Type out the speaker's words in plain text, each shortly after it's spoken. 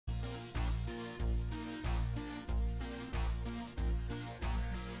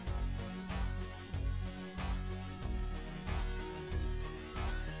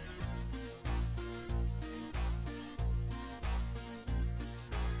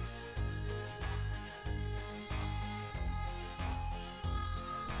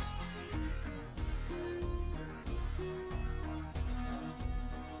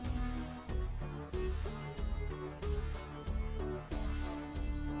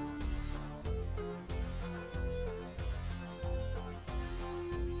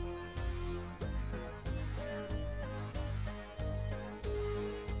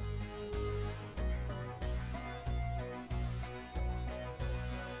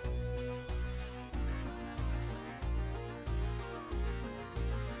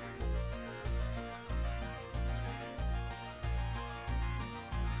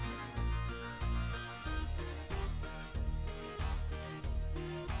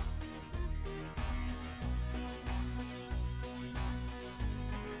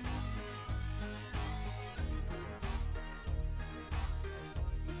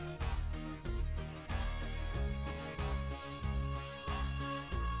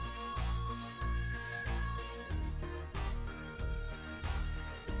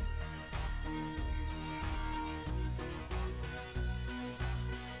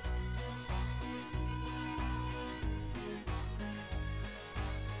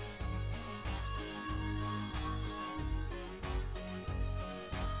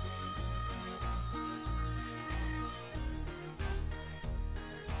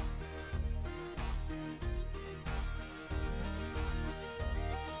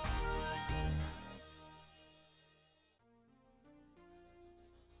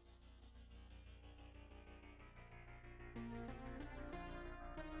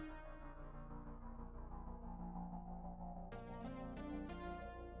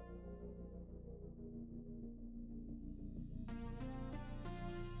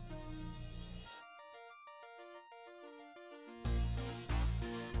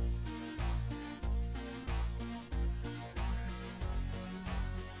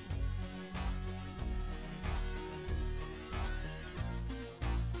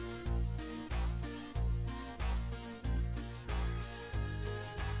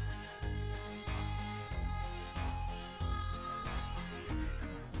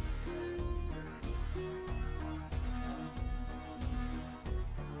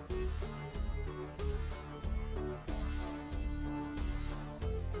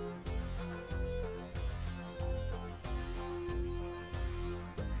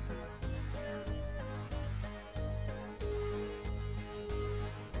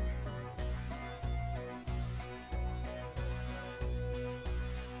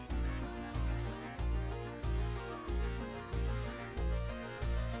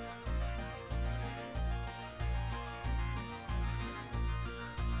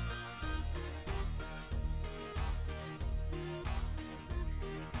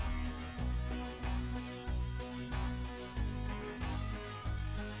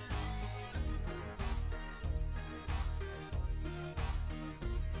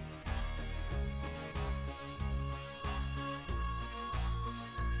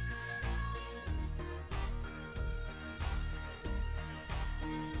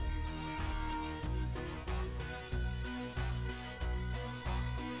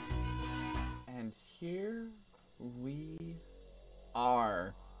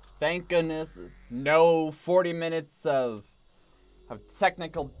Thank goodness. No 40 minutes of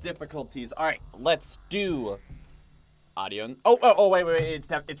technical difficulties. All right, let's do audio. Oh, wait.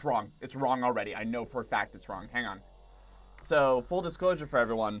 It's wrong. It's wrong already. I know for a fact it's wrong. Hang on. So, full disclosure for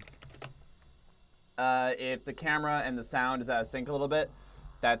everyone. If the camera and the sound is out of sync a little bit,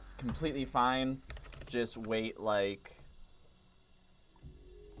 that's completely fine. Just wait, like...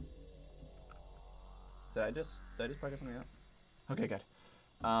 Did I just break something up? Okay, good.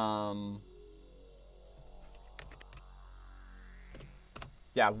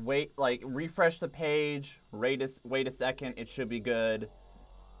 Yeah, wait, like, refresh the page, wait a second, it should be good.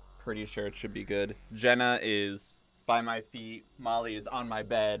 Pretty sure it should be good. Jenna is by my feet, Molly is on my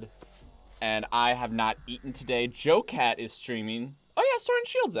bed, and I have not eaten today. Joe Cat is streaming. Oh yeah, Sword and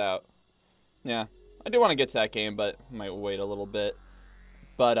Shield's out. Yeah, I do want to get to that game, but I might wait a little bit.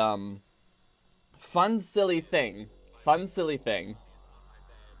 But, fun silly thing. Fun. Start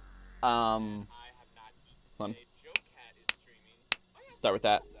with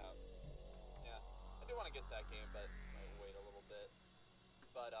that. Yeah, I do want to get to that game, but I might wait a little bit.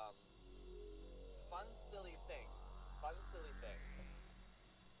 But, fun silly thing.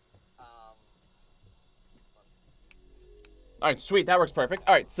 Alright, sweet, that works perfect.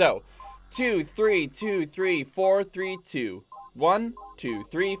 Alright, so 2, 3, 2, 3, 4, 3, 2. 1, 2,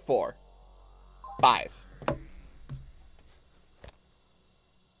 3, 4. 5.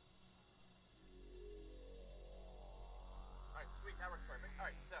 Alright, sweet, that works perfect.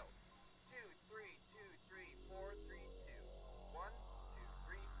 Alright, so 2, 3, 2, 3, 4, 3, 2. 1, 2,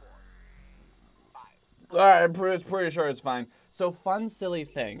 3, 4. 5. Alright, I'm pretty sure it's fine. So, fun, silly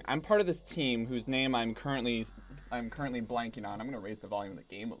thing. I'm part of this team whose name I'm currently blanking on. I'm gonna raise the volume of the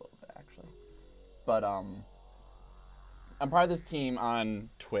game a little bit, actually. But, I'm part of this team on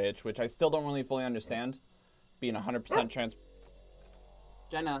Twitch, which I still don't really fully understand. Being 100%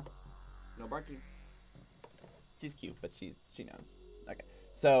 Jenna, no barking. She's cute, but she knows. Okay.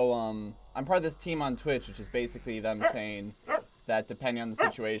 So, I'm part of this team on Twitch, which is basically them saying that depending on the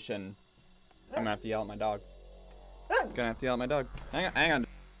situation, I'm gonna have to yell at my dog. Hang on.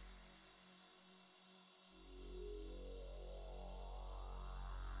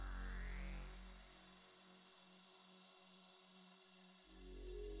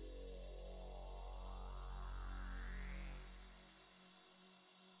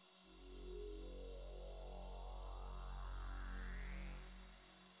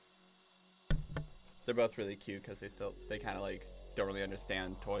 They're both really cute because they kind of like don't really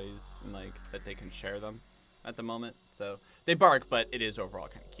understand toys and like that they can share them at the moment. So they bark, but it is overall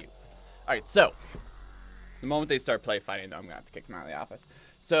kind of cute. All right, so the moment they start play fighting, though, I'm gonna have to kick them out of the office.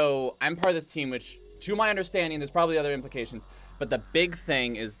 So I'm part of this team, which, to my understanding, there's probably other implications, but the big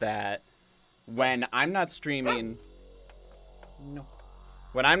thing is that when I'm not streaming,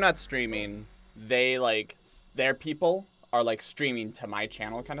 they like their people are like streaming to my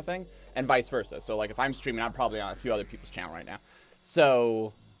channel kind of thing, and vice versa. So like if I'm streaming, I'm probably on a few other people's channel right now.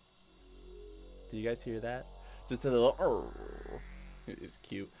 So did you guys hear that? Just a little it was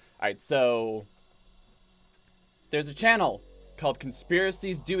cute. All right, so there's a channel called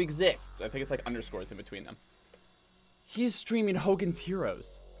Conspiracies Do Exist. I think it's like underscores in between them. He's streaming Hogan's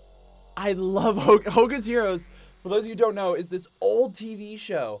Heroes. I love Hogan's Heroes. For those of you who don't know, is this old TV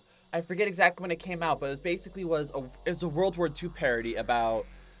show. I forget exactly when it came out, but it basically was a World War II parody about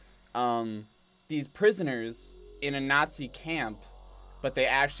these prisoners in a Nazi camp, but they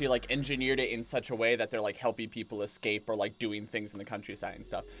actually like engineered it in such a way that they're like helping people escape or like doing things in the countryside and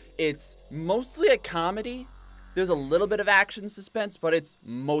stuff. It's mostly a comedy. There's a little bit of action suspense, but it's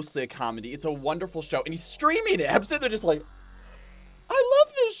mostly a comedy. It's a wonderful show, and he's streaming it. I'm sitting there just like, I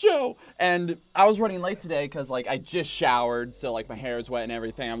love this show. And I was running late today because like I just showered, so like my hair is wet and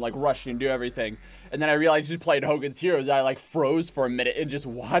everything. I'm like rushing to do everything, and then I realized he played Hogan's Heroes. I like froze for a minute and just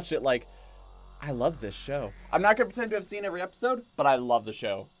watched it. Like, I love this show. I'm not gonna pretend to have seen every episode, but I love the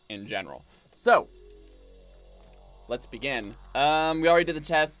show in general. So let's begin. We already did the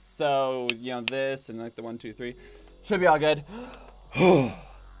test, so you know this and like the 1, 2, 3 should be all good.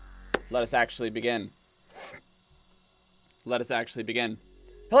 Let us actually begin.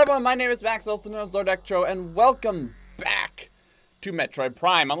 Hello everyone, my name is Max, also known as LordEctro, and welcome back to Metroid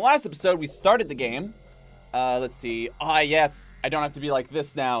Prime. On the last episode, we started the game. Let's see. Ah, yes, I don't have to be like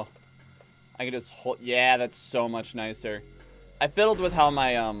this now. I can just hold, yeah, that's so much nicer. I fiddled with how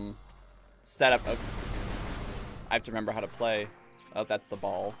my, setup, okay. I have to remember how to play. Oh, that's the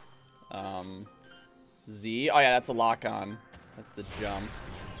ball. Z, oh yeah, that's a lock-on. That's the jump.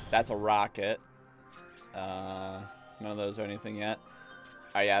 That's a rocket. None of those or anything yet.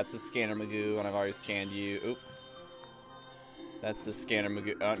 Oh yeah, it's a scanner Magoo, and I've already scanned you. Oop. That's the scanner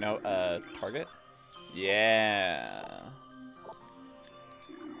Magoo. Oh, no. Target? Yeah.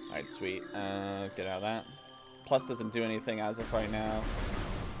 Alright, sweet. Get out of that. Plus doesn't do anything as of right now.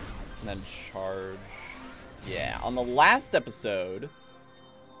 And then charge. Yeah. On the last episode,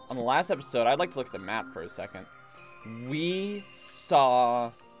 I'd like to look at the map for a second. We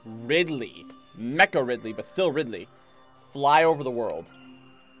saw Ridley, Mecha Ridley, but still Ridley, fly over the world.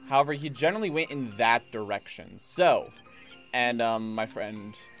 However, he generally went in that direction. So, and my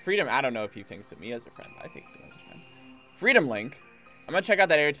friend Freedom, I don't know if he thinks of me as a friend. I think of me as a friend. Freedom Link, I'm gonna check out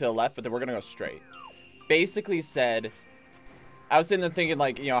that area to the left, but then we're gonna go straight. Basically said, I was sitting there thinking,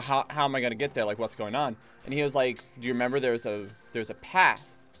 like, you know, how am I gonna get there? Like, what's going on? And he was like, do you remember there's a path?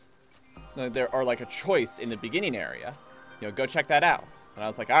 There are like a choice in the beginning area. You know, go check that out. And I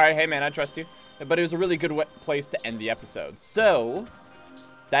was like, all right, hey man, I trust you. But it was a really good place to end the episode. So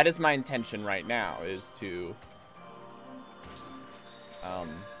that is my intention right now, is to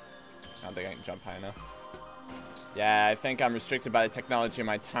I don't think I can jump high enough. Yeah, I think I'm restricted by the technology of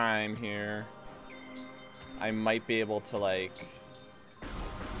my time here. I might be able to, like,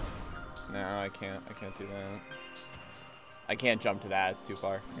 no, I can't do that. I can't jump to that, it's too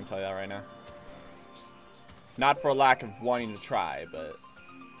far. I can tell you that right now. Not for lack of wanting to try, but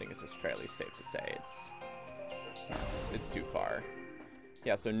I think it's just fairly safe to say it's too far.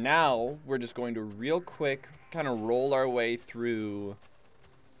 Yeah, so now we're just going to real quick kind of roll our way through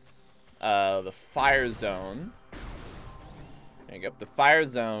the fire zone. There you go. The fire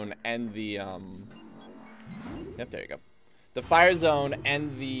zone and the yep, there you go. The fire zone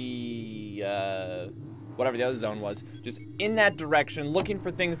and the whatever the other zone was, just in that direction, looking for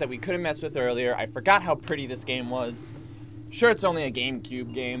things that we couldn't mess with earlier. I forgot how pretty this game was. Sure, it's only a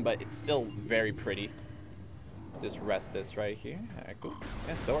GameCube game, but it's still very pretty. Just rest this right here. Alright, cool.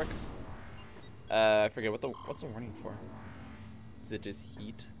 Yeah, still works. I forget what's the warning for? Is it just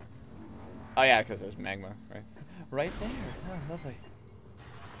heat? Oh yeah, because there's magma, right? Right there. Oh, lovely.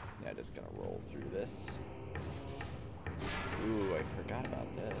 Yeah, just gonna roll through this. Ooh, I forgot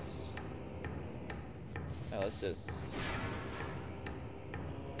about this. Now let's just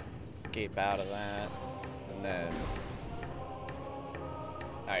escape out of that, and then.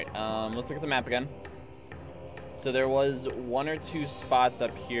 All right, let's look at the map again. So there was 1 or 2 spots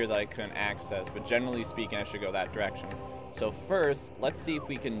up here that I couldn't access, but generally speaking, I should go that direction. So first, let's see if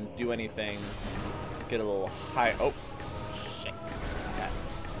we can do anything. Get a little high. Oh, shit. Okay.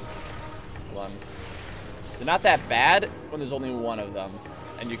 Hold on. They're not that bad when there's only one of them,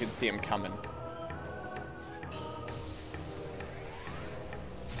 and you can see them coming.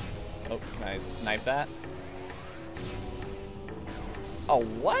 Oh, can I snipe that? Oh,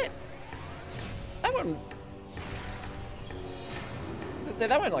 what? That one. I was gonna say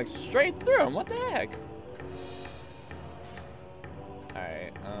that went like straight through him. What the heck?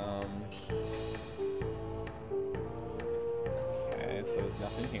 Alright, okay, so there's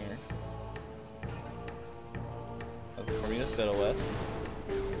nothing here. Nothing for me to fiddle with.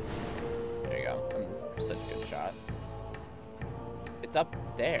 There you go. I'm such a good shot. It's up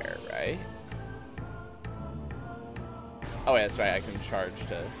there, right? Oh, yeah, that's right. I can charge to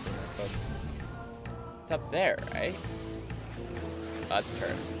bring that close. It's up there, right? Oh, that's a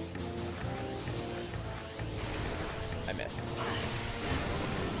turret. I missed.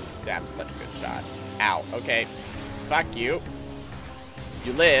 Damn, such a good shot. Ow. Okay. Fuck you.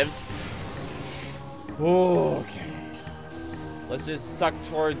 You lived. Ooh, okay. Let's just suck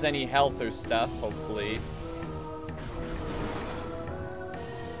towards any health or stuff, hopefully.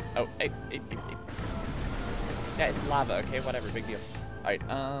 Oh, hey. Yeah, it's lava. Okay, whatever. Big deal. Alright,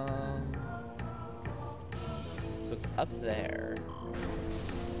 so it's up there.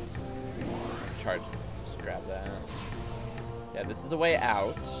 Charge. Just grab that. Yeah, this is a way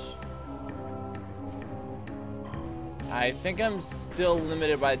out. I think I'm still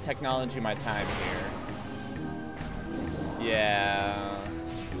limited by the technology of my time here. Yeah.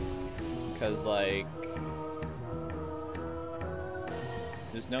 Because, like,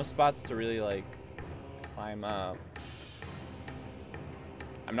 there's no spots to really, like, climb up.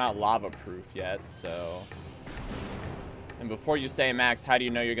 I'm not lava-proof yet, so. And before you say, Max, how do you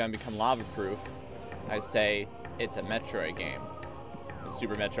know you're going to become lava-proof? I say, it's a Metroid game. In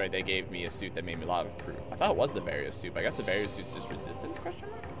Super Metroid, they gave me a suit that made me lava-proof. I thought it was the barrier suit, but I guess the barrier suit's just resistance, question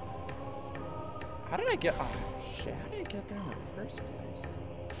mark? How did I get, oh shit, how did I get there in the first place?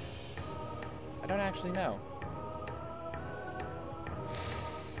 I don't actually know.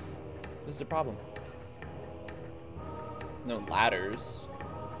 This is a problem. There's no ladders.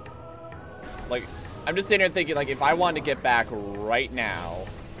 Like, I'm just sitting here thinking, like, if I wanted to get back right now,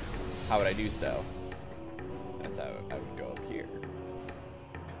 how would I do so? That's how I would go up here.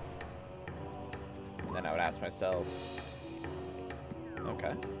 then I would ask myself,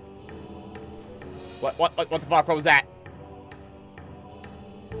 okay. What the fuck? What was that?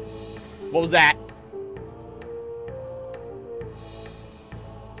 What was that?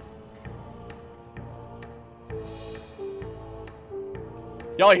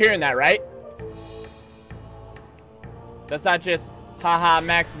 Y'all are hearing that, right? That's not just, haha,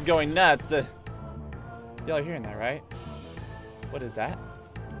 Max is going nuts. Y'all are hearing that, right? What is that?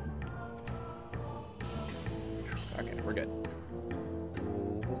 Okay, we're good.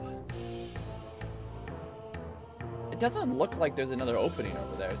 It doesn't look like there's another opening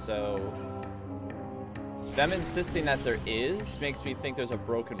over there, so them insisting that there is makes me think there's a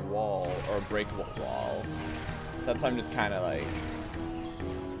broken wall or a breakable wall. So that's why I'm just kind of like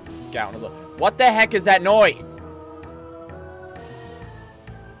scouting a little. What the heck is that noise?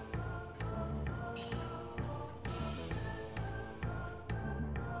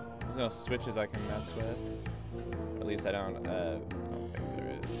 There's no switches I can mess with. At least I don't. Okay,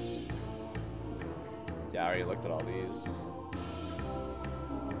 there is. Yeah, I already looked at all these.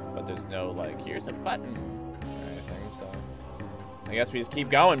 But there's no, like, here's a button or anything, so. I guess we just keep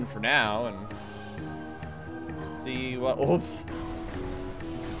going for now and see what. Oh.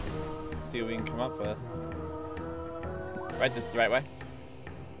 See what we can come up with. Right, this is the right way?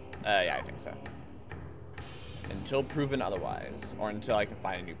 Yeah, I think so. Until proven otherwise, or until I can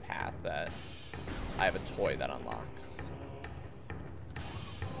find a new path that I have a toy that unlocks.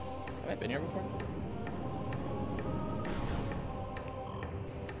 Have I been here before?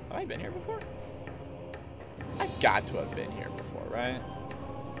 Have I been here before? I've got to have been here before, right?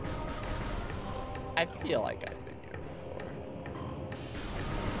 I feel like I've been here before.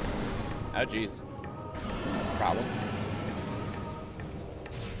 Oh, jeez. That's a problem.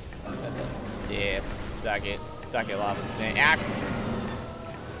 That's a... Yeah, suck it. Suck it, lava snake. Ah.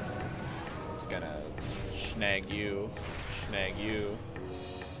 I'm just gonna snag you. Snag you.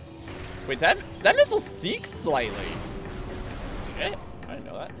 Wait, that missile seeked slightly. Shit. I didn't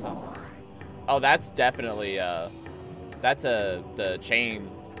know that. That's awesome. Oh, that's definitely, that's the chain.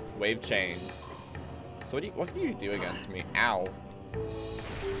 Wave chain. So what can you do against me? Ow.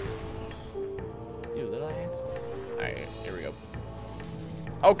 You little asshole. Alright, here we go.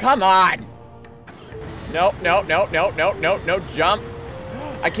 Oh, come on! No, no, no, no, no, no, no, jump.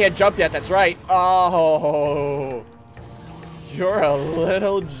 I can't jump yet, that's right. Oh. You're a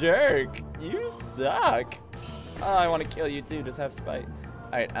little jerk. You suck. Oh, I want to kill you too, just have spite.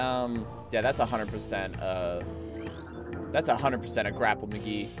 Alright, yeah, that's 100%, that's 100% a grapple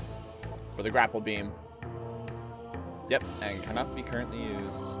McGee for the grapple beam. Yep, and cannot be currently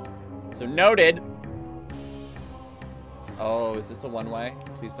used. So noted. Oh, is this a one-way?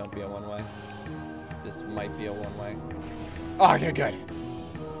 Please don't be a one-way. This might be a one-way. Oh, okay, good.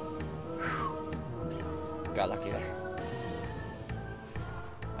 Got lucky there.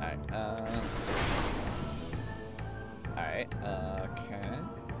 Alright, alright, okay.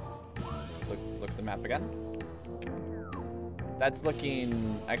 Let's look at the map again. That's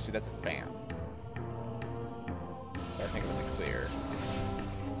looking... Actually, that's a fan. So I think I'm in the clear.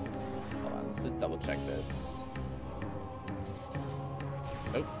 Hold on, let's just double check this.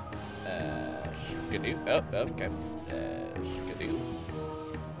 Oh. Shikadoo. Oh, okay. Shikadoo.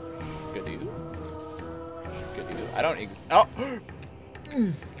 Shikadoo. Shikadoo. I don't oh!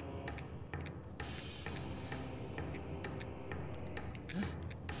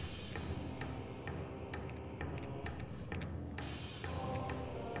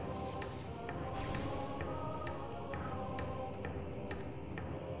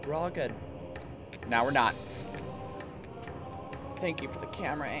 We're all good. Now we're not. Thank you for the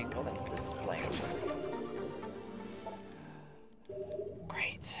camera angle that's displaying.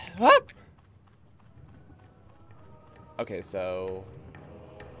 Great. Whoop! Okay, so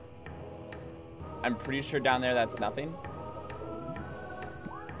I'm pretty sure down there that's nothing.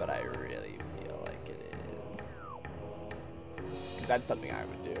 But I really feel like it is. Because that's something I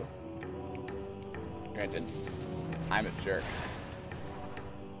would do. Granted, I'm a jerk.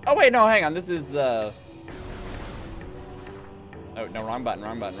 Oh wait, no, hang on. This is the... Oh, no, wrong button,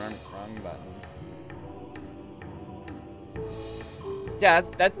 wrong button, wrong button. Yeah,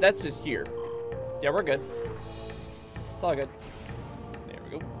 that's just here. Yeah, we're good. It's all good. There we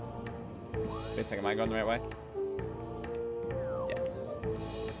go. Wait a second, am I going the right way? Yes.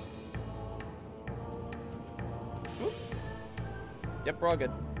 Oop. Yep, we're all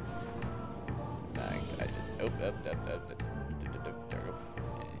good. Can I just... Oh, there we go.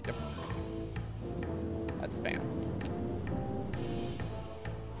 Yep. That's a fan.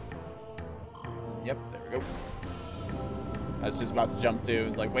 Yep, there we go. I was just about to jump too.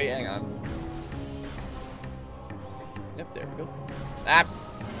 It's like, wait, hang on. There we go. Ah!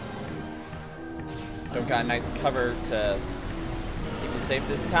 Don't got a nice cover to keep me safe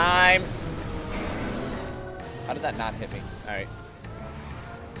this time. How did that not hit me? Alright.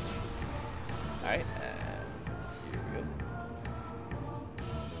 Alright, and here we go.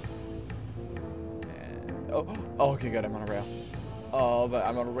 And, oh, okay, good, I'm on a rail. Oh, but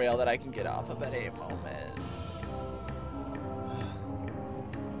I'm on a rail that I can get off of at a moment.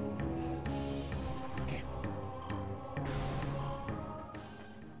 Okay.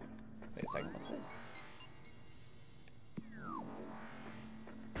 Wait a second, what's this?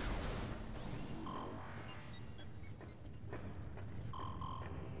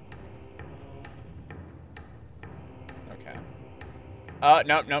 Okay.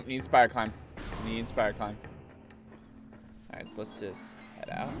 Nope, need spire climb. Need spire climb. Alright, so let's just head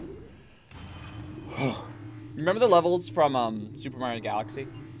out. Remember the levels from Super Mario Galaxy?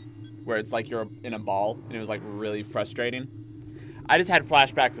 Where it's like you're in a ball and it was like really frustrating? I just had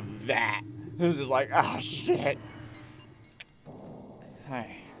flashbacks of that. It was just like, oh shit.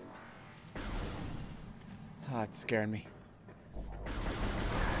 Hi. Oh, it's scaring me.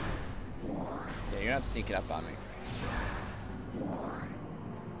 Yeah, you're not sneaking up on me.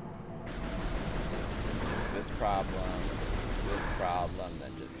 This problem,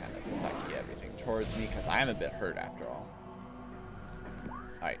 then just kind of sucky everything towards me because I am a bit hurt after all.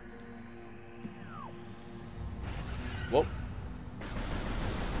 Alright. Whoop.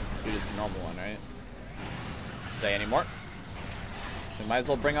 Do this normal one, right? Say any more? We might as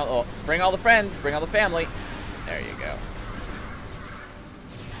well bring all the friends, bring all the family. There you go.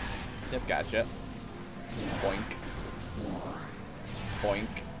 Yep, gotcha. Boink. Boink.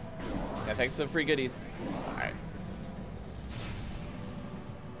 Yeah, thanks for the free goodies. Alright.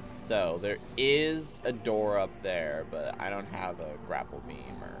 So, there is a door up there, but I don't have a grapple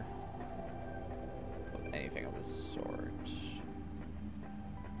beam or anything of the sort.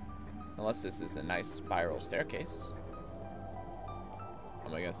 Unless this is a nice spiral staircase. Oh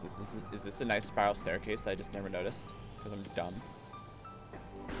my gosh, is this a nice spiral staircase I just never noticed? Because I'm dumb.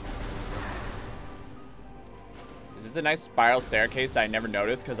 Is this a nice spiral staircase that I never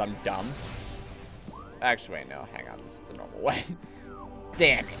noticed because I'm dumb? Actually, wait, no. Hang on. This is the normal way.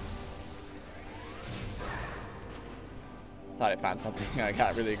 Damn it. Thought I found something. I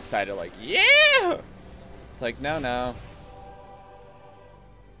got really excited, like, yeah! It's like, no.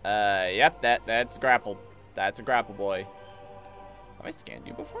 Yep, that's grappled. That's a grapple boy. Have I scanned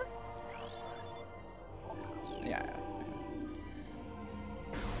you before? Yeah.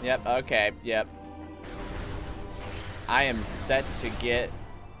 Yep, okay, yep. I am set to get...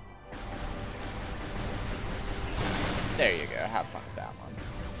 There you go. Have fun with that one.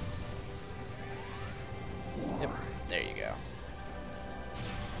 Yep, there you go.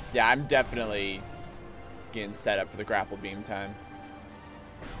 Yeah, I'm definitely getting set up for the grapple beam time.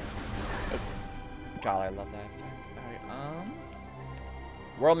 Oh. God, I love that effect. Alright,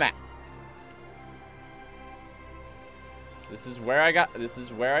 world map. This is where I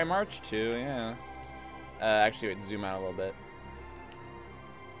marched to, yeah. Actually, wait, zoom out a little bit.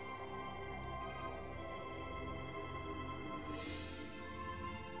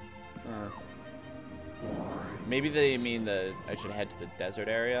 Maybe they mean I should head to the desert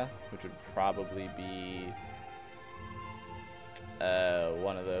area, which would probably be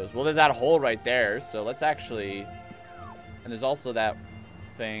one of those. Well, there's that hole right there, so let's actually... And there's also that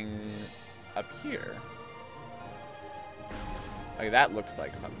thing up here. Like, that looks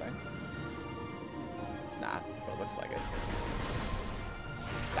like something. It's not, but it looks like it.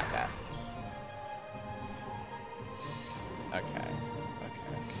 Stop that. Okay.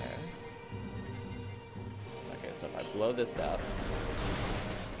 Okay, so if I blow this up,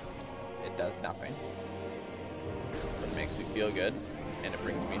 it does nothing. But it makes me feel good, and it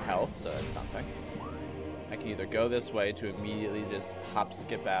brings me health, so it's something. I can either go this way to immediately just hop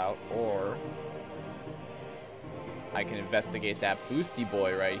skip out, or I can investigate that boosty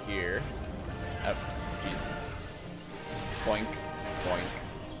boy right here. Oh, jeez. Boink, boink.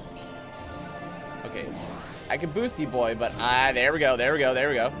 Okay, I can boosty boy, but there we go. All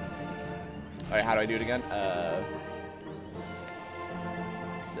right, how do I do it again? That's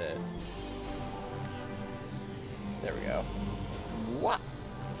it. There we go. What?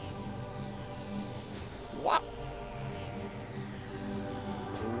 What?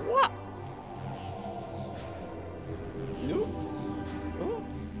 What? Nope.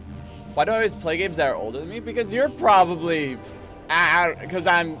 Why do I always play games that are older than me? Because you're probably, because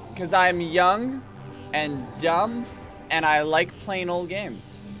I'm young and dumb, and I like playing old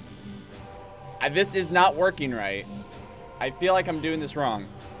games. This is not working right. I feel like I'm doing this wrong.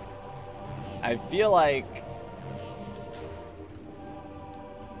 I feel like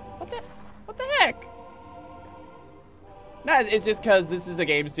What the heck? No, it's just because this is a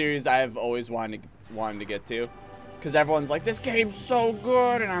game series I've always wanted to get to. Because everyone's like, this game's so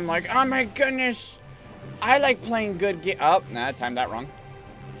good. And I'm like, oh my goodness. I like playing good game. Oh, nah, I timed that wrong.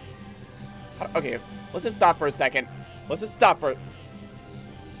 Okay, let's just stop for a second. Let's just stop for...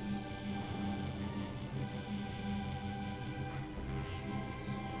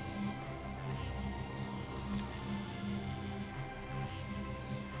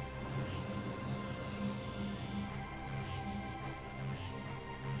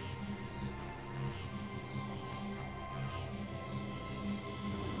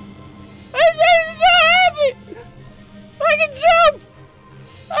 I can jump!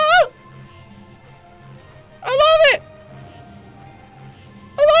 Oh! I love it!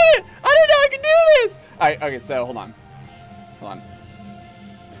 I love it! I didn't know I could do this! Alright, okay, so hold on. Hold on.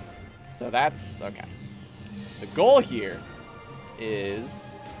 So that's okay. The goal here is...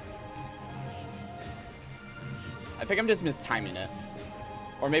 I think I'm just mistiming it.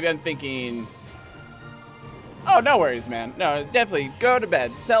 Or maybe I'm thinking... Oh, no worries, man. No, definitely go to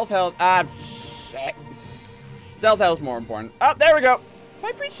bed. Self-help. Ah, shit. Self-help's more important. Oh, there we go. I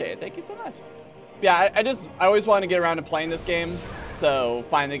appreciate it. Thank you so much. Yeah, I always wanted to get around to playing this game. So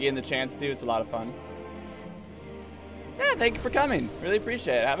finally getting the chance to, it's a lot of fun. Yeah, thank you for coming. Really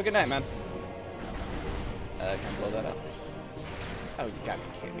appreciate it. Have a good night, man. Can I blow that up? Oh, you gotta be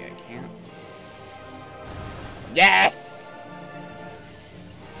kidding me. I can't. Yes!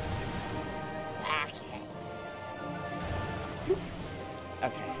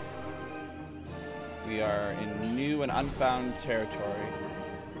 Okay. We are in new and unfound territory.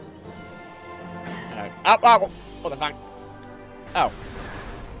 Oh, oh, what the fuck? Oh.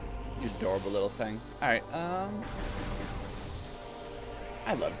 You adorable little thing. Alright, I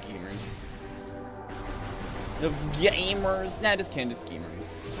love gamers. The gamers. Nah, just kidding, just gamers.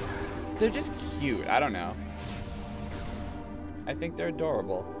 They're just cute. I don't know. I think they're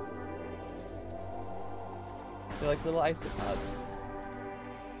adorable. They're like little isopods.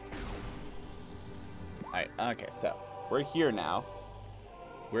 Alright, okay, so we're here now.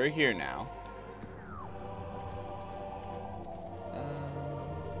 We're here now.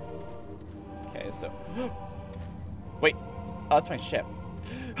 Okay, so... Wait. Oh, it's my ship.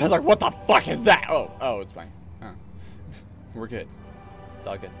 I was like, what the fuck is that? Oh, it's mine. Huh. We're good. It's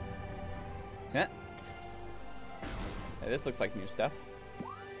all good. Yeah. Hey, this looks like new stuff.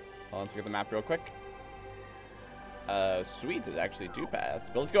 Well, let's look at the map real quick. Sweet, there's actually 2 paths.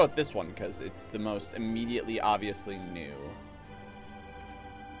 But let's go with this one, because it's the most immediately, obviously new.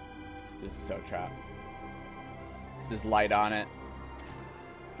 This is so trap. There's light on it.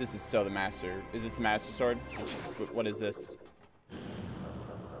 This is so the master. Is this the master sword? What is this?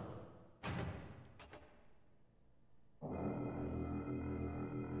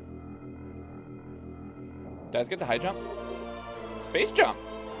 Did I just get the high jump? Space jump!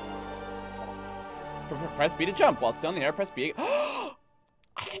 Press B to jump. While still in the air, press B. I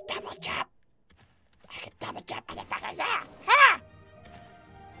can double jump! I can double jump, motherfuckers! Ah! Ha!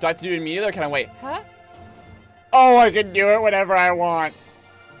 Do I have to do it immediately or can I wait? Huh? Oh, I can do it whenever I want.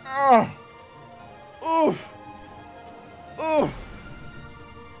 Ugh. Oof. Oof.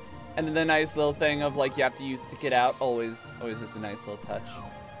 And then the nice little thing of like you have to use to get out. Always just a nice little touch.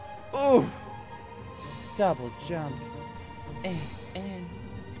 Ooh. Double jump.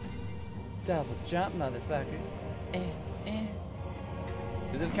 Double jump, motherfuckers.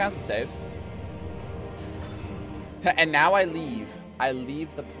 Does this count as a save? And now I leave. I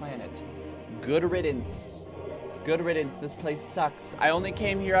leave the planet. Good riddance. Good riddance. This place sucks. I only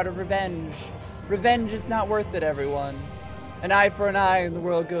came here out of revenge. Revenge is not worth it, everyone. An eye for an eye and the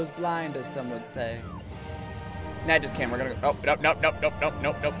world goes blind, as some would say. Nah, I just came. We're gonna go. Oh, nope.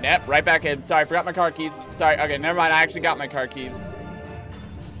 Nope. Right back in. Sorry, forgot my car keys. Sorry. Okay, never mind. I actually got my car keys.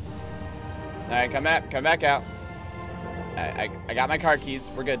 All right, come back out. I got my car keys.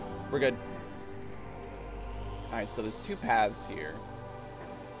 We're good. We're good. All right, so there's 2 paths here.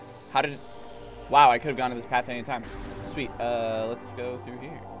 How did it... Wow, I could have gone to this path at any time. Sweet. Let's go through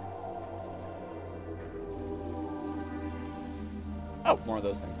here. Oh, more of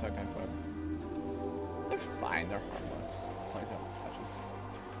those things. Okay, whatever. They're fine. They're harmless. As long as I don't touch them.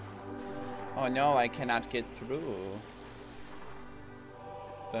 Oh no, I cannot get through.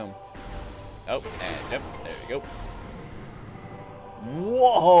 Boom. Oh, and yep, there we go.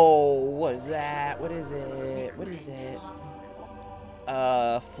 Whoa! What is that? What is it? What is it?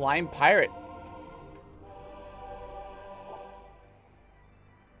 Flying pirate.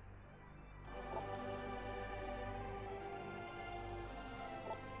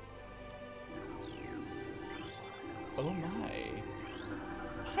 Oh my.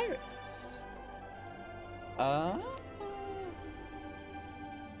 pirates.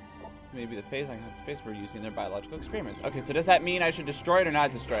 Maybe the phase on space we're using their biological experiments. Okay, so does that mean I should destroy it or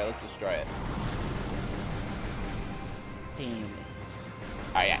not destroy it? Let's destroy it. Damn.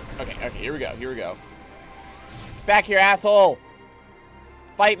 Alright, yeah. Okay, here we go. Here we go. Back here, asshole!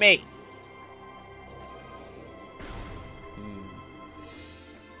 Fight me!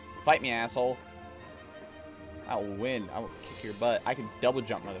 Fight me, asshole. I will win. I will kick your butt. I can double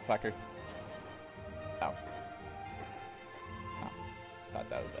jump, motherfucker. Oh. Thought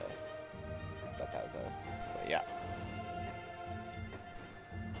that was a way up.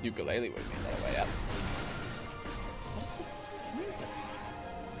 Ukulele would mean that way up. What's the point of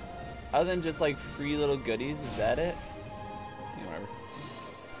that? Other than just like free little goodies, is that it? Yeah, whatever.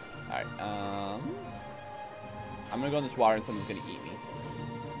 Alright, I'm gonna go in this water and someone's gonna eat me.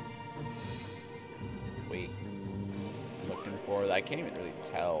 Wait. I'm looking for that. I can't even really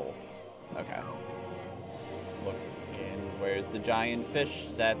tell. Okay. Looking. Where's the giant fish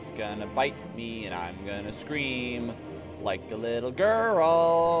that's gonna bite me and I'm gonna scream like a little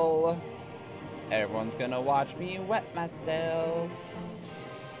girl? Everyone's gonna watch me wet myself.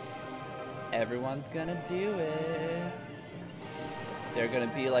 Everyone's gonna do it. They're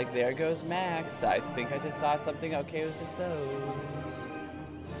gonna be like, there goes Max. I think I just saw something. Okay, it was just those.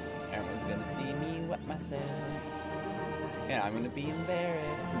 Everyone's gonna see me wet myself. And I'm gonna be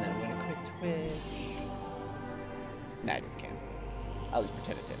embarrassed and then I'm gonna quick twitch. Nah, I just can't. I'll just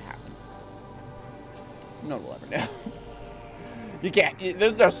pretend it didn't happen. No one will ever know. You can't.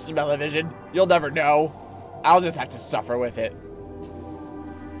 There's no smell-o-vision. You'll never know. I'll just have to suffer with it.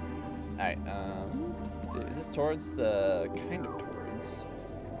 Alright, is this towards the... kind of towards...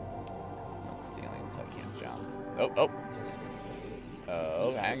 not ceiling, so I can't jump.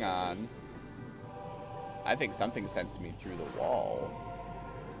 Oh, hang on. I think something sends me through the wall.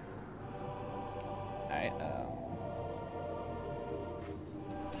 Alright,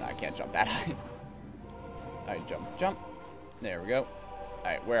 I can't jump that high. Alright, jump. There we go.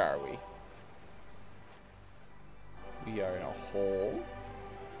 Alright, where are we? We are in a hole.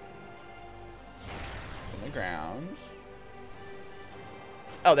 In the ground.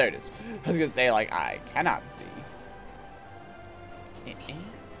 Oh, there it is. I was gonna say, like, I cannot see.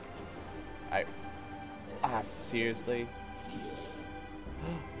 Alright. Ah, seriously?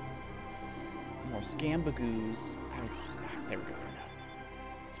 More scambagoos. There we go.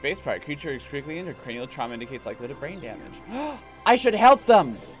 Space pirate creature extremely intracranial trauma indicates likelihood of brain damage. I should help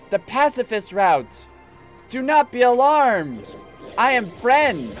them. The pacifist route. Do not be alarmed. I am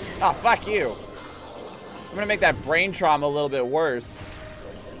friend. Oh, fuck you. I'm gonna make that brain trauma a little bit worse.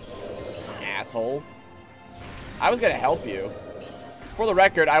 Asshole. I was gonna help you. For the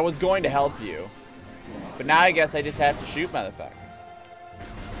record, I was going to help you. But now I guess I just have to shoot motherfuckers.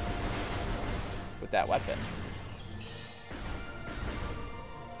 With that weapon.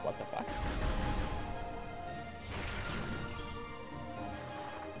 What the fuck?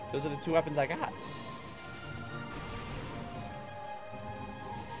 Those are the two weapons I got.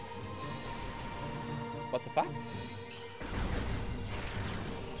 What the fuck?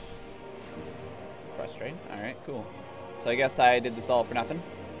 Frustrating. Alright, cool. So I guess I did this all for nothing.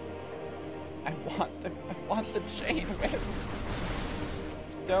 I want the chain whip.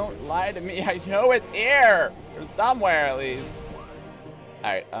 Don't lie to me. I know it's here. Or somewhere at least.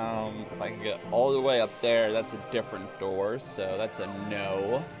 Alright, if I can get all the way up there, that's a different door, so that's a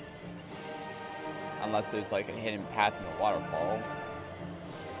no. Unless there's like a hidden path in the waterfall.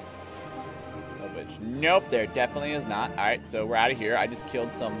 Of which, nope, there definitely is not. Alright, so we're out of here. I just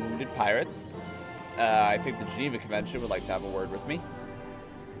killed some wounded pirates. I think the Geneva Convention would like to have a word with me.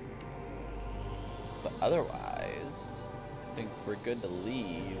 But otherwise, I think we're good to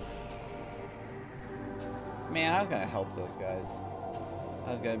leave. Man, I was gonna help those guys.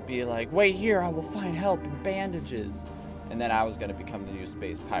 I was gonna be like, wait here, I will find help and bandages. And then I was gonna become the new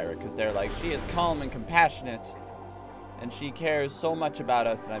space pirate, because they're like, she is calm and compassionate. And she cares so much about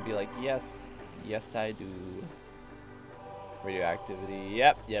us. And I'd be like, yes, yes I do. Radioactivity,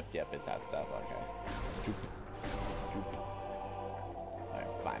 yep, it's that stuff, okay. Joop. Joop.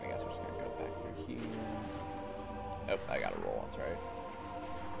 Alright, fine, I guess we're just gonna go back through here. Oh, I gotta roll, that's right.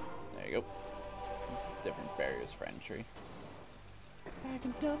 There you go. It's different barriers for entry. I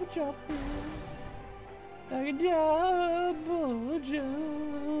can double jump. I can double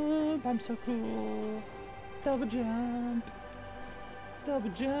jump. I'm so cool. Double jump. Double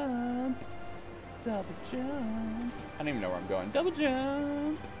jump. Double jump. I don't even know where I'm going. Double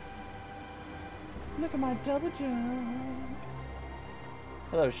jump. Look at my double jump.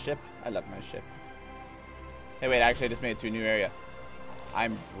 Hello, ship. I love my ship. Hey, wait, actually, I just made it to a new area.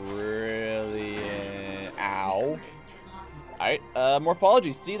 I'm brilliant. Ow. Alright,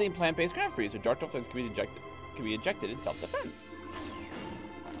 morphology, sealing, plant-based ground freeze. Or dark flames can be ejected in self-defense.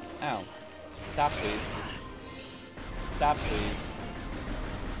 Ow. Stop, please. Stop, please.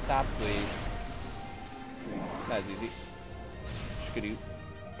 Stop, please. That was easy. Shkadoo.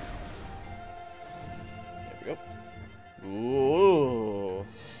 There we go. Ooh.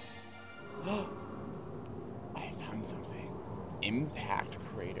 I found something. Impact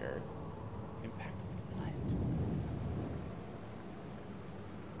crater. Impact what?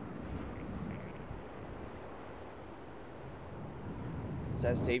 Does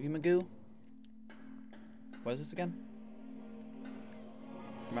that save you, Magoo? What is this again?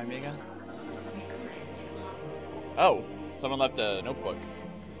 Remind me again? Oh, someone left a notebook.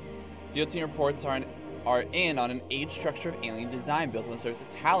 Field team reports are in on an age structure of alien design built on the surface of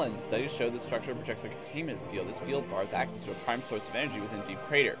Talon. Studies show the structure projects a containment field. This field bars access to a prime source of energy within a deep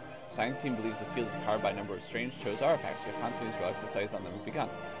crater. Science team believes the field is powered by a number of strange chose artifacts. We have found some of these relics and studies on them have begun.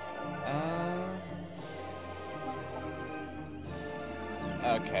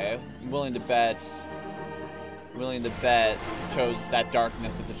 Okay, I'm willing to bet chose that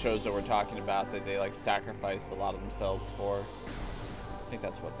darkness that the Chozo were talking about, that they like sacrificed a lot of themselves for. I think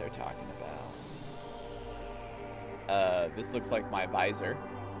that's what they're talking about. This looks like my visor.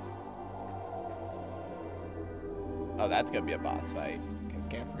 Oh, that's gonna be a boss fight. Can I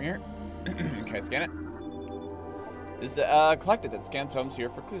scan from here? Can I scan it? This is collected that scans homes here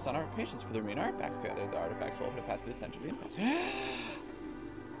for clues on our locations for the remaining artifacts. Together, the artifacts will open a path to the center of the impact.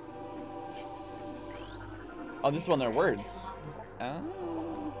 Oh, this one, their words. Oh.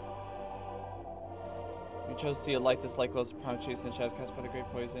 We chose to see a light. This light glows upon chasing the shadows cast by the great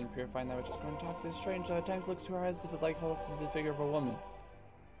poison, purifying that which is grown toxic. Strange. At times looks to our eyes as if the light holds the figure of a woman.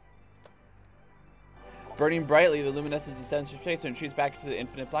 Burning brightly, the luminescence descends from space and retreats back to the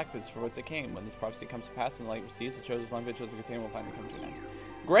infinite blackness for whence it came. When this prophecy comes to pass, when the light recedes, the chosen long vigils of the container will finally come to an end.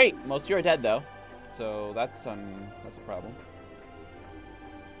 Great! Most of you are dead, though. So that's a problem.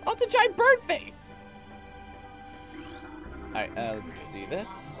 Oh, it's a giant bird face! Alright, let's see this.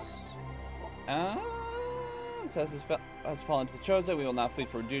 It says has fallen to the Chozo. We will not flee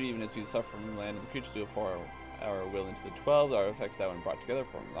for duty, even as we suffer from the land and the creatures. We will pour our will into the 12. The artifacts that when brought together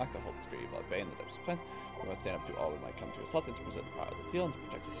form a lock that hold the great evil at bay in the depths of plants. We must stand up to all that might come to assault it, to preserve the power of the seal, and to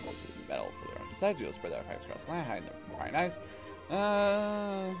protect it from those who meddle for their own decides. We will spread the artifacts across the land, hiding them from prying eyes.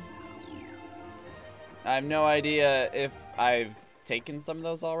 I have no idea if I've taken some of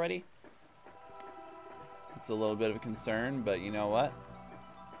those already. It's a little bit of a concern, but you know what?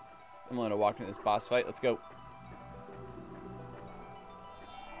 I'm willing to walk into this boss fight. Let's go.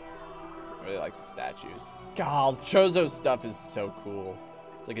 I really like the statues. God, Chozo's stuff is so cool.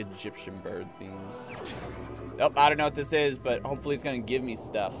 It's like Egyptian bird themes. Nope, I don't know what this is, but hopefully it's going to give me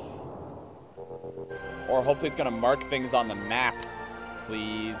stuff. Or hopefully it's going to mark things on the map.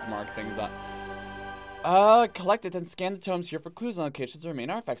 Please mark things on... collect it and scan the tomes here for clues on locations of remain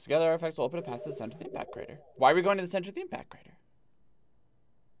artifacts. Together, artifacts will open a path to the center of the impact crater. Why are we going to the center of the impact crater?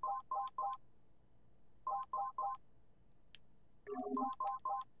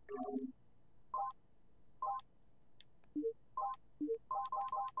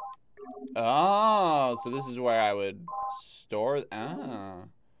 Oh, so this is where I would store...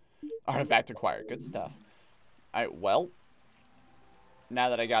 Artifact acquired. Good stuff. Alright, well... Now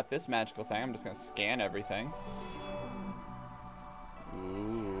that I got this magical thing, I'm just gonna scan everything.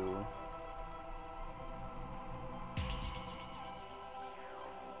 Ooh.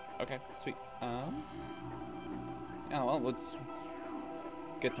 Okay, sweet. Oh, well, let's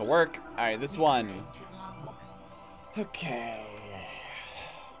get to work. Alright, this one. Okay.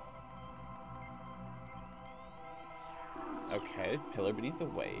 Okay, pillar beneath the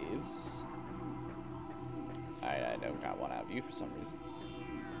waves. Alright, I don't got one out of you for some reason.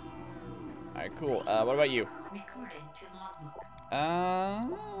 Alright, cool. What about you?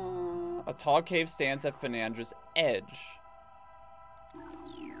 A tall cave stands at Fenandra's edge.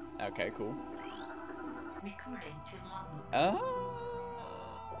 Okay, cool.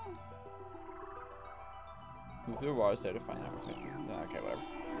 Move through the water state to find everything. Okay, whatever.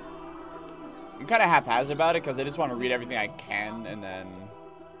 I'm kind of haphazard about it because I just want to read everything I can and then...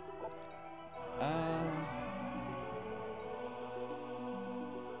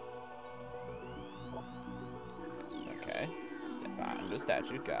 Okay. Step behind the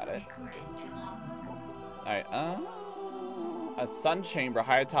statue. Got it. Alright, a sun chamber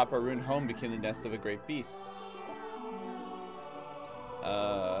high atop our ruined home became the nest of a great beast.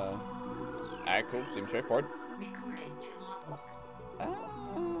 Alright, cool. Seems straightforward.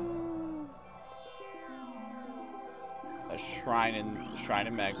 A shrine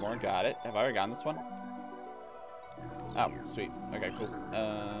in Magmore. Got it. Have I already gotten this one? Oh, sweet. Okay, cool.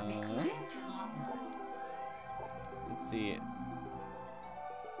 Let's see.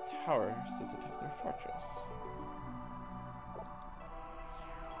 Tower sits atop their fortress.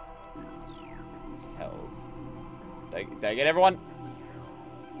 It's held. Did I get everyone?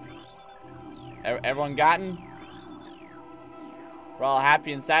 Everyone gotten? We're all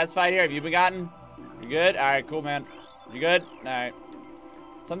happy and satisfied here. Have you been gotten? You good? Alright, cool, man. You good? Alright.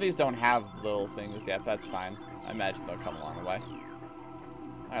 Some of these don't have little things yet, but that's fine. I imagine they'll come along the way.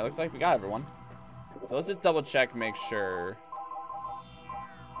 Alright, looks like we got everyone. So let's just double check, make sure.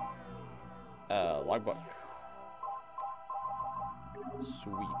 Logbook.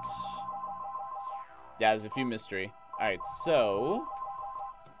 Sweet. Yeah, there's a few mystery. Alright, so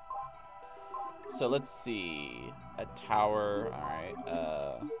let's see. A tower. Alright,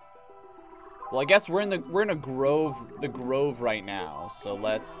 well, I guess we're in a grove, the grove right now. So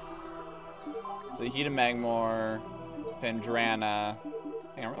let's. So the Heat of Magmore, Phendrana.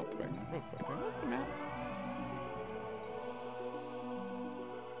 Hang on, real quick.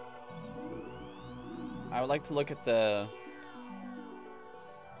 I would like to look at the.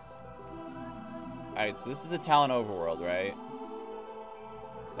 Alright, so this is the Talon Overworld, right?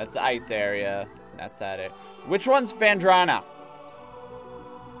 That's the ice area. That's that it. Which one's Phendrana?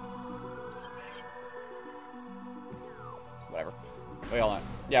 Whatever. Wait, hold on.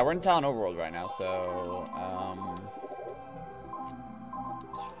 Yeah, we're in Talon Overworld right now, so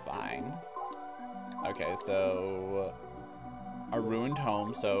it's fine. Okay, so a ruined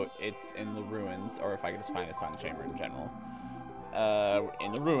home, so it's in the ruins, or if I could just find a sun chamber in general.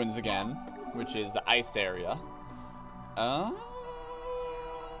 In the ruins again, which is the ice area.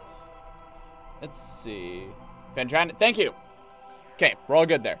 Let's see. Phendrana, thank you. Okay, we're all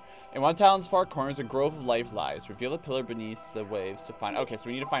good there. In one Talon's far corners, a grove of life lies. Reveal a pillar beneath the waves to find. Okay, so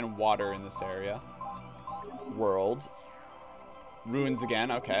we need to find water in this area. World. Ruins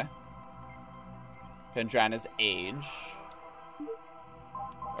again. Okay. Phendrana's age.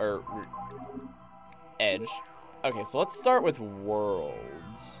 Or edge. Okay, so let's start with world.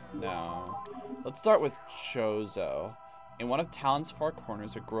 No. Let's start with Chozo. In one of Talon's far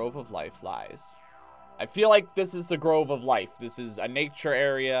corners, a grove of life lies. I feel like this is the Grove of Life. This is a nature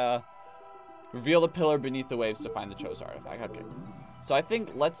area. Reveal the pillar beneath the waves to find the Chozo artifact. Okay. So I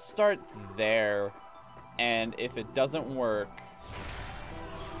think let's start there. And if it doesn't work...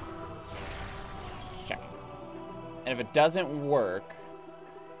 Just check. And if it doesn't work,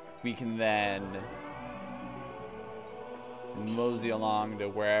 we can then mosey along to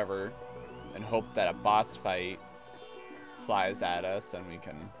wherever and hope that a boss fight flies at us and we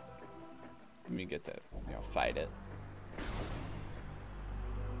get to, you know, fight it.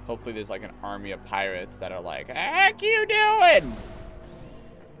 Hopefully there's like an army of pirates that are like, heck you doing?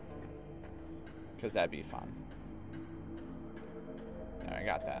 Because that'd be fun. There, I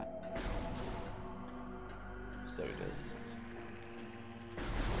got that. So it is.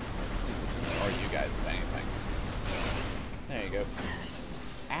 Or you guys, if anything. There you go.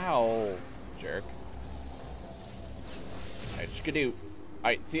 Ow, jerk. Alright, skidoo.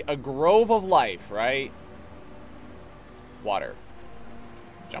 Alright, see, a grove of life, right? Water.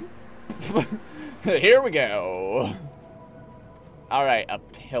 Jump. Here we go. Alright, a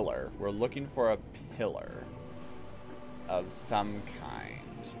pillar. We're looking for a pillar of some kind.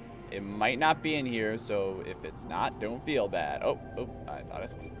 It might not be in here, so if it's not, don't feel bad. Oh, I thought I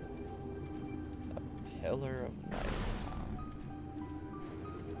saw something. A pillar of life.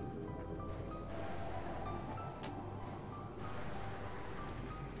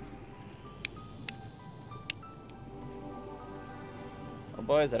 Well,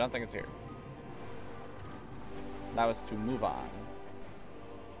 boys, I don't think it's here. Allow us to move on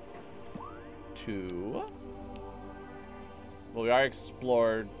to... Well, we already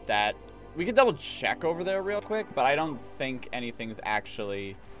explored that. We could double check over there real quick, but I don't think anything's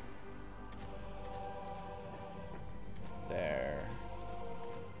actually there.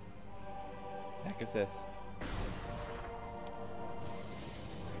 What the heck is this?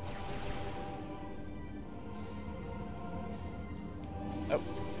 Oh.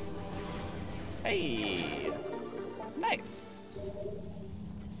 Hey. Nice.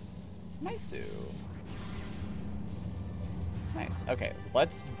 Nice-oo. Nice. Okay,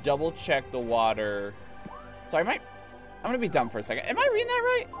 let's double check the water. Sorry, I'm gonna be dumb for a second. Am I reading that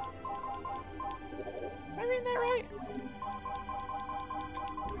right? Am I reading that right?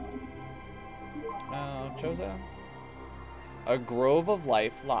 No, Chozo? A grove of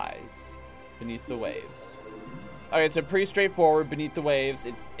life lies beneath the waves. Okay, it's a pretty straightforward. Beneath the waves,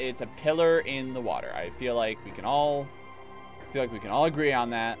 it's a pillar in the water. I feel like we can all feel like we can all agree on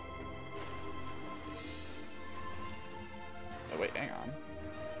that. Oh, wait, hang on.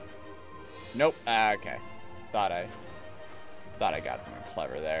 Nope. Okay. Thought I got something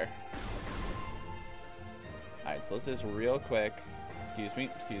clever there. Alright, so let's just real quick. Excuse me.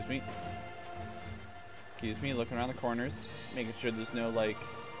 Looking around the corners. Making sure there's no, like,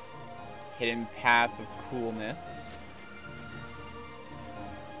 hidden path of coolness.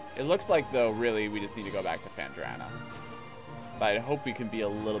 It looks like, though, really, we just need to go back to Fandrana. But I hope we can be a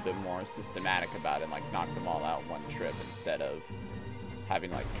little bit more systematic about it and, like, knock them all out in one trip instead of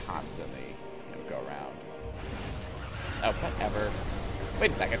having, like, constantly, you know, go around. Oh, whatever.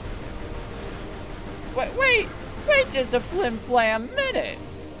 Wait a second. Wait just a flim-flam minute.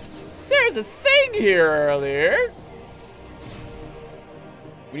 There's a thing here earlier.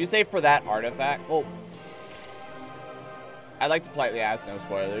 When you say for that artifact, well, I'd like to politely ask no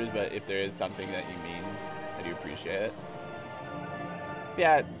spoilers, but if there is something that you mean, I do appreciate it.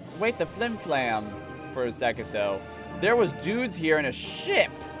 Yeah, wait the flim-flam for a second, though. There was dudes here in a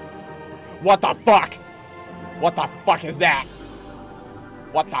ship. What the fuck? What the fuck is that?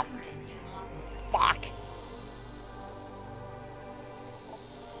 What the fuck?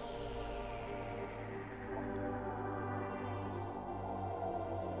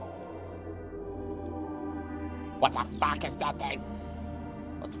 What the fuck is that thing?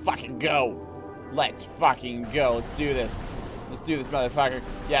 Let's fucking go. Let's fucking go. Let's do this. Let's do this, motherfucker.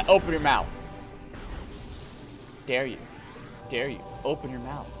 Yeah, open your mouth. Dare you. Dare you. Open your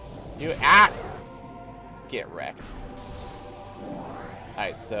mouth. Do it. Ah! Get wrecked.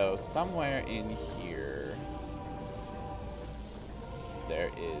 Alright, so somewhere in here, there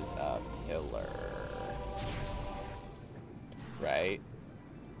is a pillar. Right?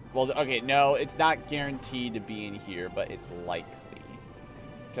 Well, okay, no, it's not guaranteed to be in here, but it's likely.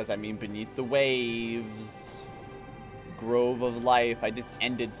 Because, I mean, beneath the waves, grove of life. I just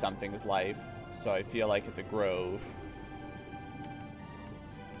ended something's life, so I feel like it's a grove.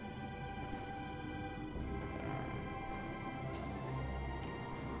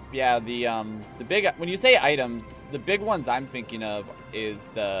 Yeah, the big, when you say items, the big ones I'm thinking of is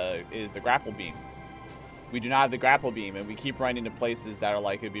the grapple beam. We do not have the grapple beam, and we keep running into places that are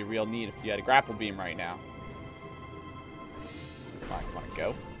like, it'd be real neat if you had a grapple beam right now. Come on, wanna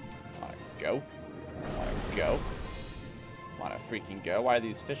go? Wanna go? Wanna go? Wanna freaking go? Why do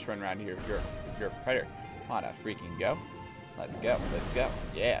these fish run around here if you're a predator? Wanna freaking go? Let's go, let's go.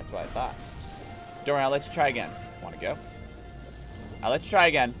 Yeah, that's what I thought. Don't worry, I'll let you try again. Wanna go? I'll let you try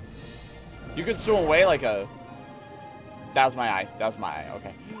again. You could swim away like a... That was my eye. That was my eye.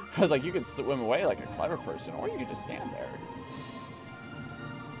 Okay. I was like, you could swim away like a clever person, or you could just stand there.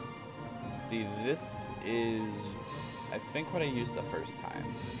 Let's see, this is, I think, what I used the first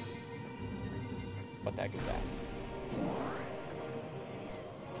time. What the heck is that?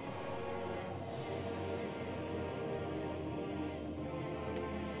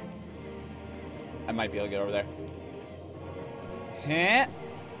 I might be able to get over there. Huh?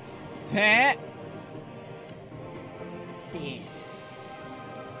 Huh? Damn.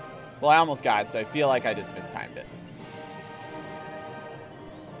 Well, I almost got it, so I feel like I just mistimed it.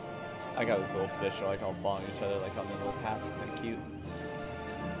 I got this little fish are like all following each other like on their little path. It's kind of cute.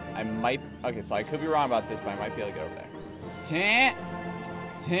 I might... Okay, so I could be wrong about this, but I might be able to get over there.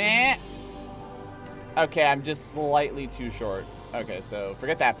 Huh? Huh? Okay, I'm just slightly too short. Okay, so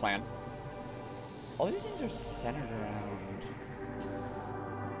forget that plan. All these things are centered around...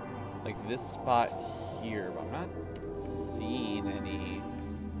 like this spot here, but I'm not seeing anything,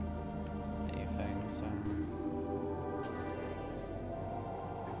 so...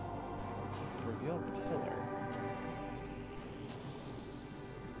 Reveal pillar.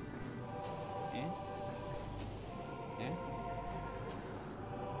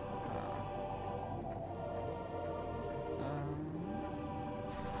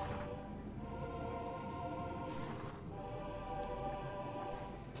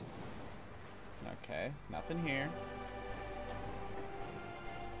 Okay, nothing here.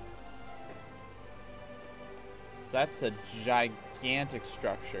 So that's a gigantic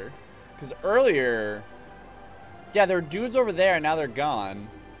structure. Because earlier, yeah, there were dudes over there, and now they're gone.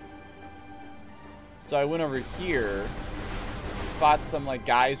 So I went over here, fought some like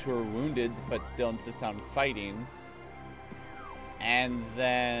guys who were wounded, but still insist on fighting. And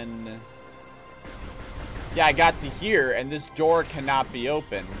then, yeah, I got to here, and this door cannot be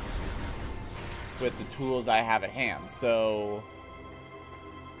opened with the tools I have at hand. So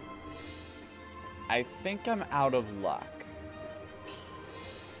I think I'm out of luck.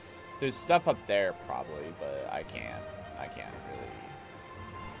 There's stuff up there probably, but I can't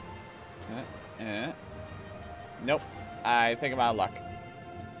really. Nope. I think I'm out of luck.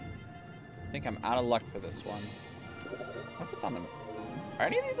 I think I'm out of luck for this one. What if it's on the... Are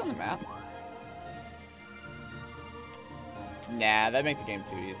any of these on the map? Nah, that'd make the game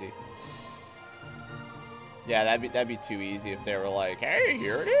too easy. Yeah, that'd be too easy if they were like, hey,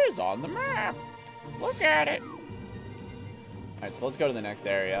 here it is on the map. Look at it. Alright, so let's go to the next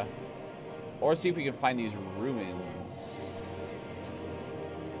area. Or see if we can find these ruins.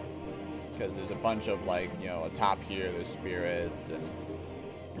 Because there's a bunch of, like, you know, atop here, there's spirits and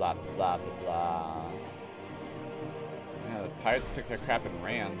blah, blah, blah, blah. Yeah, the pirates took their crap and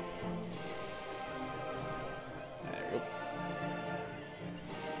ran. There we go.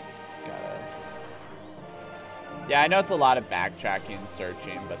 Yeah, I know it's a lot of backtracking and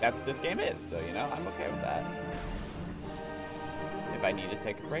searching, but that's what this game is, so, you know, I'm okay with that. If I need to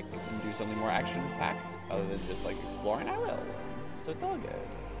take a break and do something more action-packed, other than just, like, exploring, I will. So it's all good.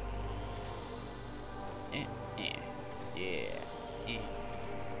 Yeah.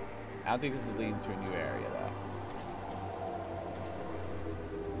 I don't think this is leading to a new area, though.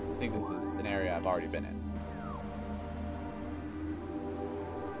 I think this is an area I've already been in.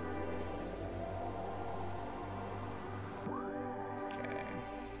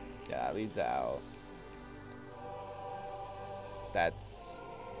 Yeah, it leads out. That's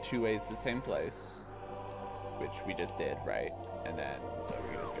 2 ways to the same place, which we just did, right? And then, so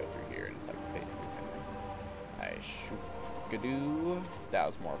we can just go through here, and it's like basically the same thing. I shoot-gadoo. That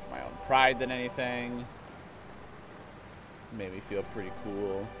was more for my own pride than anything. Made me feel pretty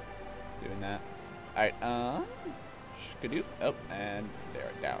cool doing that. Alright, gadoo. Oh, and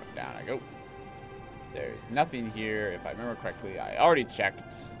there, down I go. There's nothing here, if I remember correctly. I already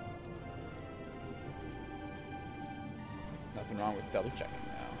checked. Nothing wrong with double checking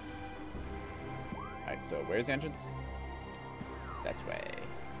now. Alright, so where's the entrance? That's way.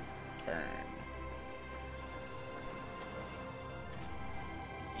 Turn.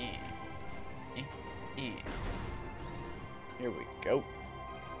 Here we go.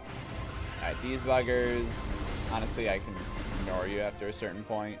 Alright, these buggers. Honestly, I can ignore you after a certain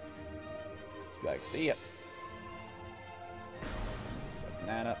point. Just be like, see ya. Open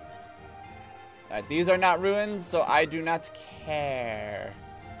that up. Alright, these are not ruins, so I do not care.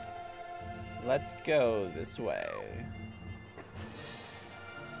 Let's go this way.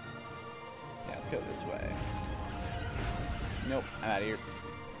 Yeah, let's go this way. Nope, I'm out of here.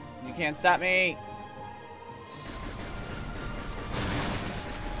 You can't stop me!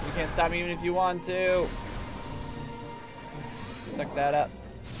 You can't stop me even if you want to! Suck that up.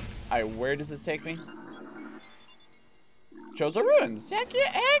 Alright, where does this take me? Chozo Ruins! Heck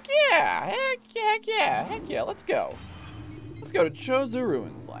yeah! Heck yeah! Heck yeah! Heck yeah! Heck yeah! Let's go! Let's go to Chozo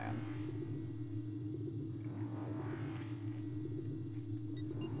Ruins land.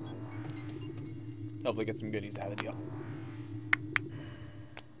 Hopefully get some goodies out of the deal.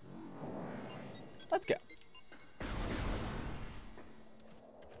 Let's go.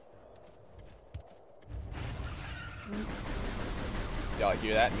 Y'all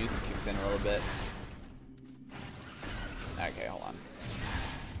hear that? Music kicked in a little bit. Okay, hold on.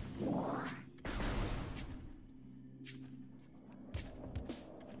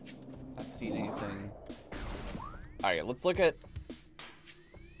 Not seeing anything. Alright, let's look at...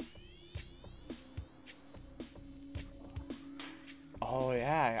 Oh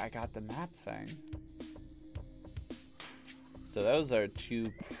yeah, I got the map thing. So those are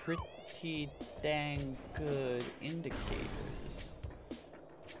 2 pretty dang good indicators.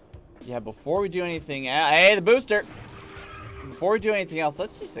 Yeah, before we do anything else... Hey, the booster! Before we do anything else,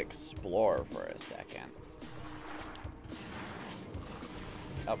 let's just explore for a second.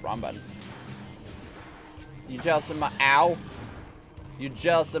 Oh, wrong button. You jealous of my... Ow! You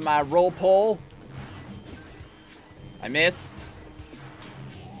jealous of my roll pull? I missed.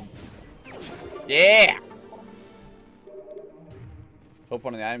 Yeah! Hope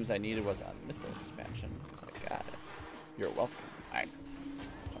one of the items I needed was a missile expansion, because I got it. You're welcome. Alright.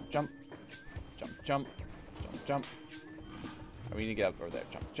 Jump, jump. Jump, jump. Jump, jump. Oh, we need to get up over there.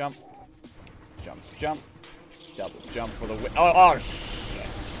 Jump, jump. Jump, jump. Double jump for the win. Oh, shit.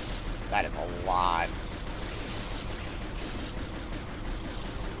 That is a lot.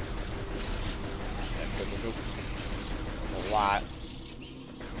 That's a lot.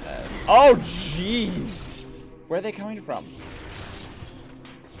 Oh, jeez. Where are they coming from?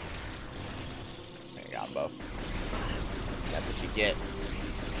 There you go, both. That's what you get.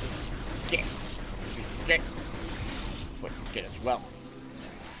 Get. What you get as well.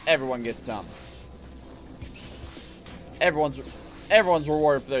 Everyone gets some. Everyone's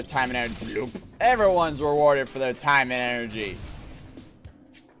rewarded for their time and energy. Bloop. Everyone's rewarded for their time and energy.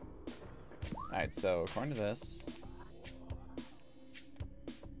 Alright, so according to this,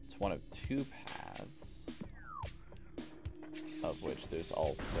 2 paths, of which there's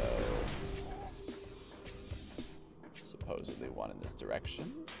also supposedly one in this direction.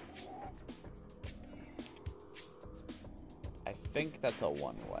 I think that's a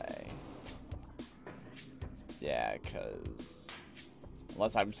one-way. Yeah, because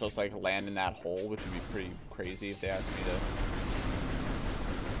unless I'm supposed to like land in that hole, which would be pretty crazy if they asked me to.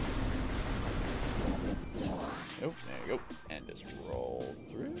 Oh, there you go, and just roll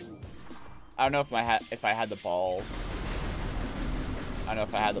through. I don't know if I had the ball. I don't know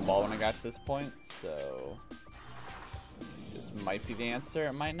if I had the ball when I got to this point, so this might be the answer.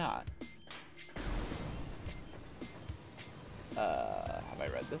 It might not. Have I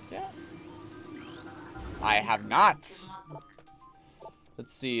read this yet? I have not.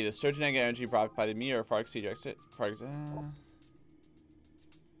 Let's see. The surge in negative energy brought by the meteor far exceeds your exit.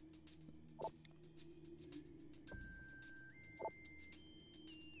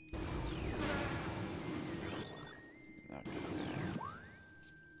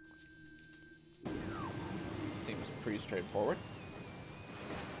 Seems pretty straightforward.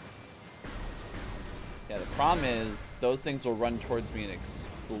 Yeah, the problem is those things will run towards me and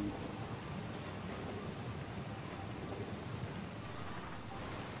explode.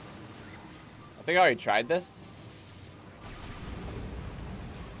 I think I already tried this.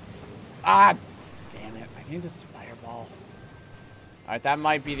 Ah, damn it. I need the spider ball. Alright, that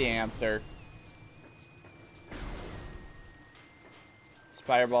might be the answer.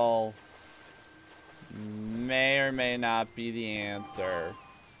 Spider ball may or may not be the answer.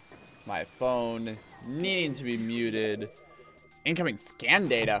 My phone needing to be muted. Incoming scan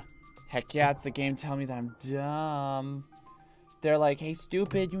data. Heck yeah, it's the game telling me that I'm dumb. They're like, hey,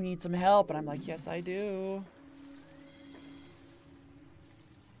 stupid, you need some help. And I'm like, yes, I do.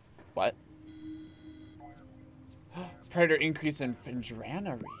 What? Predator increase in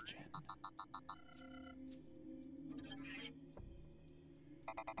Vendrana region.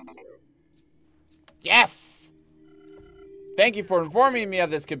 Yes! Thank you for informing me of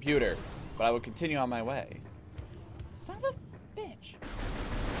this, computer. But I will continue on my way. Son of a bitch.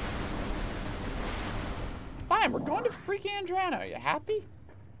 Fine, we're going to freaking Andrano. Are you happy?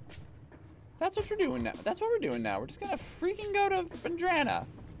 That's what we're doing now. That's what we're doing now. We're just gonna freaking go to Vendrana.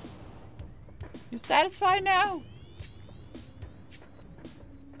 You satisfied now?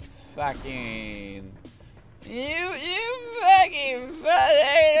 Fucking... You fucking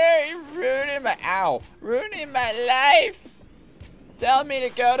butt-hater. You're ruining my life. Tell me to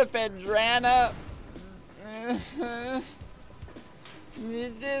go to Vendrana.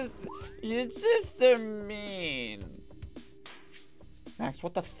 You're just so mean. Max,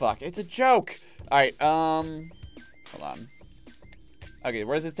 what the fuck? It's a joke. Alright, hold on. Okay,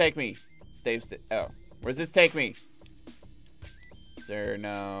 where does this take me? Oh, where does this take me? Is there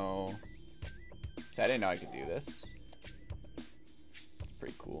no... So I didn't know I could do this. It's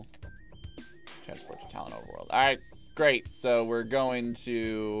pretty cool. Transport to Talon Overworld. Alright, great. So we're going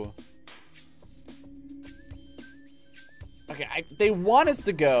to... Okay, they want us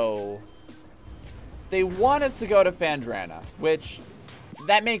to go... They want us to go to Vendrana, which...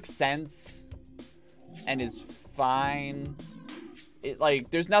 That makes sense. And is fine.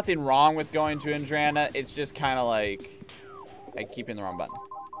 Like, there's nothing wrong with going to Vendrana. It's just kind of like... I keep hitting the wrong button.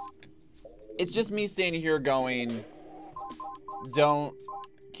 It's just me sitting here going...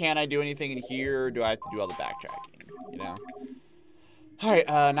 Can I do anything in here, or do I have to do all the backtracking? You know? Alright,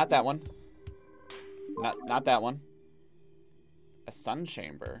 not that one. Not that one. A sun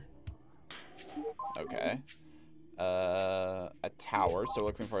chamber. Okay. A tower. So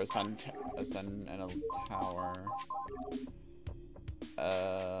looking for a sun and a tower.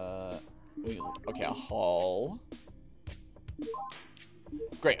 Okay, a hall.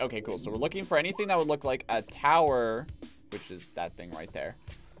 Great. Okay, cool. So we're looking for anything that would look like a tower, which is that thing right there.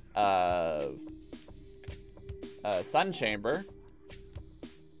 A sun chamber.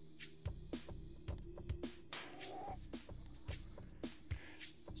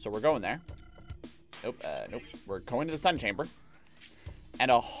 So we're going there. Nope, nope. We're going to the sun chamber.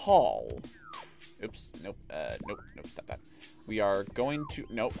 And a hall. Oops, nope, nope, stop that. We are going to,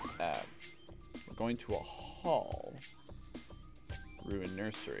 nope, we're going to a hall. Ruined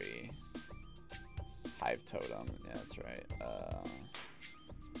nursery. Hive totem, yeah, that's right.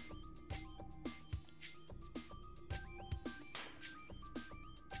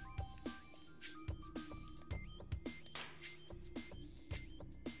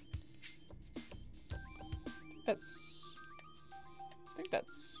 I think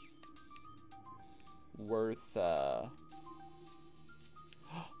that's worth, they're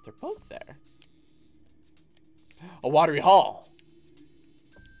both there. A watery hall.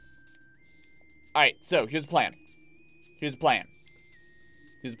 Alright, so here's the plan. Here's the plan.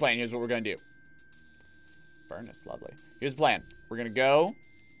 Here's the plan. Here's what we're gonna do. Furnace, lovely. Here's the plan. We're gonna go.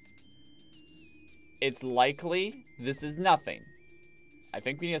 It's likely this is nothing. I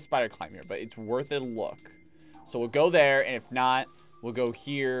think we need a spider climb here, but it's worth a look. So we'll go there, and if not, we'll go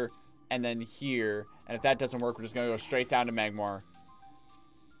here and then here. And if that doesn't work, we're just gonna go straight down to Magmor.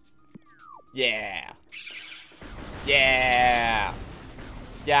 Yeah. Yeah.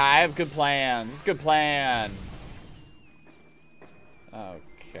 Yeah, I have good plans. This is a good plan.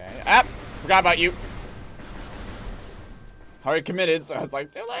 Okay. Ah! Forgot about you. Already committed, so it's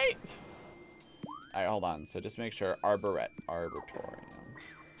like, too late. Alright, hold on. So just make sure. Arboretorium.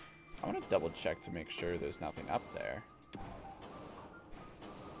 I want to double check to make sure there's nothing up there.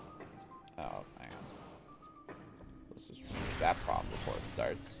 Oh, man. Let's just remove that problem before it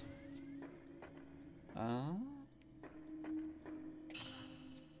starts.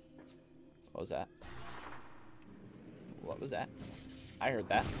 What was that? What was that? I heard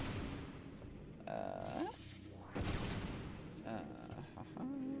that. Ow.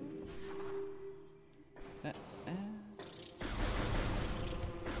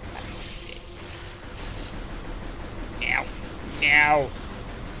 No.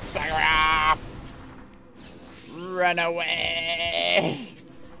 Bugger off. Run away.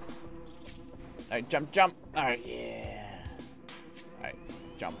 Alright, jump, jump. Alright, yeah. Alright,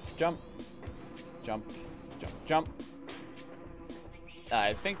 jump, jump. Jump, jump, jump.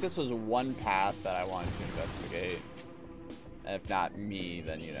 I think this was one path that I wanted to investigate. And if not me,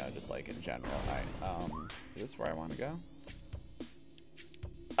 then, you know, just like in general. Alright, is this where I want to go?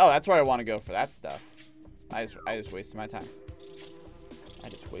 Oh, that's where I want to go for that stuff. I just wasted my time. I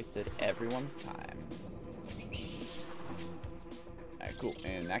just wasted everyone's time. Alright, cool.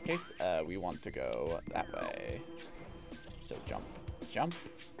 In that case, we want to go that way. So jump, jump.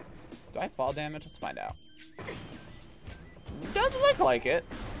 Do I fall damage? Let's find out. Doesn't look like it.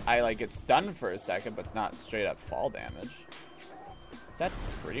 I like get stunned for a second, but not straight up fall damage. So that's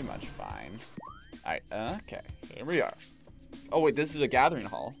pretty much fine. Alright, okay. Here we are. Oh wait, this is a gathering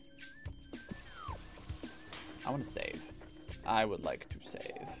hall. I want to save. I would like to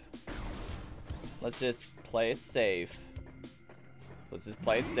save. Let's just play it safe. Let's just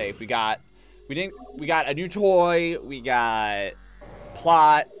play it safe. We got a new toy. We got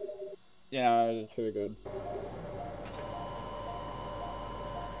plot. You know, it's pretty good.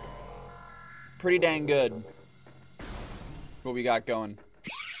 Pretty dang good. What we got going.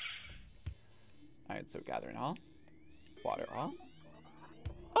 Alright, so gathering hall. Water hall.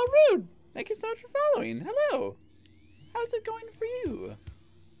 Oh, rude! Thank you so much for following. Hello. How's it going for you?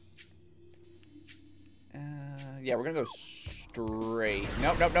 Yeah, we're gonna go straight.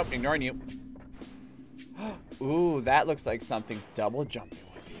 Nope, nope, nope. Ignoring you. Ooh, that looks like something double jumping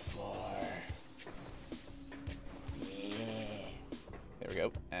would be for. Yeah. There we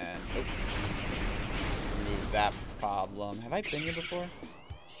go. And oh, remove that problem. Have I been here before?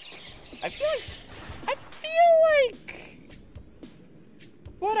 I feel like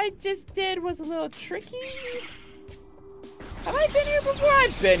what I just did was a little tricky. Have I been here before?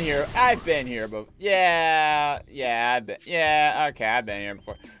 I've been here before. Yeah, okay, I've been here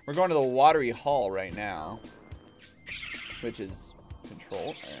before. We're going to the watery hall right now, which is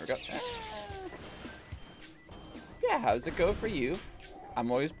control. There we go. Yeah, how's it go for you? I'm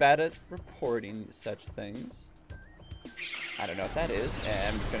always bad at reporting such things. I don't know what that is,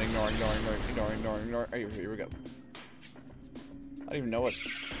 and I'm just gonna ignore. Oh, here we go. I don't even know what...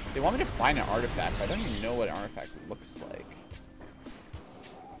 They want me to find an artifact, but I don't even know what an artifact looks like.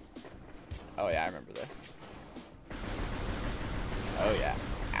 Oh yeah, I remember this. Oh yeah.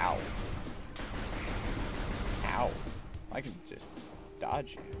 Ow. Ow. I can just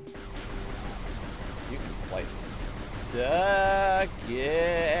dodge you. You can play suck.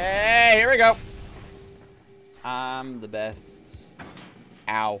 Yeah, here we go. I'm the best.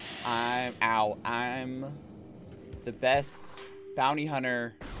 Ow. I'm the best bounty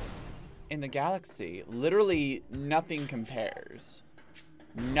hunter in the galaxy. Literally nothing compares.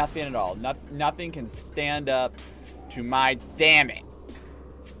 Nothing at all. Nothing can stand up to my... Damn it.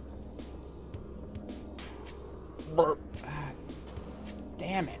 Burp.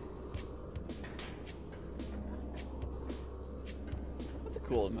 Damn it. That's a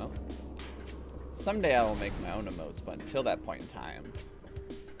cool emote. Someday I will make my own emotes, but until that point in time,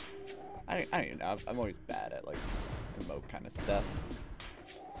 I don't even know. I'm always bad at like emote kind of stuff.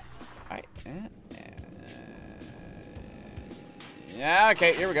 Alright. Yeah,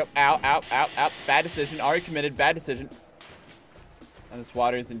 okay, here we go. Ow. Bad decision. Already committed. Bad decision. And this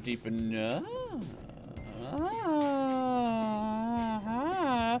water isn't deep enough.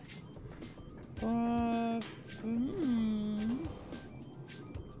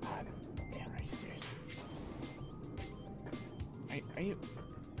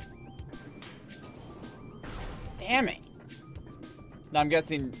 Now I'm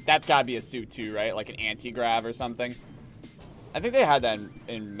guessing that's gotta be a suit too, right? Like an anti-grav or something. I think they had that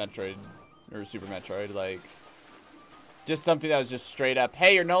in Metroid or Super Metroid, like just something that was just straight up,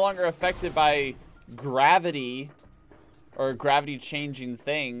 hey, you're no longer affected by gravity or gravity changing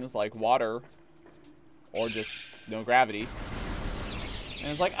things like water or just no gravity.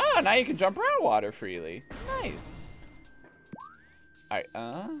 And it's like, oh, now you can jump around water freely. Nice. All right.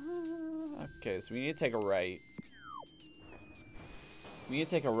 Okay, so we need to take a right. We need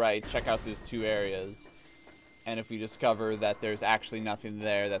to take a right, check out these 2 areas. And if we discover that there's actually nothing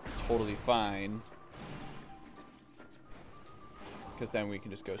there, that's totally fine. Because then we can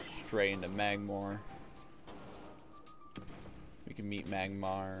just go straight into Magmor. We can meet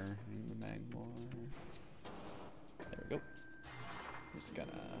Magmar. There we go. Just gonna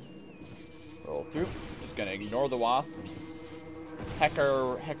roll through. Just gonna ignore the wasps.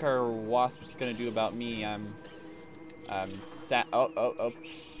 Hecker wasps gonna do about me. I'm Samus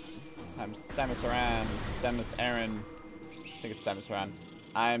Aran. Samus Aran. I think it's Samus Aran.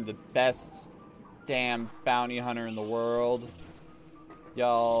 I'm the best damn bounty hunter in the world.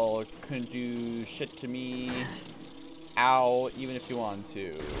 Y'all couldn't do shit to me. Ow, even if you want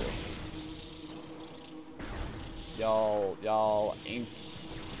to. Y'all ain't.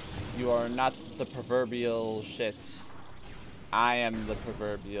 You are not the proverbial shit. I am the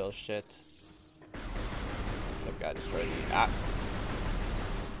proverbial shit. I've got to destroy these. Ah.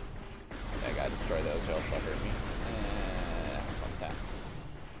 I gotta destroy those or else they'll hurt me. Fuck that.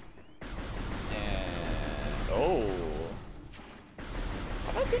 And oh.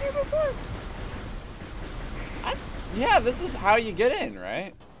 Have I been here before? Yeah, this is how you get in,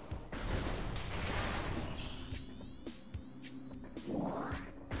 right?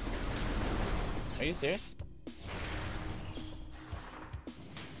 Are you serious?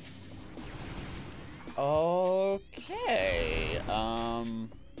 Okay. Oh.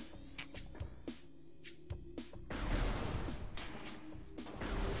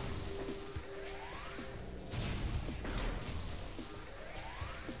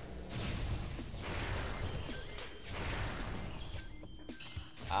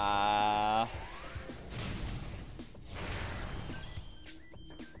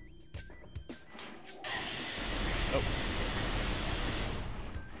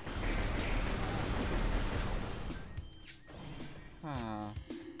 Huh.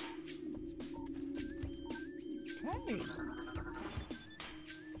 Okay.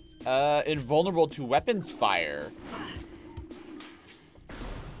 Invulnerable to weapons fire.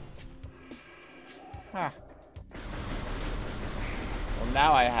 Huh. Well,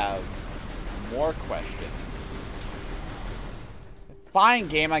 now I have more questions. Fine,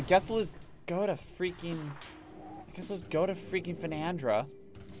 game. I guess we'll just go to freaking... Fenandra.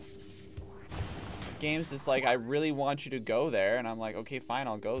 The game's just like, I really want you to go there. And I'm like, okay, fine,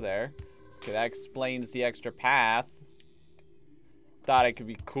 I'll go there. Okay, that explains the extra path. Thought I could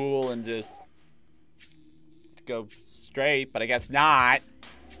be cool and just go straight, but I guess not.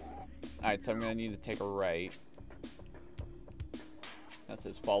 Alright, so I'm gonna need to take a right. That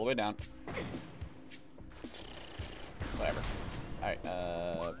says fall the way down. Whatever. Alright,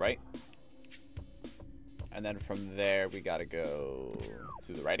 right. And then from there, we gotta go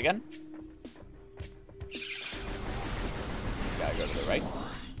to the right again. Gotta go to the right.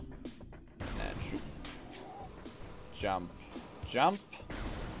 And then shoot. Jump. Jump.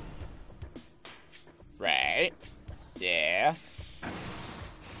 Right. Yeah.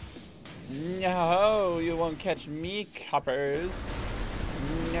 No, you won't catch me, coppers.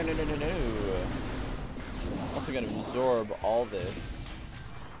 No, no, no, no, no. I'm also gonna absorb all this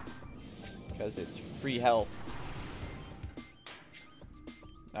because it's free health.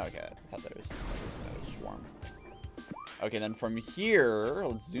 Okay, I thought there was another swarm. Okay, then from here,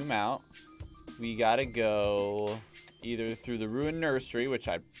 let's zoom out. We gotta go either through the ruined nursery, which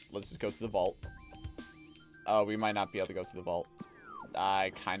let's just go through the vault. Oh, we might not be able to go through the vault.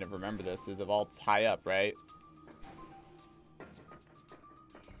 I kind of remember this. The vault's high up, right?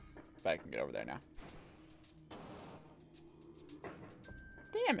 But I can get over there now.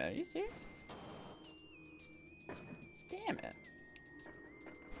 Damn it, are you serious? Damn it.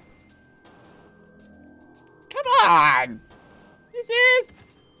 Come on! You serious?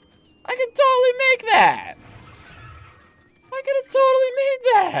 I can totally make that! I could have totally made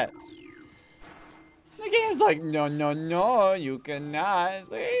that! The game's like, no, no, no, you cannot. It's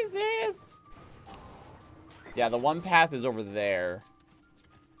like, are you serious? Yeah, the one path is over there.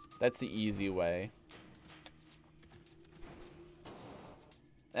 That's the easy way.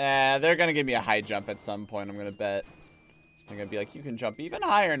 They're gonna give me a high jump at some point, I'm gonna bet. They're gonna be like, you can jump even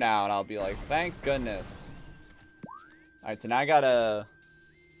higher now. And I'll be like, thank goodness. Alright, so now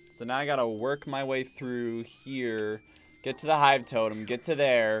I gotta work my way through here, get to the hive totem, get to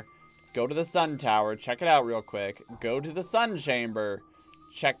there, go to the sun tower, check it out real quick, go to the sun chamber,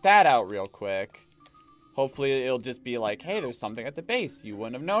 check that out real quick. Hopefully it'll just be like, hey, there's something at the base. You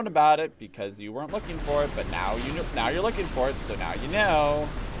wouldn't have known about it because you weren't looking for it, but now you know, now you're looking for it, so now you know.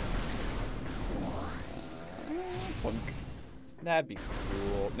 That'd be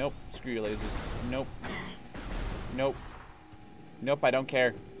cool. Nope. Screw your lasers. Nope. Nope. Nope, I don't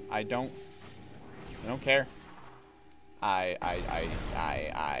care. I don't care. I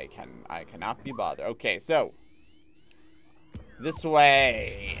cannot be bothered. Okay, so this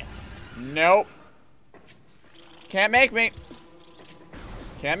way. Nope. Can't make me.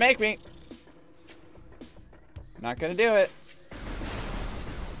 Can't make me. Not gonna do it.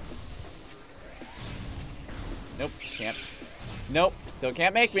 Nope, can't. Nope, still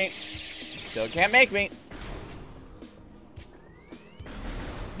can't make me. Still can't make me.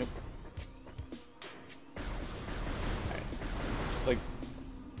 Nope. Alright. Like,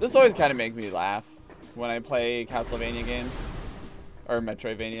 this always kind of makes me laugh when I play Castlevania games. Or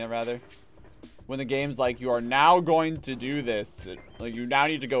Metroidvania, rather. When the game's like, you are now going to do this. Like, you now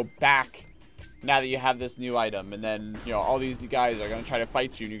need to go back now that you have this new item. And then, you know, all these guys are going to try to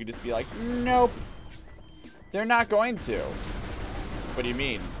fight you. And you can just be like, nope. They're not going to. What do you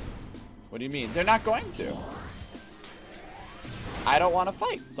mean? What do you mean? They're not going to. I don't want to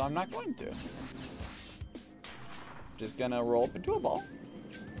fight, so I'm not going to. Just gonna roll up into a ball.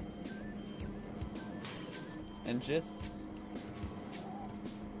 And just...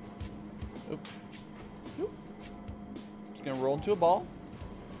 Oop. Oop. Just gonna roll into a ball.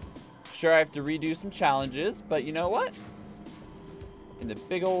 Sure, I have to redo some challenges, but you know what? In the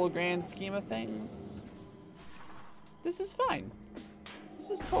big old grand scheme of things, this is fine.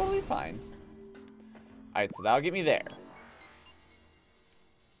 This is totally fine. Alright, so that'll get me there.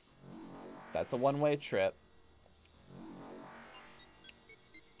 That's a one-way trip.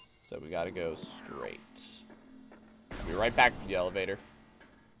 So we gotta go straight. I'll be right back for the elevator.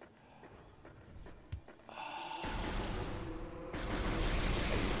 Are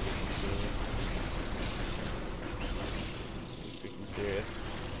you freaking serious?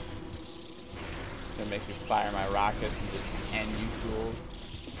 Gonna make me fire my rockets and just end you fools.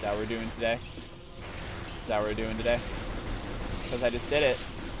 Is that what we're doing today? Is that what we're doing today? Because I just did it.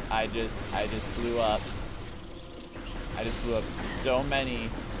 I just blew up. I just blew up so many.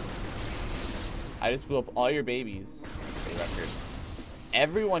 I just blew up all your babies. For the record.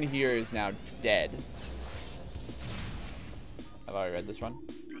 Everyone here is now dead. Have I already read this one?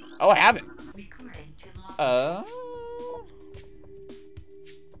 Oh, I haven't.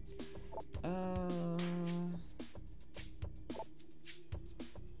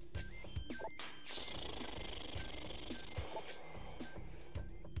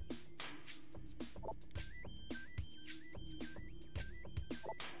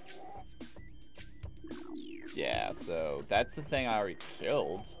 Yeah, so that's the thing I already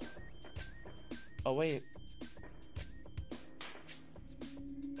killed. Oh, wait.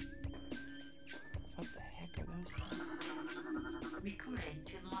 What the heck are those things? Recording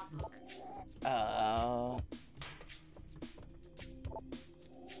to logbook.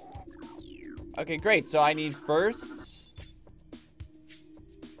 Okay, great. So I need first...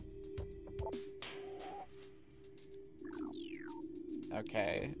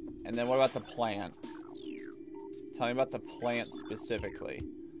 Okay. And then what about the plant? Tell me about the plant specifically.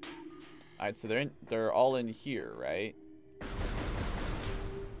 Alright, so they're all in here, right?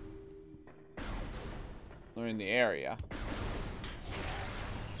 They're in the area.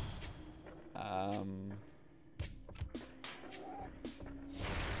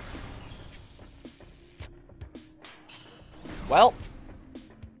 Well,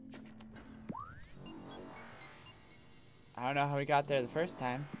 I don't know how we got there the first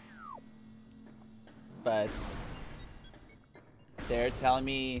time, but they're telling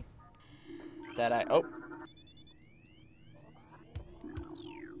me that oh.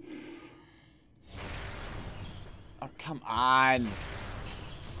 Oh, come on.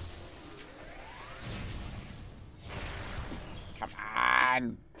 Come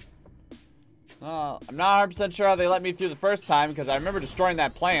on. Well, I'm not 100% sure how they let me through the first time because I remember destroying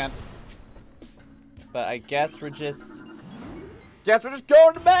that plant. But I guess we're just going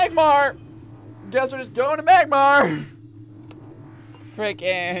to Magmar. Guess we're just going to Magmar.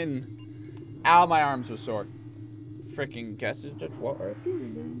 Frickin'. Ow, my arms are sore. Frickin' guess it's just what we're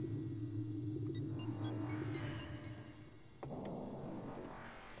doing.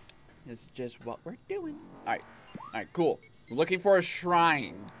 It's just what we're doing. Alright. Alright, cool. We're looking for a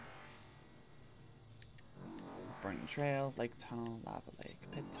shrine. Burning Trail, Lake Tunnel, Lava Lake,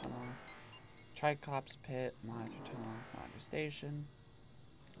 Pit Tunnel, Tricops Pit, Monitor Tunnel, Monitor Station,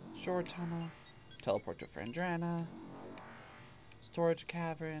 Shore Tunnel, Teleport to Frandrana, Storage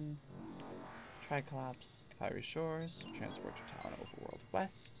Cavern, Triclops, Fiery Shores, Transport to Talon Overworld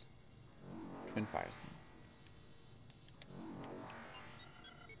West, Twin Fires Tunnel.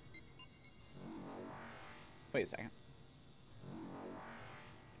 Wait a second.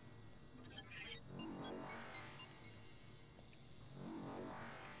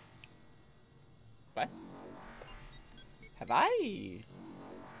 West? Have I?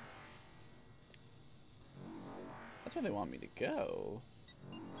 That's where they want me to go.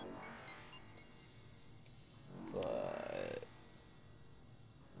 But...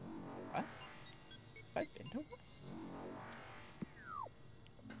 West? Have I been to West?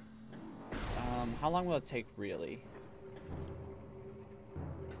 How long will it take, really?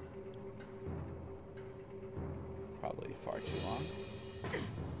 Probably far too long.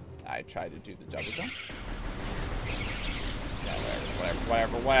 I tried to do the double jump. Yeah,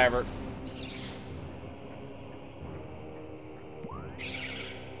 whatever.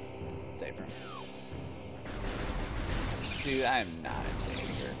 Save room. Dude, I'm not in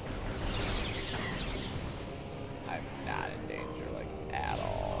danger. I'm not in danger, like, at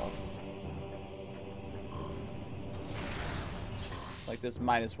all. Like, this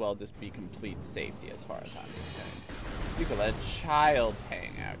might as well just be complete safety as far as I'm concerned. You could let a child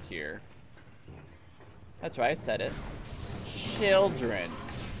hang out here. That's right, I said it. Children.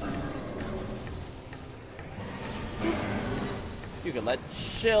 You could let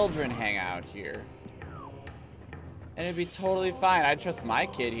children hang out here. And it'd be totally fine. I trust my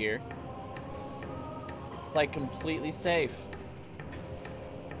kid here. It's like completely safe.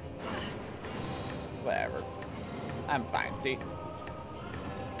 Whatever. I'm fine, see?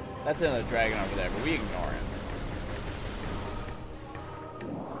 That's another dragon over there, but we ignore him.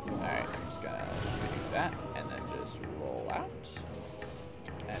 Alright, I'm just gonna do that, and then just roll out.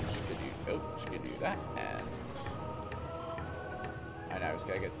 And just gonna do that, and... Alright, now I just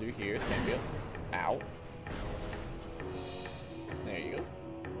gotta get through here, same deal. Ow. There you go.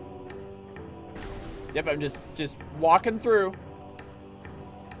 Yep, I'm just walking through.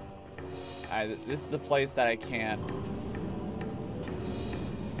 Alright, this is the place that I can't...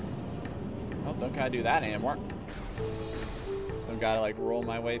 Oh, don't gotta do that anymore. Don't gotta like roll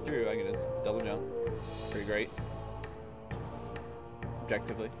my way through. I can just double jump. Pretty great.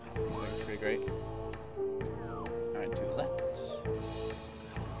 Objectively, I think it's pretty great. Alright, to the left.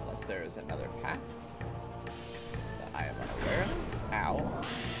 Unless there is another path that I am unaware of. Ow.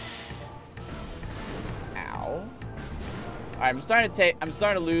 Ow. Alright, I'm starting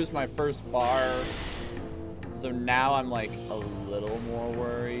to lose my first bar. So now I'm like a little more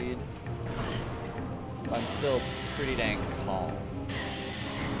worried. I'm still pretty dang calm.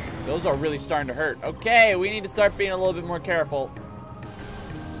 Those are really starting to hurt. Okay, we need to start being a little bit more careful.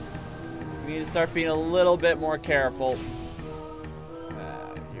 We need to start being a little bit more careful.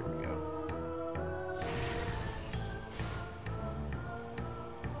 Here we go.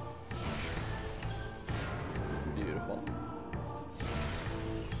 Beautiful.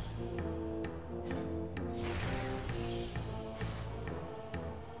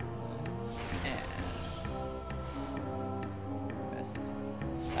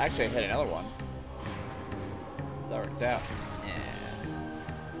 Actually, I hit another one. It's all worked out.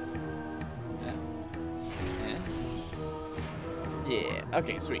 Yeah.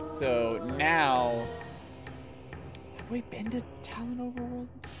 Okay, sweet. So now, have we been to Talon Overworld?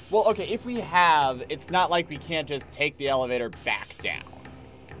 Well, okay, if we have, it's not like we can't just take the elevator back down.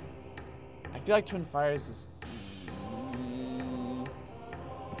 I feel like Twin Fires is...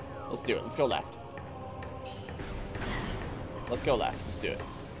 Let's do it. Let's go left. Let's go left. Let's do it.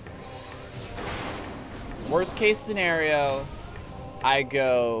 Worst case scenario, I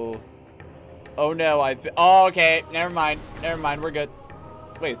go, oh no, oh, okay, never mind, we're good.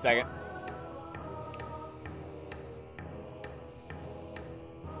 Wait a second.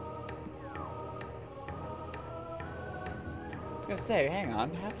 I was gonna say, hang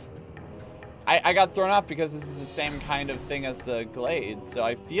on, I got thrown off because this is the same kind of thing as the Glade, so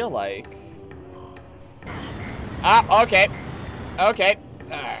I feel like, okay, okay.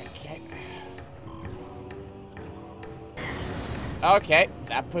 Okay,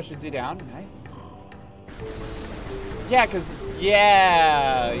 that pushes you down. Nice. Yeah, because...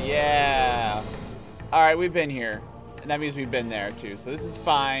 Yeah. Alright, we've been here. And that means we've been there, too. So this is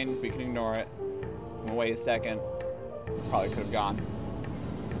fine. We can ignore it. I'm gonna wait a second. Probably could have gone.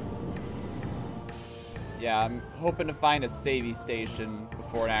 Yeah, I'm hoping to find a savey station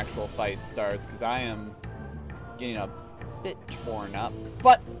before an actual fight starts, because I am getting a bit torn up,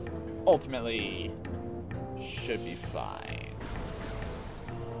 but ultimately should be fine.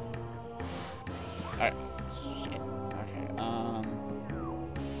 Alright. Shit. Okay,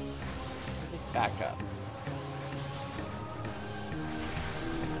 let's just back up.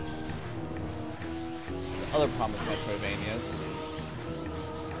 The other problem with Metroidvanias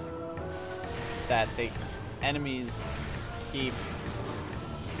that the enemies keep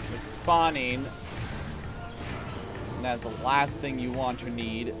respawning, and that's the last thing you want or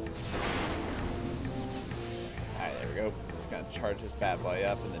need. Alright, there we go. Just gonna charge this bad boy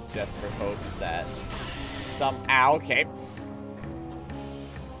up in the desperate hopes that ow, okay.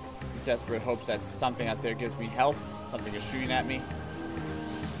 Desperate hopes that something out there gives me health. Something is shooting at me.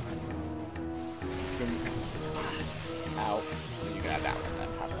 Dunk. Ow. So you can have that one then.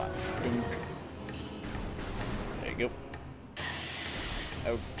 Have fun. Dunk. There you go.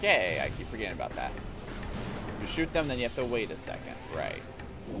 Okay, I keep forgetting about that. You shoot them, then you have to wait a second. Right.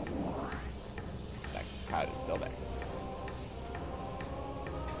 That crowd is still there.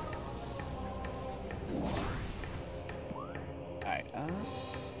 Alright,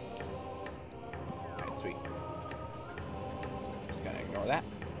 alright, sweet. Just gonna ignore that.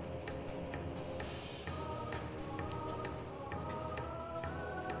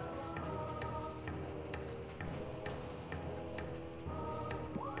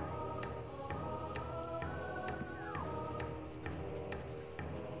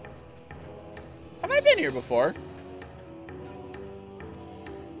 Have I been here before?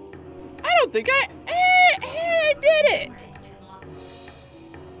 I don't think I did it!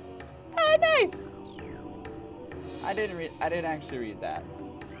 Oh, nice! I didn't actually read that.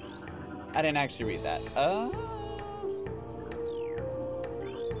 I didn't actually read that. I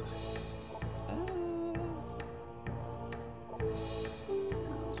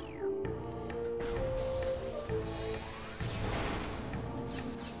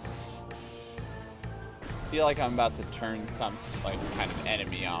feel like I'm about to turn some, like, kind of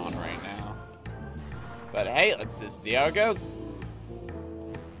enemy on right now. But hey, let's just see how it goes.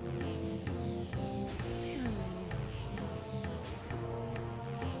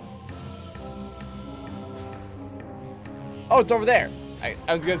 Oh, it's over there. I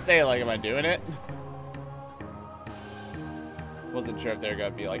was gonna say, like, am I doing it? Wasn't sure if they're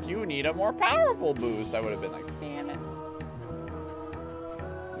gonna be like, you need a more powerful boost. I would have been like, damn it.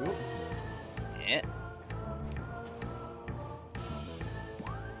 Oop. Yeah.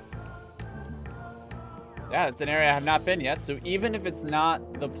 Yeah, it's an area I have not been yet, so even if it's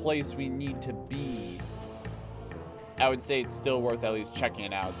not the place we need to be, I would say it's still worth at least checking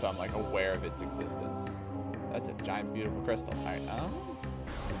it out so I'm, like, aware of its existence. That's a giant, beautiful crystal. All right,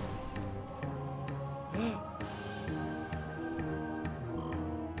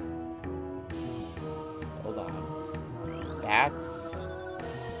 hold on. That's...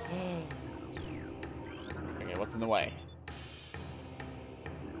 Okay, what's in the way?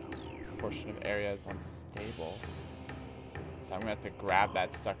 Portion of area is unstable. So I'm gonna have to grab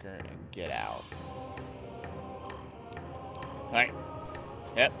that sucker and get out. All right.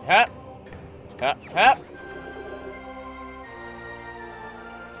 Hep, hep. Hep, hep.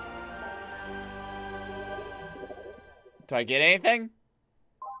 Do I get anything?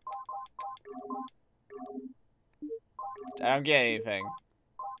 I don't get anything.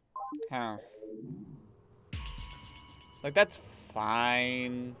 Huh. Like, that's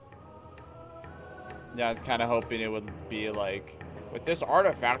fine. Yeah, I was kind of hoping it would be like, with this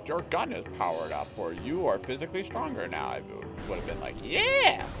artifact, your gun is powered up, or you are physically stronger now. I would have been like,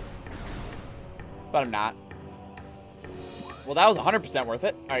 yeah! But I'm not. Well, that was 100% worth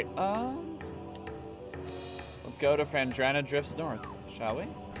it. All right, let's go to Frandrana Drifts North, shall we?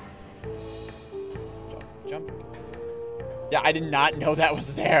 Jump, jump. Yeah, I did not know that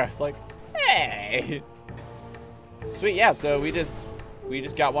was there. It's like, hey! Sweet, yeah, so we just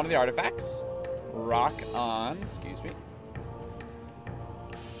got one of the artifacts. Rock on, excuse me.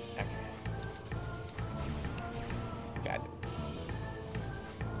 Okay. Got it.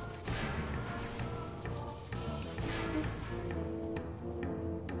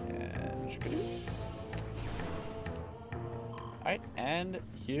 And alright, and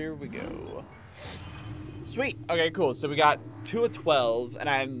here we go. Sweet. Okay, cool. So we got 2 of 12, and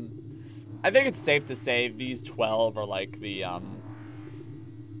I think it's safe to say these 12 are like the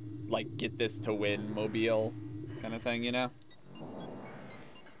like, get this to win mobile kind of thing, you know?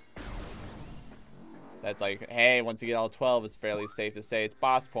 That's like, hey, once you get all 12, it's fairly safe to say it's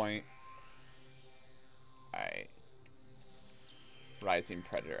boss point. Alright. Rising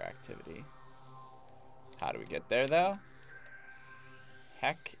Predator activity. How do we get there, though?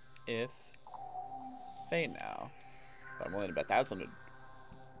 Heck if fate now. But I'm willing to bet that has something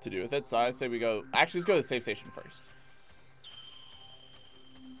to do with it. So I say we go. Actually, let's go to the safe station first.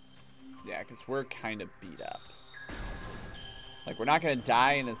 Yeah, because we're kind of beat up. Like, we're not going to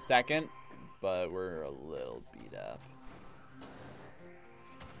die in a second, but we're a little beat up.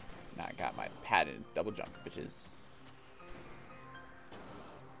 Now I got my padded double jump, bitches.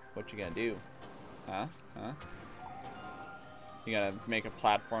 What you gonna do? Huh? Huh? You gonna make a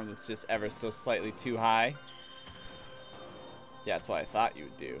platform that's just ever so slightly too high? Yeah, that's what I thought you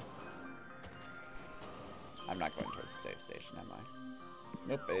would do. I'm not going towards the safe station, am I?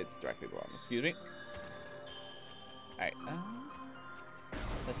 Nope, it's directly below me. Excuse me. Alright,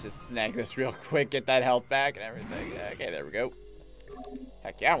 let's just snag this real quick, get that health back and everything. Okay, there we go.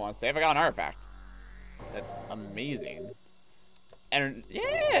 Heck yeah, I want to save. I got an artifact. That's amazing. And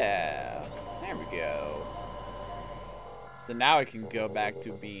yeah, there we go. So now I can go back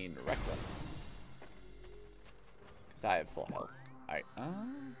to being reckless. Because I have full health. Alright,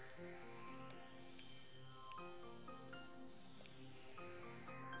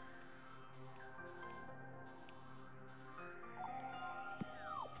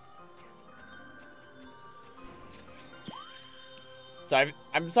 so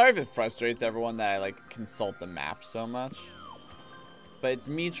I'm sorry if it frustrates everyone that I like consult the map so much. But it's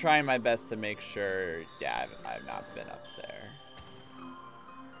me trying my best to make sure, yeah, I've not been up there.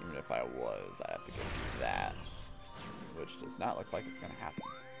 Even if I was, I have to go through that. Which does not look like it's going to happen.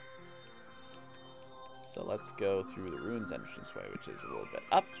 So let's go through the ruins entranceway, which is a little bit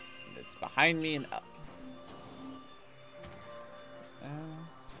up. It's behind me and up.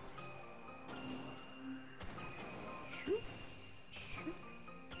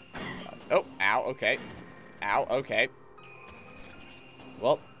 Oh, ow, okay. Ow, okay.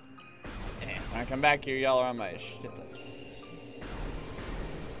 Well, when I come back here, y'all are on my shit list.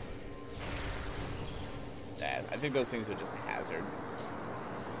 Yeah, I think those things are just a hazard.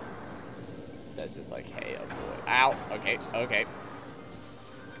 That's just like, hey, avoid. Ow, okay, okay.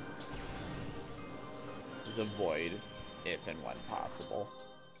 Just avoid if and when possible.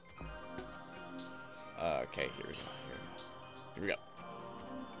 Okay, here we go, here we go.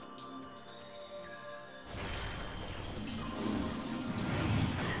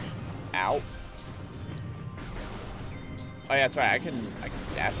 Ow. Oh yeah, that's right. I can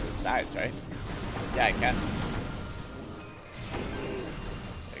dash to the sides, right? Yeah, I can.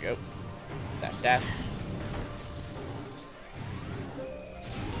 There you go. Dash, dash.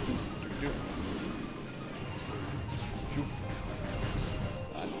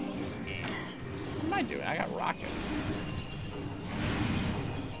 What am I doing? I got rockets.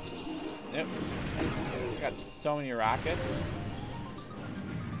 Yep. I got so many rockets.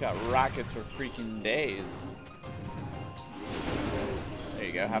 Got rockets for freaking days. There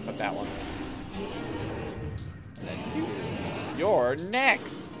you go. Half of that one. And then you're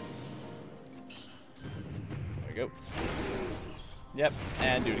next. There we go. Yep.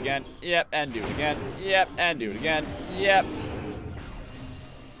 And do it again. Yep. And do it again. Yep. And do it again. Yep.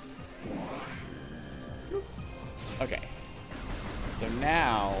 Okay. So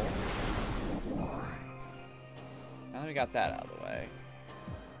now that we got that out of the way,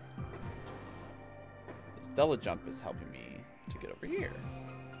 double jump is helping me to get over here,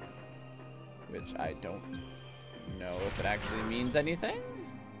 which I don't know if it actually means anything,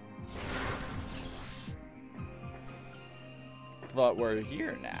 but we're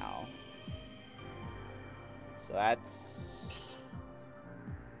here now, so that's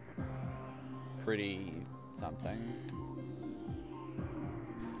pretty something.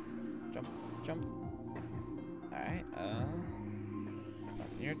 Jump, jump. All right,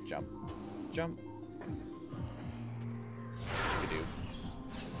 up here, jump, jump. We do.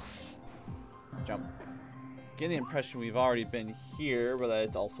 Jump. Getting the impression we've already been here, but that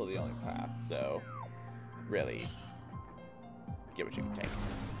it's also the only path. So, really, get what you can take.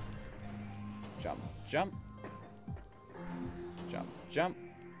 Jump, jump. Jump, jump.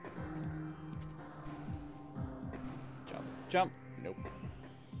 Jump, jump. Nope.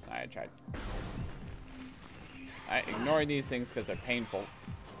 I tried. Alright, ignoring these things because they're painful.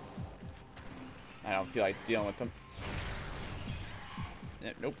 I don't feel like dealing with them.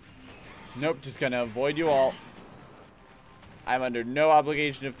 Nope. Nope, just gonna avoid you all. I'm under no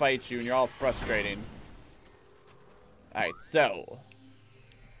obligation to fight you, and you're all frustrating. Alright, so.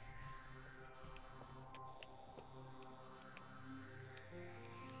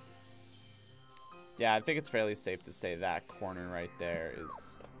 Yeah, I think it's fairly safe to say that corner right there is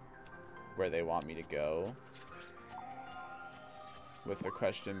where they want me to go. With the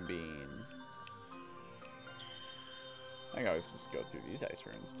question being, I can always just go through these ice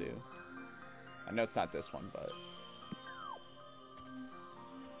runes too. I know it's not this one, but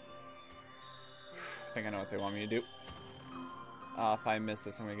I think I know what they want me to do. Oh, if I miss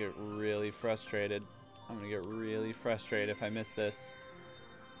this, I'm gonna get really frustrated. I'm gonna get really frustrated if I miss this.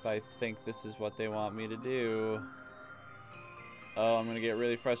 But I think this is what they want me to do. Oh, I'm gonna get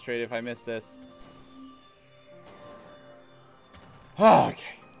really frustrated if I miss this. Oh, okay.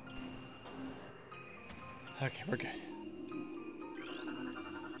 Okay, we're good.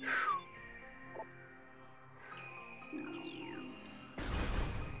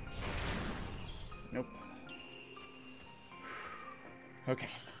 Nope. Okay.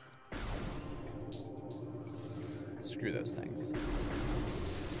 Screw those things.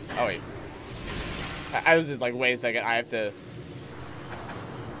 Oh, wait. I was just like, wait a second, I have to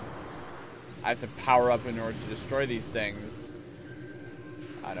power up in order to destroy these things.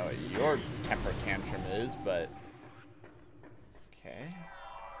 I don't know what your temper tantrum is, but okay.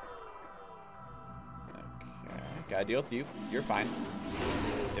 Okay, gotta deal with you. You're fine.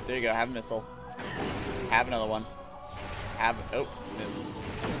 Yep, there you go. Have a missile. Have another one. Oh, missile.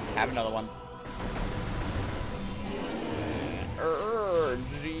 Have another one.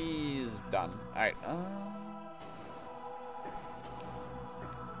 Jeez, done. All right.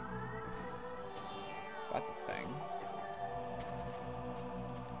 That's a thing.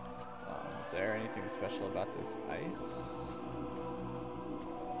 Is there anything special about this ice?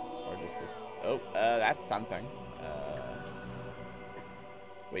 Or just this? Oh, that's something.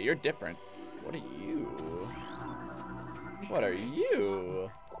 Wait, you're different. What are you? What are you?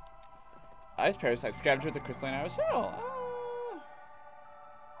 Ice parasite scavenger the crystalline iris shell.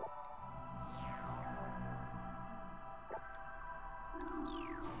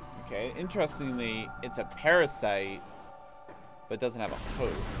 Okay, interestingly, it's a parasite, but doesn't have a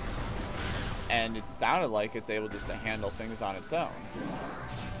host. And it sounded like it's able just to handle things on its own.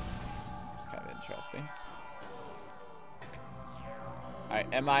 It's kind of interesting. Alright,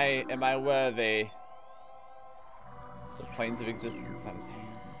 am I where the planes of existence on his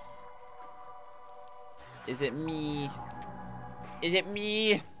hands? Is it me? Is it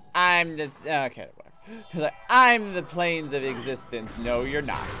me? I'm the okay, whatever. He's like, I'm the planes of existence. No, you're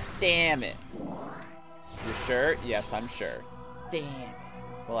not. Damn it. You're sure? Yes, I'm sure. Damn it.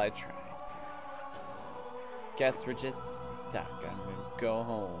 Well, I tried. Guess we're just stuck. I'm gonna go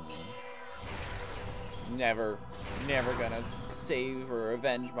home. Never gonna save or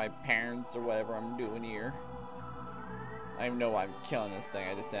avenge my parents or whatever I'm doing here. I don't even know why I'm killing this thing.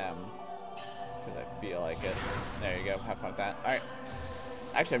 I just am. Just because I feel like it. There you go. Have fun with that. Alright.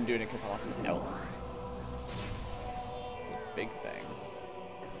 Actually, I'm doing it because I want to know. It's a big thing.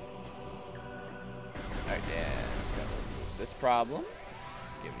 Alright, yeah. Just gonna remove this problem.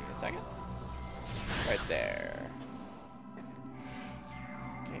 Just give me a second. Right there.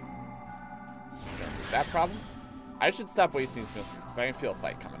 Okay. Gonna remove that problem. I should stop wasting these missiles because I can feel a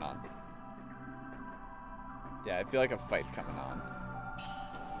fight coming on. Yeah, I feel like a fight's coming on.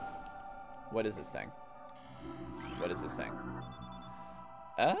 What is this thing? What is this thing?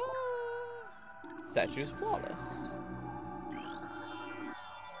 Statue's flawless.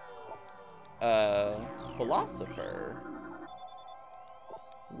 Philosopher.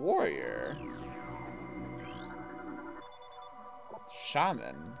 Warrior.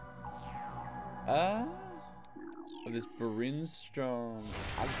 Shaman. Of this Brimstone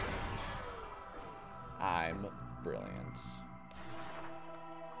object. I'm brilliant.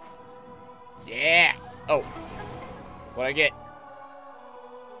 Yeah! Oh. What'd I get?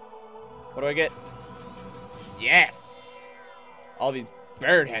 What do I get? Yes! All these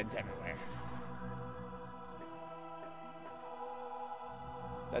bird heads everywhere.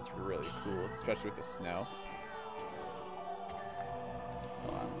 That's really cool, especially with the snow.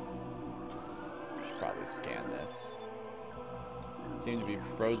 Hold on. Should probably scan this. Seem to be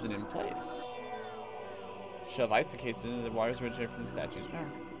frozen in place. Shove ice encased into the waters originated from the statue's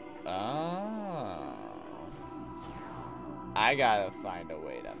mouth. Oh. I gotta find a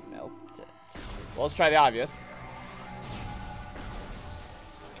way to melt it. Well, let's try the obvious.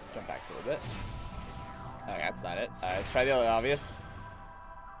 Jump back a little bit. Okay, that's not it. Let's try the other obvious.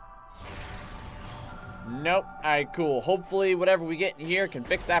 Nope. Alright, cool. Hopefully, whatever we get in here can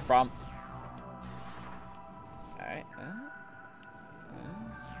fix that problem. Alright.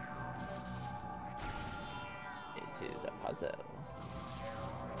 It is a puzzle.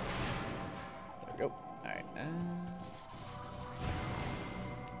 There we go. Alright.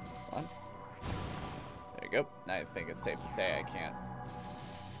 One. There you go. I think it's safe to say I can't.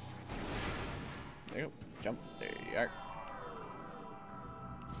 There you go. Jump. There you are.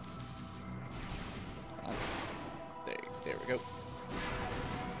 There we go.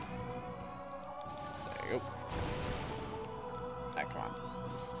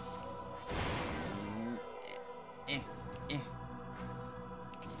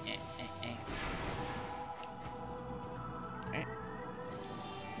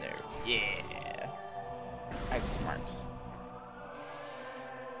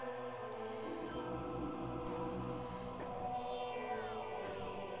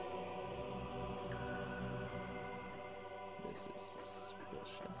 This is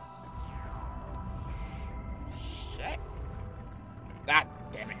suspicious. Shit. Ah,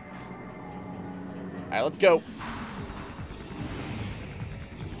 damn it. Alright, let's go.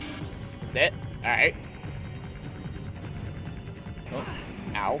 That's it. Alright. Oh,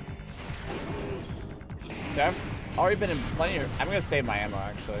 ow. So I've already been in plenty of... I'm gonna save my ammo,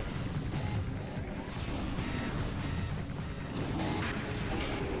 actually.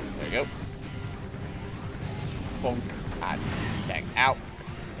 There you go. Boom. Ah, dang. Ow.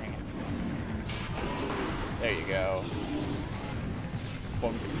 Dang it. There you go.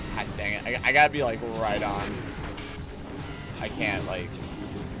 Boom. Ah, dang it. I gotta be, like, right on. I can't, like,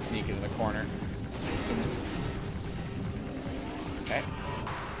 sneak into the corner. Okay.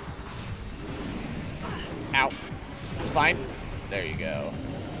 Ow. It's fine. There you go.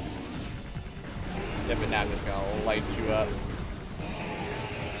 Dip it now. I'm just gonna light you up.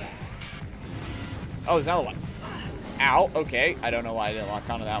 Oh, there's another one. Ow. Okay. I don't know why I didn't lock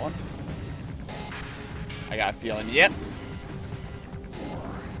onto that one. I got a feeling. Yep.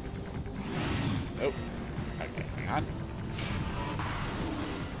 Oh. Okay. Hang on.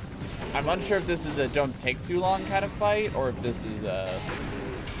 I'm unsure if this is a don't take too long kind of fight, or if this is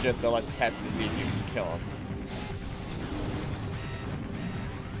just a let's test to see if you can kill him.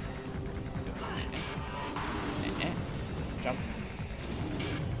 Jump.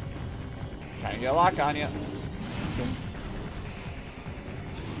 Trying to get a lock on you.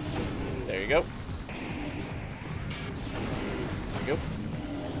 There you go. There you go.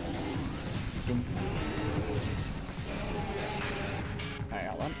 I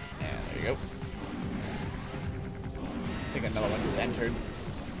got one. And there you go. I think another one just entered.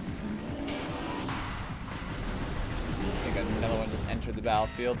 I think another one just entered the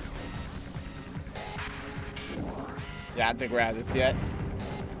battlefield. Yeah, I don't think we're at this yet.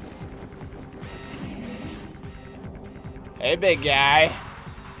 Hey, big guy.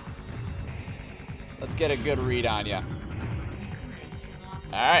 Let's get a good read on you.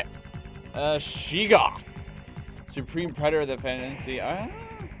 Alright. Shiga. Supreme Predator of the Dependency.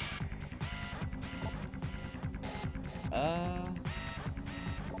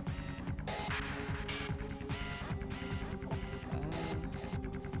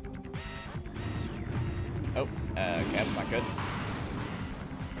 Okay, that's not good.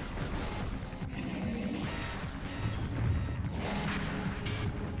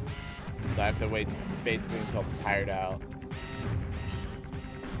 So I have to wait basically until it's tired out.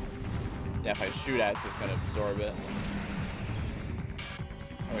 Yeah, if I shoot at it, it's just gonna absorb it.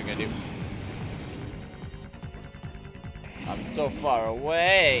 What are we gonna do? I'm so far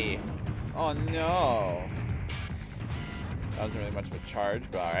away. Oh no. That wasn't really much of a charge,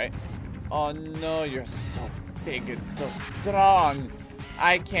 but alright. Oh no, you're so big and so strong.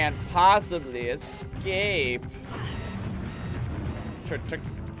 I can't possibly escape. Sure took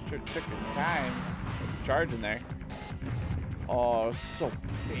your time. Charging there. Oh, so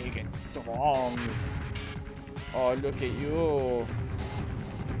big and strong. Oh, look at you.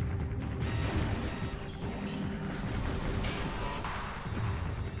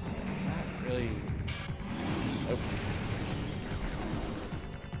 Not really. Nope.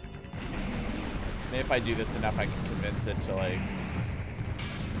 Maybe if I do this enough, I can convince it to, like...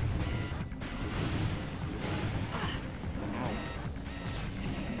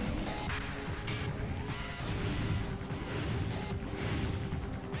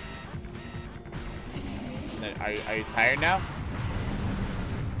 Are you tired now?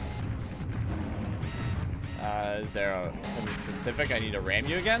 Is there something specific I need to ram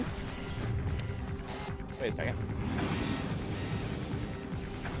you against? Wait a second.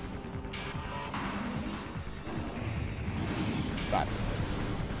 God.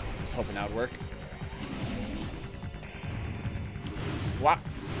 I was hoping that would work. What?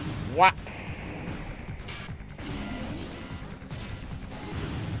 What?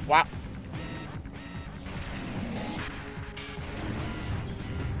 What?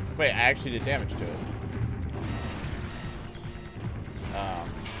 Wait, I actually did damage to it.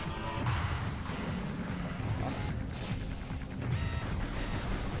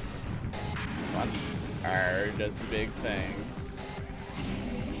 Come on. R does the big thing.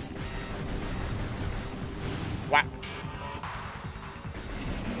 Whack.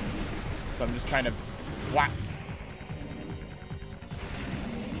 So I'm just trying to whack.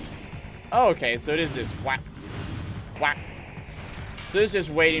 Oh, okay, so it is just whack. Whack. So it's just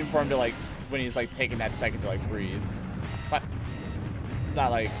waiting for him to, like, when he's, like, taking that second to, like, breathe. But it's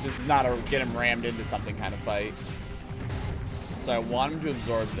not like, this is not a get him rammed into something kind of fight. So I want him to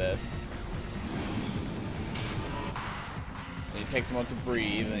absorb this. And he takes a moment to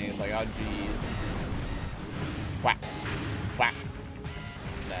breathe, and he's like, oh, jeez. Whack. Whack.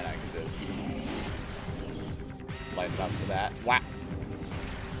 And then I can just light it up for that. Whack.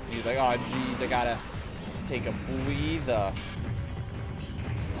 And he's like, oh, jeez, I gotta take a breather.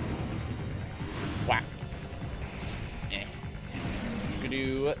 Whack. Eh.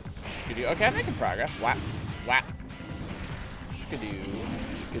 Shkadoo. Shkadoo. Okay, I'm making progress. Whack. Whack. Shkadoo.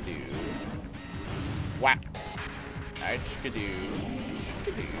 Shkadoo. Whack. Alright, shkadoo.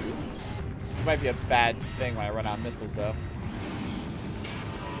 Shkadoo. This might be a bad thing when I run out of missiles, though.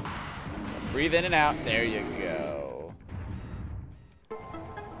 Breathe in and out. There you go.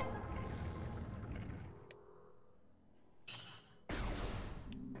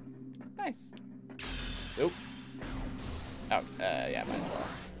 Nice. Nope. Oh, yeah, might as well.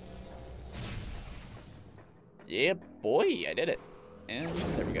 Yeah, boy, I did it. And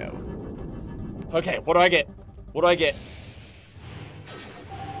there we go. Okay, what do I get? What do I get?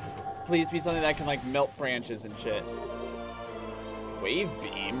 Please be something that can, like, melt branches and shit. Wave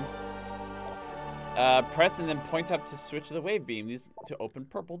beam? Press and then point up to switch the wave beam. These to open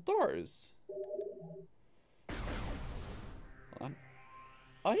purple doors. Hold on.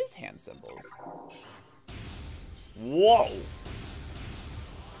 Oh, it is hand symbols. Whoa!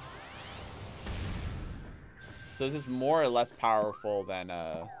 So is this more or less powerful than,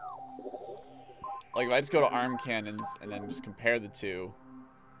 like, if I just go to arm cannons and then just compare the two.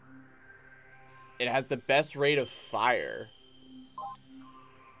 It has the best rate of fire.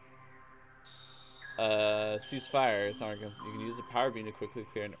 Cease fire. It's not against, you can use a power beam to quickly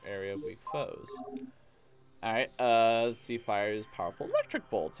clear an area of weak foes. Alright, see fire is powerful. Electric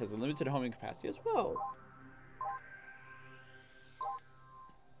bolts has a limited homing capacity as well.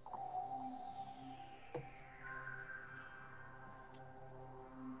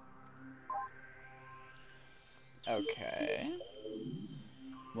 Okay.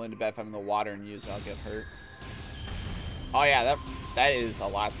 I'm willing to bet if I'm in the water and use it, I'll get hurt. Oh yeah, that is a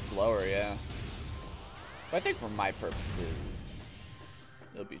lot slower, yeah. But I think for my purposes,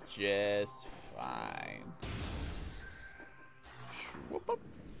 it'll be just fine. Whoop up.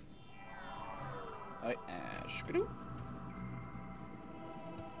 Alright, and shkadoo.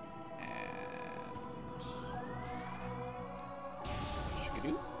 And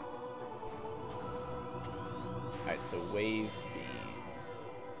shkadoo. Alright, so wave beam.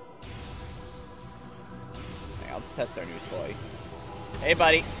 Okay, let's test our new toy. Hey,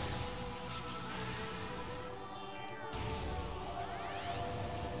 buddy.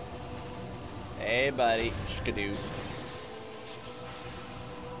 Hey, buddy. Shkadoo.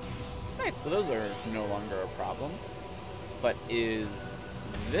 Nice, so those are no longer a problem. But is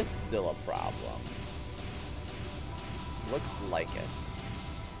this still a problem? Looks like it.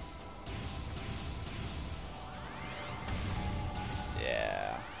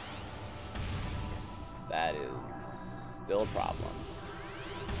 Yeah. That is still a problem.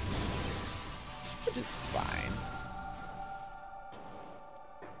 Which is fine.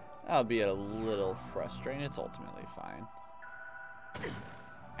 That'll be a little frustrating. It's ultimately fine.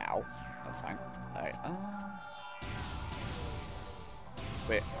 Ow. That's fine. Alright.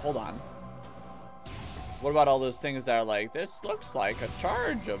 Wait, hold on. What about all those things that are like, this looks like a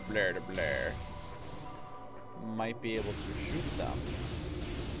charge of Blair to Blair? Might be able to shoot them.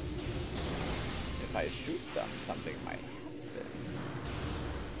 If I shoot them, something might happen.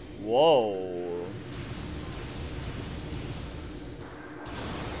 Whoa.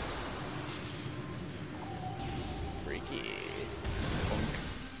 Freaky.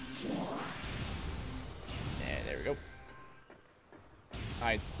 And there we go.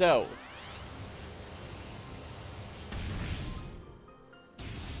 Alright, so.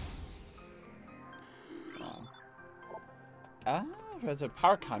 There's a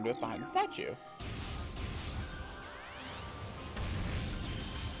power conduit behind the statue.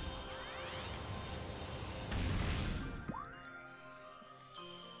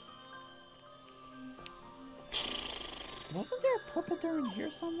 Wasn't there a purple door in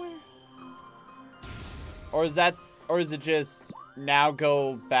here somewhere? Or is it just now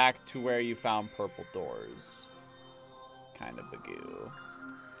go back to where you found purple doors? Kind of bagoo.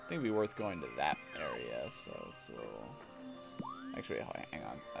 I think it'd be worth going to that area, so it's a little... Actually, hang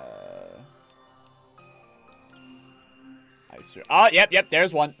on. Oh, yep,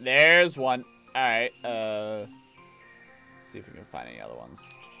 there's one. There's one. Alright, see if we can find any other ones.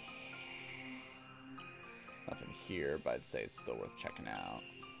 Nothing here, but I'd say it's still worth checking out.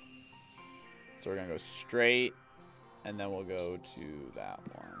 So we're gonna go straight, and then we'll go to that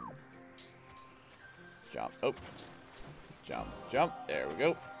one. Jump. Oh. Jump, jump. There we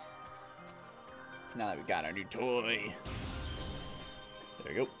go. Now that we got our new toy.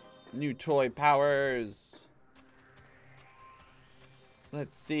 There we go. New toy powers.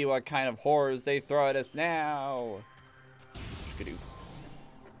 Let's see what kind of horrors they throw at us now.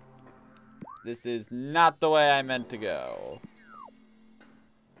 This is not the way I meant to go.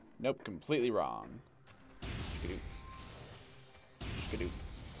 Nope, completely wrong.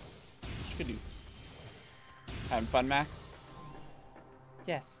 Having fun, Max?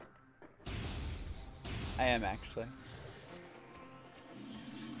 Yes. I am, actually.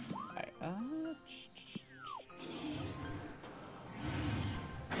 Alright,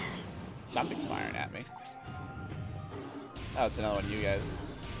 something's firing at me. Oh, it's another one of you guys.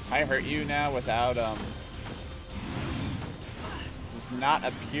 I hurt you now without, does not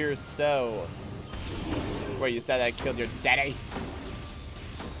appear so. Where you said I killed your daddy?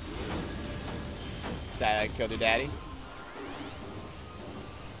 Said I killed your daddy?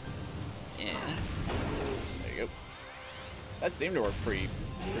 Yeah. There you go. That seemed to work pretty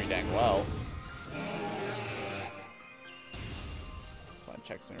dang well. Want to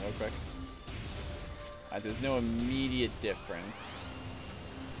check something real quick? There's no immediate difference.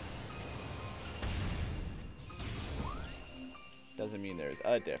 Doesn't mean there's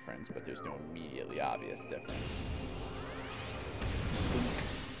a difference, but there's no immediately obvious difference.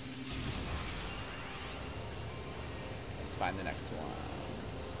 Let's find the next one.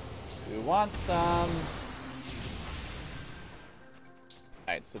 We want some.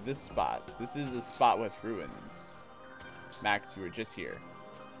 Alright, so this spot. This is a spot with ruins. Max, you were just here.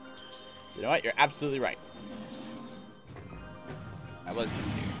 You know what? You're absolutely right. I was just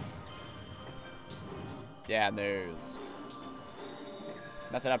here. Yeah, and there's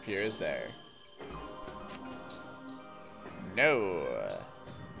nothing up here, is there? No.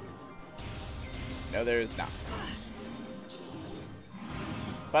 No, there is not.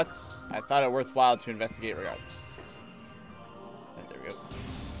 But I thought it worthwhile to investigate regardless. There we go.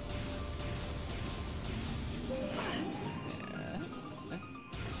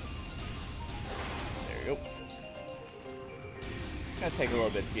 There we go. Gonna take a little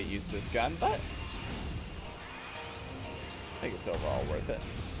bit to get used to this gun, but I think it's overall worth it.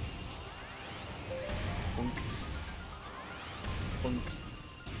 Boink. Boink.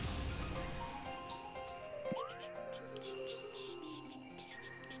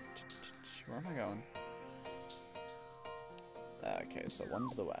 Where am I going? Okay, so one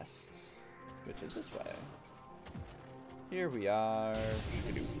to the west, which is this way. Here we are.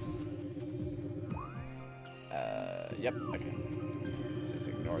 Yep, okay. Let's just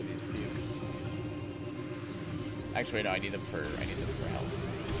ignore these pukes. Actually, no, I need them for health.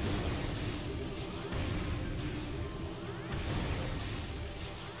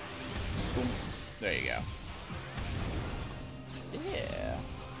 Boom. There you go. Yeah.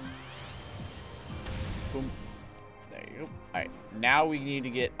 Boom. There you go. Alright, now we need to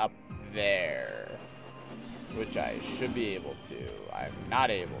get up there, which I should be able to. I'm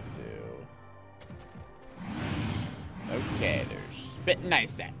not able to. Okay, they're spitting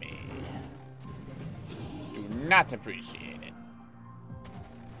ice at me. Do not appreciate it.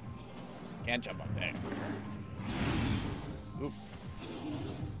 Can't jump up there. Oop.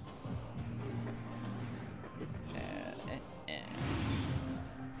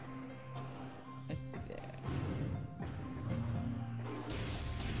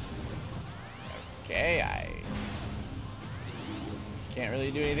 Okay, I can't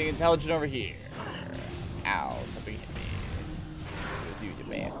really do anything intelligent over here. Ow, something hit me. It was you, you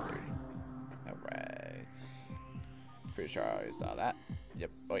bastard. Alright. Pretty sure I already saw that.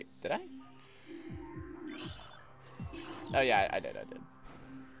 Yep. Wait, did I? Oh, yeah, I did.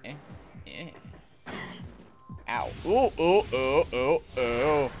 Ow.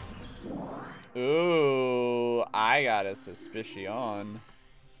 Ooh, I got a suspicion.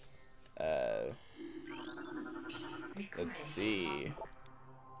 Let's see.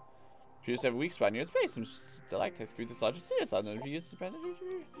 Producers have a weak spot near space. Some stalactites can be dislodged. It's not to be used to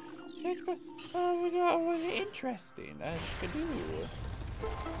interesting. That should do.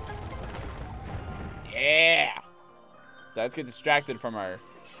 Yeah. So let's get distracted from our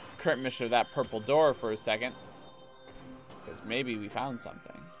current mission of that purple door for a second, because maybe we found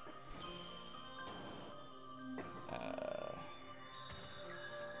something.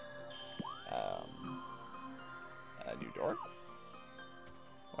 A new door?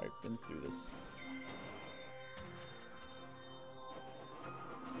 Oh, I've been through this.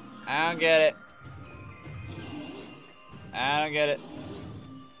 I don't get it. I don't get it.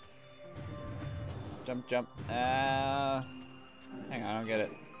 Jump, jump. Hang on, I don't get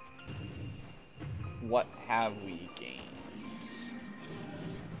it. What have we gained?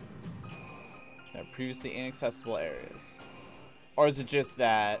 There are previously inaccessible areas. Or is it just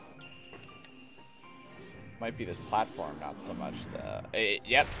that Might be this platform, not so much the...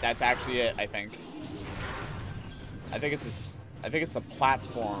 yep, that's actually it, I think. I think it's a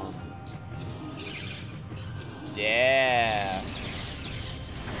platform. Yeah.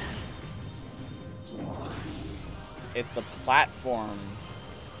 It's the platform.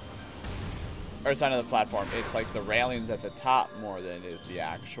 Or it's not the platform. It's like the railings at the top more than it is the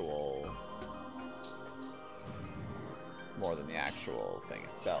actual... more than the actual thing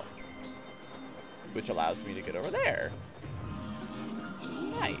itself. Which allows me to get over there.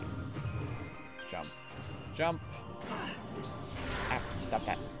 Nice. Jump. Jump. Ah, stop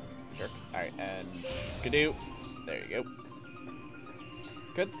that. Jerk. Alright, and skidoo. There you go.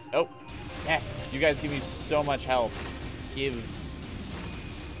 Good. Oh. Yes. You guys give me so much help. Give.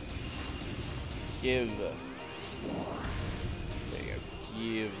 There you go.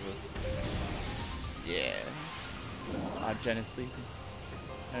 Give. Yeah. Ah, Jen is sleeping.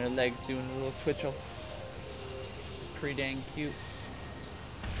 And her legs doing a little twitchel. Pretty dang cute.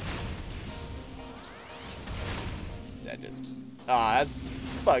 That just... ah, that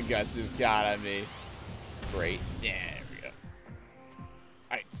bug guts just got on me. It's great. Yeah, there we go.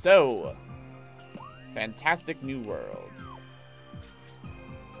 Alright, so... fantastic new world.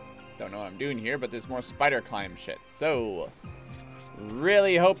 Don't know what I'm doing here, but there's more spider climb shit. So...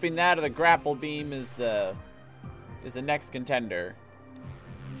 really hoping that or the grapple beam is the next contender.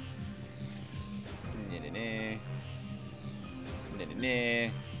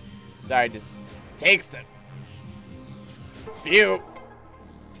 Sorry, just takes it. Phew.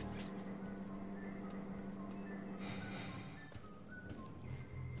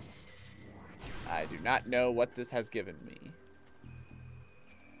 I do not know what this has given me.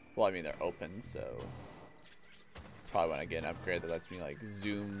 Well, I mean, they're open, so probably when I get an upgrade that lets me like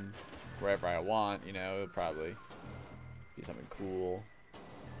zoom wherever I want, you know, it'll probably be something cool.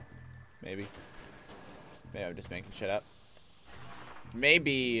 Maybe I'm just making shit up.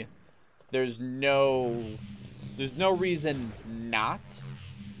 Maybe there's no reason not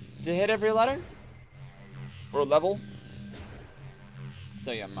to hit every letter or level.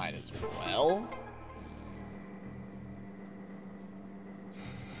 So you might as well.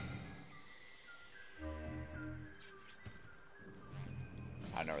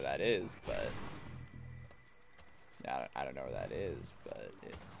 I don't know where that is, but I don't know where that is, but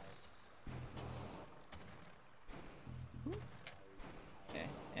it's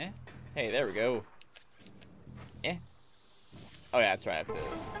Hey, there we go. Oh yeah, that's right. I have to.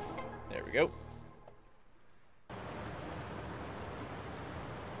 There we go.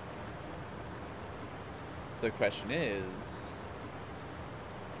 So the question is,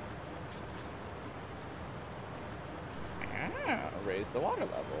 raise the water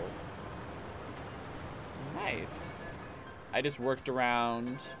level. Nice. I just worked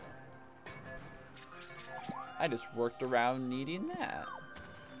around needing that.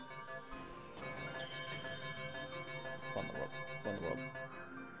 What in the world?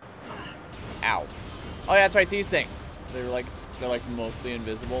 Ow. Oh yeah, that's right, these things. They're like mostly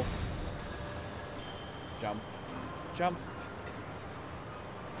invisible. Jump. Jump.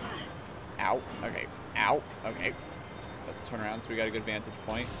 Ow. Okay. Ow. Okay. Let's turn around so we got a good vantage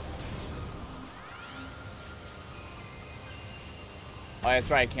point. Oh, that's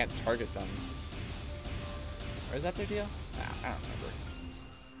right, I can't target them. Or is that their deal? Nah, I don't remember.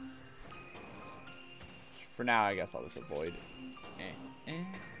 For now, I guess I'll just avoid.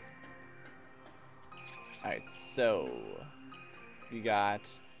 Alright, so we got...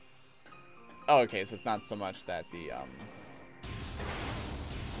 oh, okay, so it's not so much that the,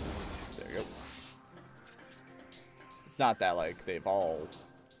 there we go. It's not that, like, they've all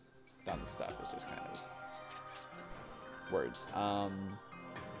done stuff. It's just kind of words. There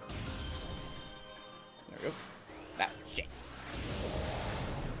we go. That shit.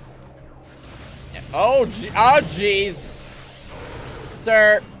 Yeah. Oh, jeez.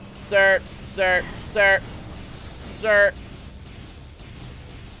 Sir.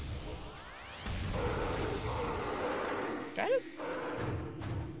 Guys?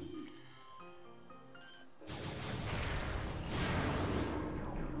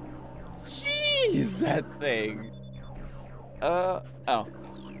 Jeez, that thing. Oh.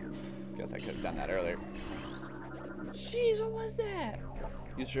 Guess I could have done that earlier. Jeez, what was that?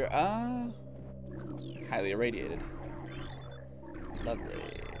 Use your, highly irradiated.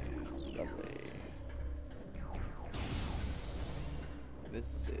 Lovely.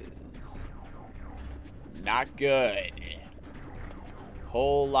 This is not good.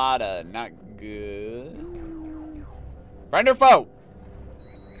 Whole lot of not good. Friend or foe?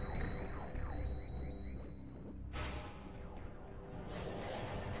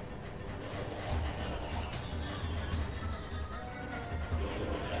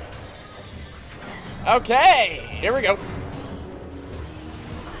 Okay, here we go.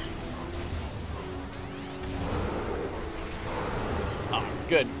 Oh,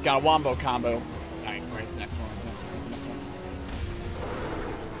 good. Got a wombo combo. All right, where's the next one? Where's the next one?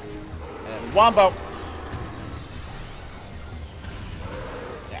 And wombo.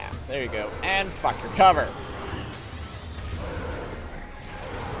 Yeah, there you go. And fuck your cover.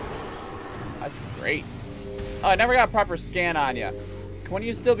 That's great. Oh, I never got a proper scan on you. Can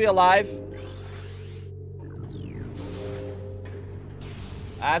you still be alive?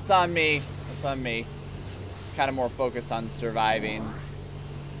 That's on me. That's on me. Kind of more focused on surviving.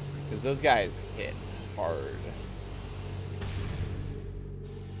 Because those guys hit hard.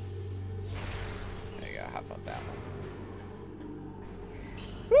 There you go. Have fun with that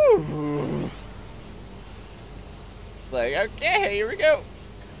one. Woo! It's like, okay, here we go.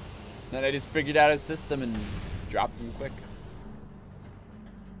 Then I just figured out a system and dropped them quick.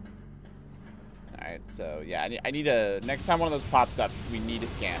 Alright, so yeah, I need a... Next time one of those pops up, we need to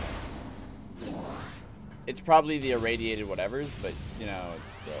scan it. It's probably the irradiated whatevers, but, you know,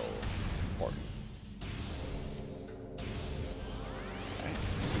 it's still important. Alright.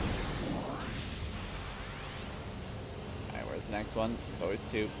 Alright, where's the next one? There's always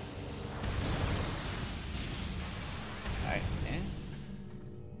two. Alright, and...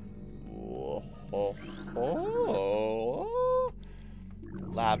 Whoa. Oh.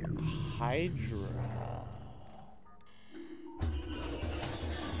 Lab Hydra.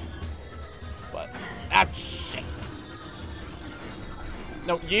 What? Ah, shit.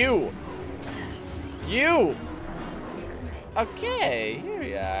 No, you. You. Okay, here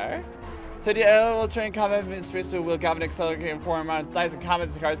we are. So we'll train combat in space, so we'll have an accelerating form amount of size and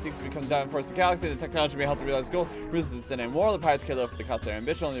combat. The car seeks to become down force the galaxy. The technology may help to realize goal. Ruthless and more. The pirates care little for the cost of their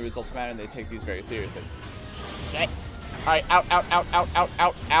ambition. Only the results matter, and they take these very seriously. Shit. Alright, out.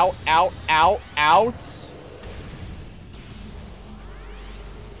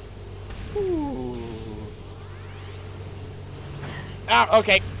 Ooh. Ah,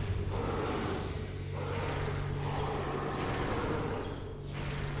 okay.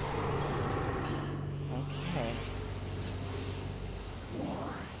 Okay.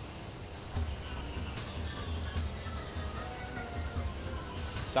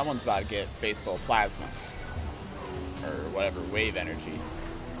 Someone's about to get face full of plasma. Or whatever, wave energy.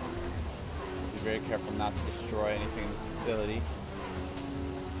 Be very careful not to destroy anything in this facility.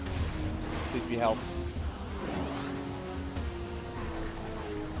 Please be helped.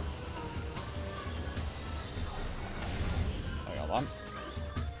 I got one.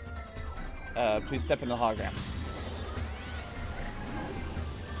 Please step in the hologram.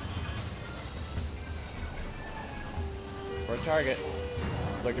 For a target.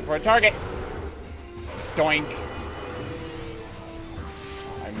 Looking for a target. Doink.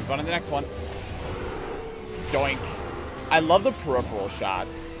 Alright, move on to the next one. Doink. I love the peripheral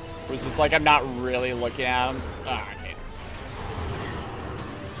shots. Where it's just like I'm not really looking at them. Ah, okay.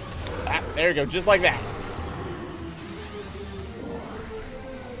 Ah, there you go, just like that.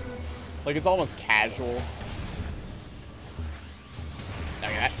 Like it's almost casual.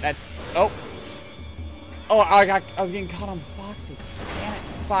 Okay, that oh. Oh, I was getting caught on boxes. Damn it,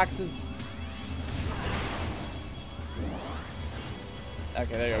 boxes.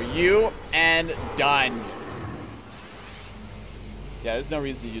 Okay, there you go. You and done. Yeah, there's no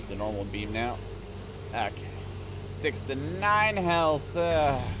reason to use the normal beam now. Okay. 6 to 9 health.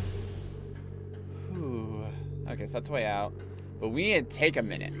 Whew. Okay, so that's way out. But we need to take a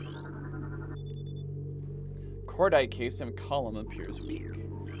minute. Cordite case and column appears weak.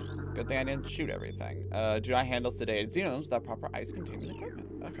 Good thing I didn't shoot everything. Do I handle sedated xenomes without proper ice containment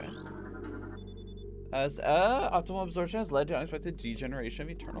equipment? Okay. As optimal absorption has led to unexpected degeneration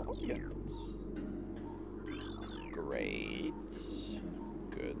of eternal organs. Great.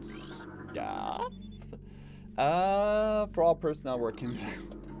 Good stuff. For all personnel working.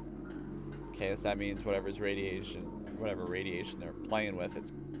 Okay, so that means whatever radiation they're playing with,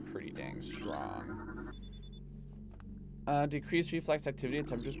 it's pretty dang strong. Decreased reflex activity at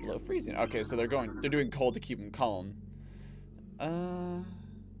temperatures below freezing. Okay, so they're doing cold to keep them calm.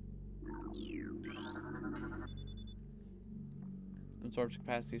 Absorption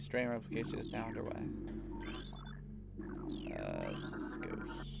capacity strain replication is now underway. Let's just go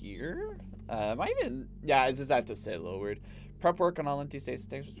here. Am I even? Yeah, I just have to say a little weird. Prep work on all empty state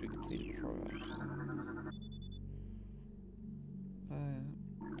stakes must be completed before.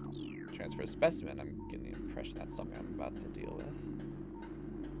 Transfer a specimen. I'm getting the impression that's something I'm about to deal with.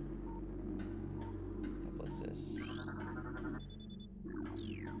 What's this?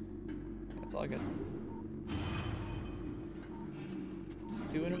 That's all good. Just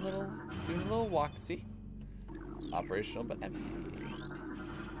doing a little walk-see. Operational but empty.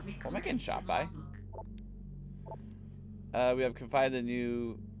 What am I getting shot by? We have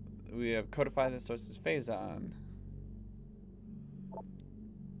codified the source's phase on.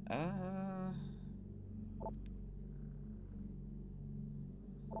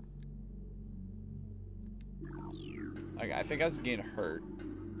 Okay, I think I was getting hurt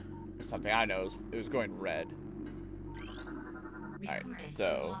or something. I know it was going red. Alright,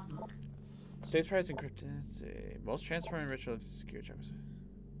 so state's price encrypted. Let's see. Most transferring ritual secure checks.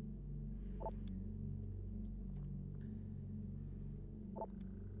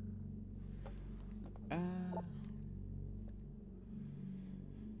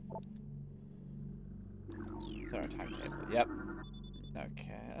 Is there a timetable? Yep.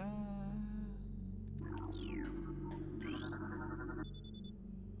 Okay.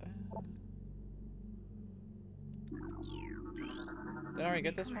 Did I already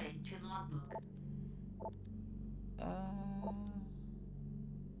get this one?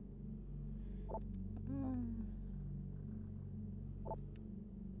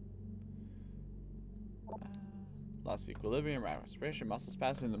 Loss of equilibrium, rapid respiration, muscle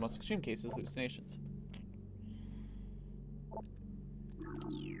spasms, in the most extreme cases, hallucinations.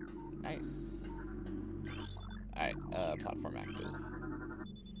 Nice. Alright, platform active.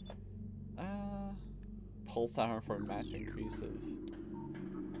 Pulse armor for a mass increase of...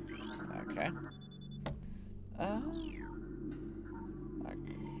 Okay. Okay.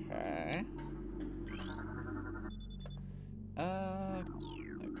 Okay,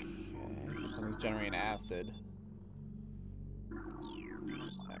 so something's generating acid.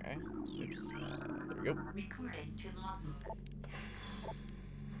 Okay. Oops. There we go. Recorded to logbook.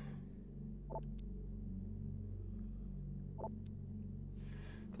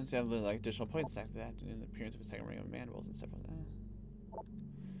 Since you have like additional points after that, in the appearance of a second ring of mandibles and several. I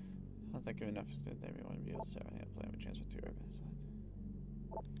don't think enough that everyone would be able to start running a plan with transfer through urban side.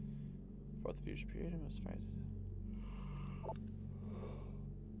 Fourth fusion period, and most fires.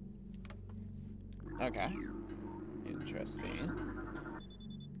 Okay. Interesting.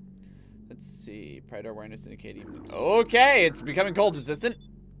 Let's see. Predator awareness indicating. Okay, it's becoming cold resistant.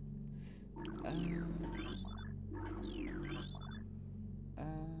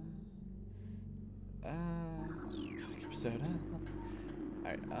 Soda.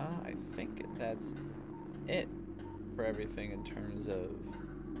 Alright, I think that's it for everything in terms of.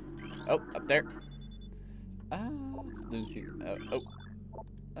 Oh, up there. Lucy.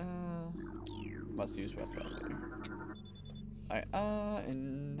 Must use west elevator. Alright,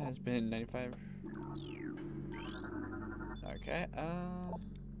 and has been 95. Okay,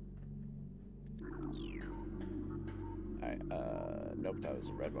 alright, nope, that was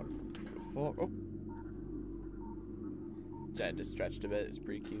a red one from before. Oh. Jen just stretched a bit. It's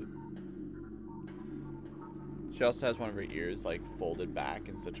pretty cute. She also has one of her ears like folded back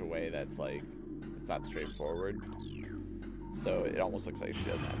in such a way that's like it's not straightforward. So it almost looks like she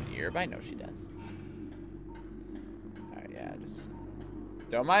doesn't have an ear, but I know she does. Alright, yeah, just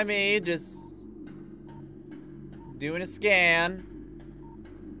don't mind me, just doing a scan.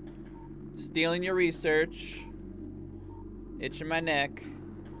 Stealing your research. Itching my neck.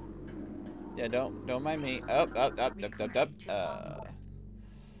 Yeah, don't mind me. Up.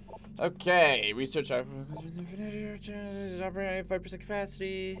 Okay, research operating 5%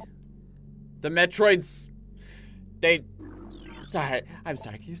 capacity. The Metroids, I'm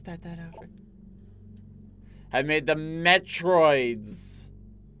sorry, can you start that over? Have made the Metroids.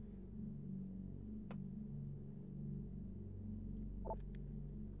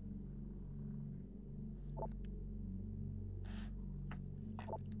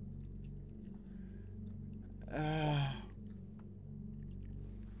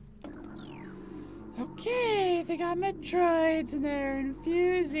 Okay, they got Metroids and they're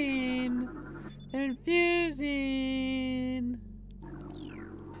infusing. They're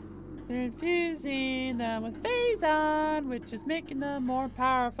infusing them with Phazon, which is making them more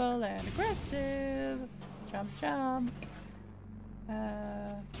powerful and aggressive. Chomp.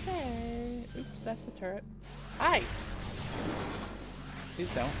 Okay. Oops, that's a turret. Hi. Please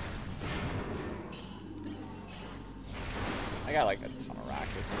don't. I got like a ton of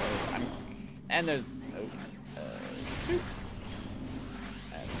rockets, so I'm. And there's.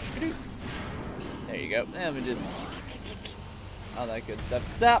 There you go. And we just. All that good stuff.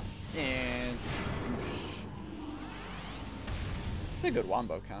 Sup! And. It's a good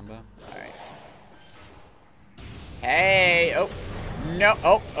wombo combo. Alright. Hey! Oh! No!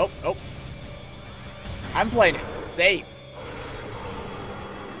 Oh! I'm playing it safe.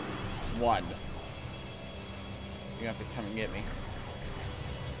 One. You're gonna have to come and get me.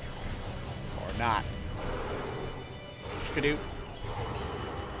 Or not. Skadoo.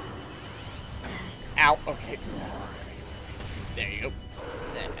 Ow. Okay. There you go.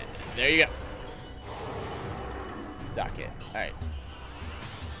 There you go. Suck it. Alright.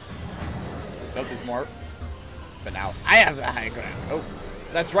 Nope, there's more. But now I have the high ground. Oh,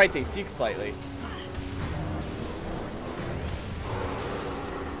 that's right. They seek slightly.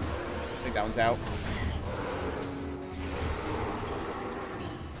 I think that one's out.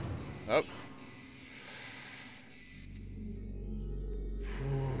 Oh.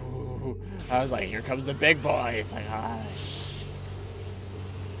 I was like, here comes the big boy. It's like, ah, shit.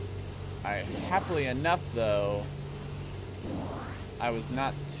 Alright, happily enough, though, I was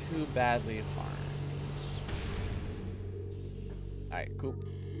not too badly harmed. Alright, cool.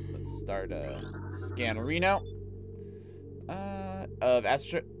 Let's start a scannerino of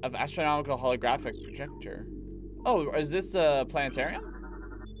astronomical holographic projector. Oh, is this a planetarium?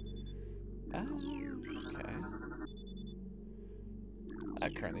 Okay.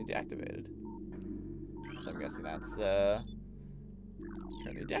 Currently deactivated. So I'm guessing that's the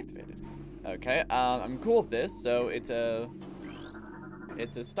currently deactivated. Okay, I'm cool with this. So it's a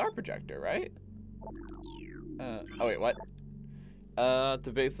star projector, right? Oh wait, what?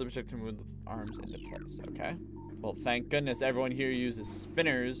 To base the projector, move the arms into place. Okay. Well, thank goodness everyone here uses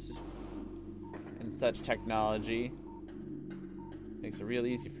spinners and such technology. Makes it real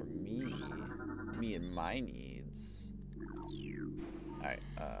easy for me and my needs. Alright,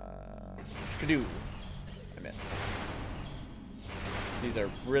 Skadoo. I missed. These are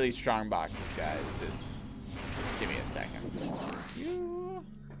really strong boxes, guys. Just give me a second.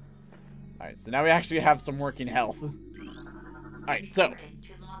 Alright, so now we actually have some working health. Alright, so.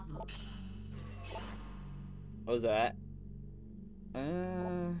 What was that?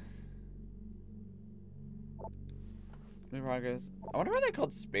 Progress. I wonder why they're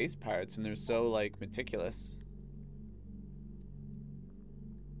called space pirates and they're so, like, meticulous.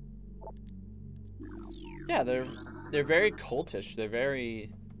 Yeah, they're very cultish. They're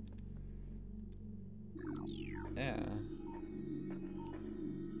very... Yeah.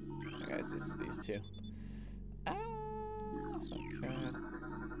 Okay, it's just these two. Okay.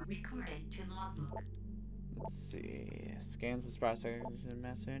 Recorded to logbook. Let's see. Scans the prospect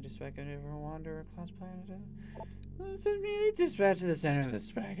master and dispatch over wander class planet. Let's immediately dispatch to the center of the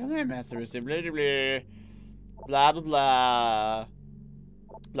spec. I'm the master receive blah blah blah. Blah blah blah.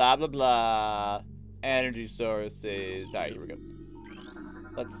 Blah blah blah. Energy sources. Alright, here we go.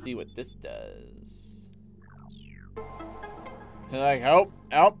 Let's see what this does. You're like, oh,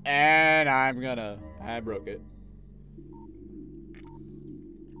 and I broke it.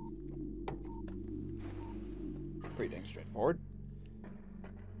 Pretty dang straightforward.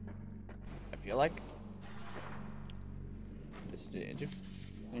 I feel like. Just there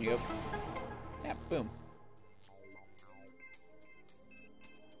you go. Yeah, boom.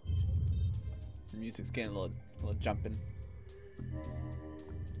 The music's getting a little jumping.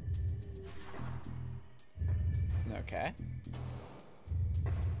 Okay.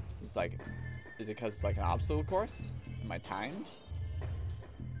 It's like, is it because it's like an obstacle course? Am I timed?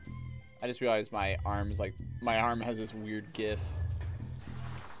 I just realized my arm has this weird gif.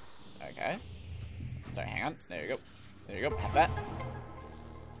 Okay. Sorry, hang on. There you go. There you go. Have that.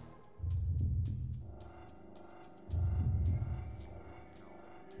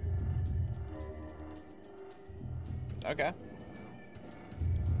 Okay.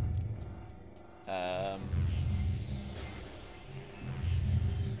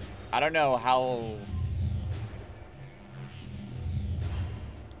 I don't know how...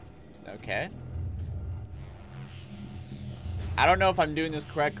 Okay. I don't know if I'm doing this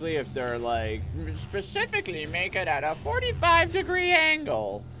correctly, if they're like, specifically make it at a 45-degree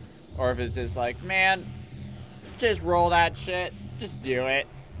angle. Or if it's just like, man, just roll that shit. Just do it.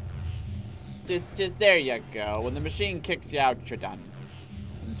 Just there you go. When the machine kicks you out, you're done.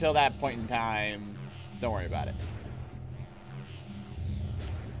 Until that point in time, don't worry about it.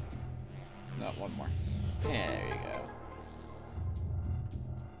 No, one more. Yeah, there you go.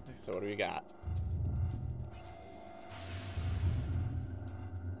 So what do we got?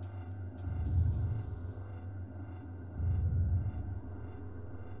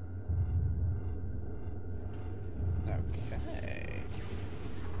 Okay.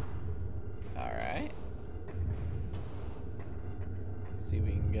 Alright. See if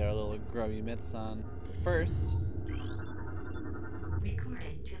we can get our little grubby mitts on first.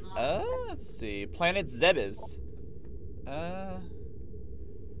 Recorded to logbook. Let's see. Planet Zebes. I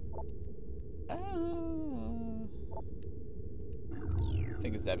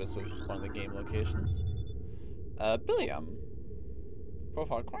think Zebes was one of the game locations. Billiam.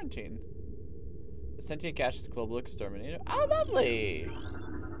 Profile quarantine. Sentient gaseous global exterminator. Oh, lovely.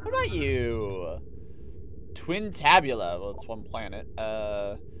 What about you? Twin tabula. Well, it's one planet.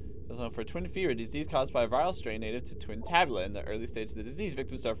 Also for twin fever, disease caused by a viral strain native to twin tabula. In the early stages of the disease,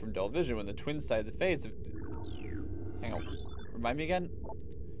 victims suffer from dull vision when the twin side of the face. Hang on. Remind me again?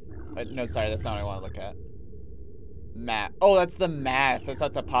 No, sorry, that's not what I want to look at. Oh, that's the mass. That's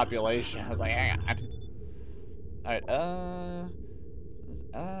not the population. I was like, hang on. Alright,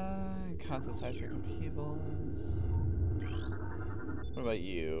 constant size for upheavals. What about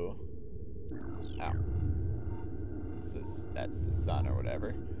you? Oh. That's the sun or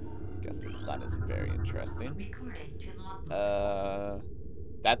whatever. I guess the sun is very interesting.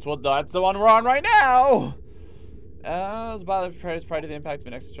 That's the one we're on right now! It's about prior to the impact of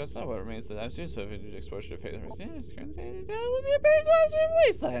an extra stress on what remains of the time so if it is exposure to phase it would be a very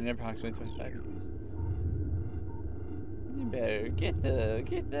wasteland in approximately 25 years. You better get the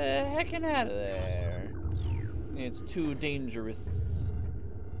heckin' out of there. It's too dangerous.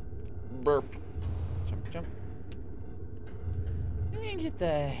 Burp. Jump. You get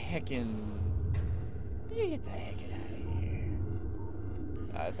the heckin' out of here.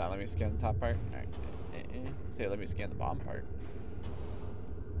 It's not letting me scan the top part. Alright. Say let me scan the bottom part.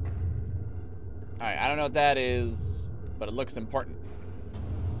 Alright, I don't know what that is, but it looks important.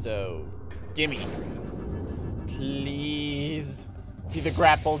 So, gimme. Please be the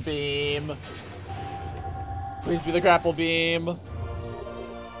grapple beam. Please be the grapple beam.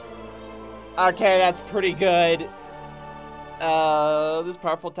 Okay, that's pretty good. This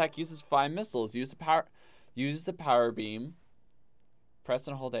powerful attack uses 5 missiles. Uses the power beam. Press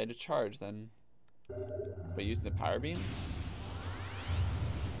and hold A to charge, then. But using the power beam?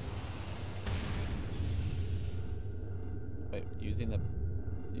 Wait, using the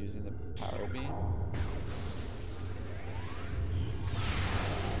power beam?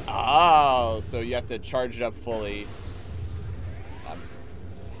 Oh, so you have to charge it up fully. I'm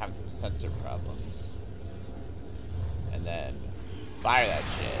having some sensor problems. And then fire that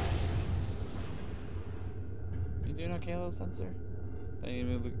shit. You doing okay, little sensor? I need to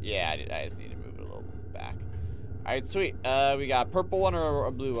move. Yeah, I just need to move it a little back. All right, sweet. We got purple one or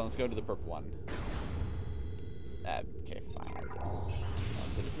a blue one. Let's go to the purple one. Okay, fine.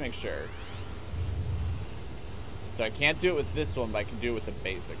 So just make sure. So I can't do it with this one, but I can do it with the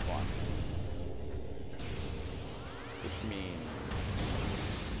basic one. Which means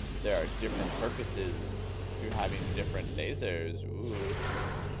there are different purposes to having different lasers. Ooh.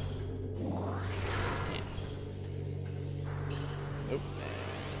 Nope.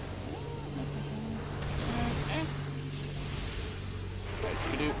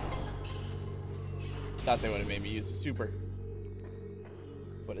 Thought they would have made me use the super.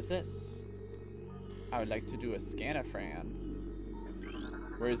 What is this? I would like to do a scanifran.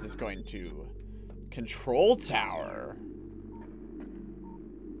 Where is this going to? Control tower.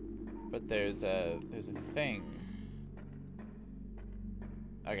 But there's a thing.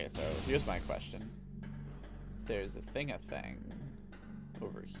 Okay, so here's my question. There's a thing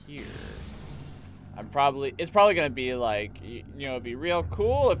over here. It's probably gonna be like, you know, it'd be real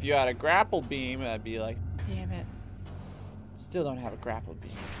cool if you had a grapple beam, and I'd be like, damn it, still don't have a grapple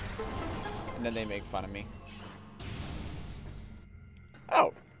beam. And then they make fun of me.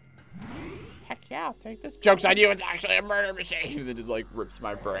 Oh, heck yeah, I'll take this. Joke's on you, it's actually a murder machine. That just like rips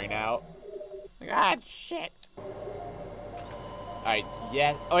my brain out. Like, ah, shit. All right,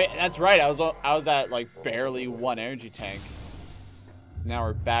 yeah. Oh yeah, that's right. I was at like barely 1 energy tank. Now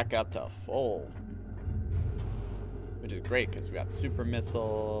we're back up to full, which is great because we got the super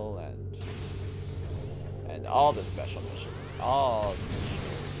missile and all the special missions. All the missions.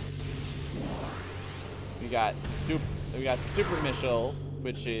 We got the super missile,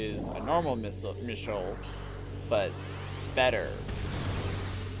 which is a normal missile, but better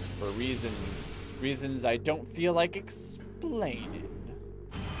for reasons I don't feel like explaining.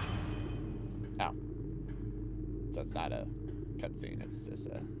 Oh, so it's not a cutscene, it's just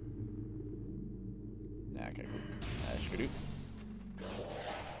a... Nah, okay, cool.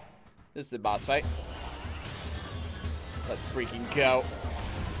 This is the boss fight. Let's freaking go.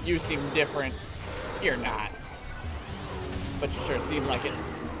 You seem different. You're not. But you sure seem like it.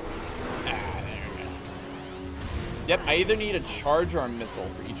 Ah, there we go. Yep, I either need a charge or a missile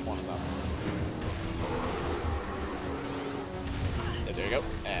for each one of them. There you go.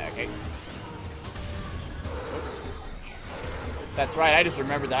 Okay. That's right, I just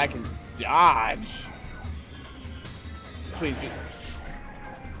remembered that I can dodge. Please be.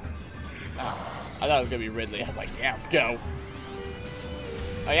 Oh, I thought it was gonna be Ridley. I was like, yeah, let's go.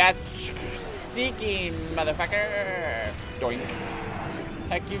 Oh yeah, seeking, motherfucker. Doink.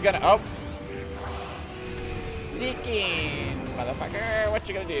 Heck, you gonna? Oh. Seeking, motherfucker. What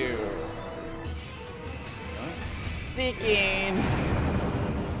you gonna do? Seeking.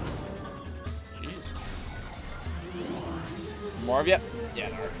 Jeez. More of you? Yeah,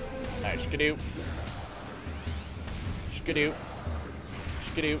 no. Alright, shkadoo. Shkadoo.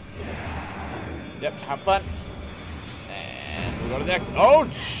 Shkadoo. Yep, have fun. And we'll go to the next. Oh,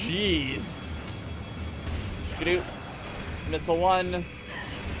 jeez. Shkadoo. Missile 1.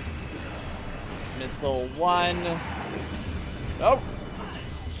 Missile 1. Oh.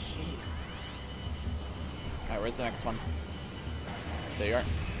 Jeez. Alright, where's the next one? There you are.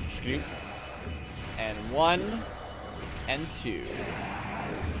 Shkadoo. And 1. And 2.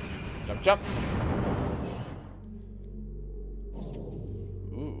 Jump, jump.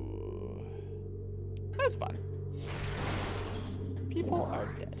 Ooh. That's fun. People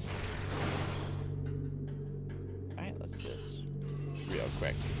are dead. Alright, let's just real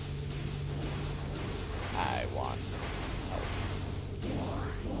quick. I want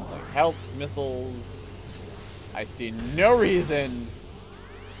health. Like health, missiles. I see no reason.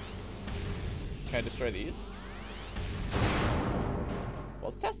 Can I destroy these? Well,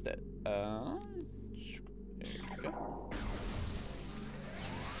 let's test it. There you go.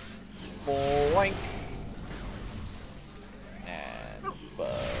 Boink. And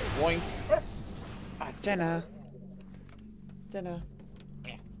boink. Ah, Jenna. Jenna.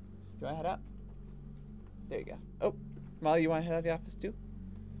 Yeah. Do I head up? There you go. Oh, Molly, you want to head out of the office too?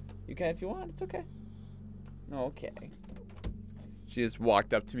 You can if you want. It's okay. Okay. She just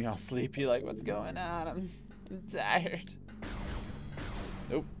walked up to me all sleepy, like, what's going on? I'm tired.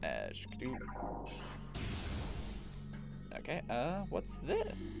 Nope. Okay, what's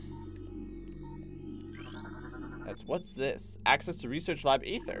this? What's this? Access to Research Lab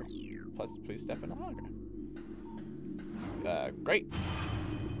Ether. Plus, please step in the hologram. Great.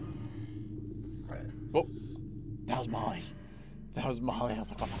 Whoa. That was Molly. That was Molly. I was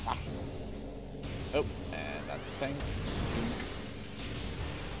like, what the fuck? Oh, and that's the thing.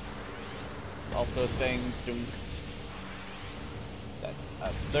 Also a thing. That's a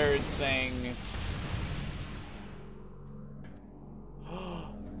third thing. Oh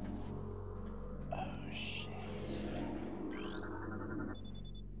shit.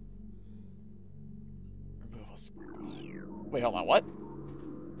 Removal squad. Wait, hold on, what?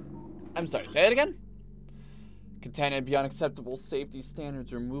 I'm sorry, say it again? Contaminated beyond acceptable safety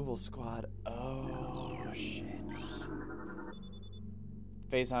standards removal squad. Oh shit.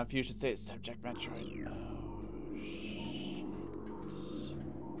 Phase on fusion state subject Metroid. Oh shit.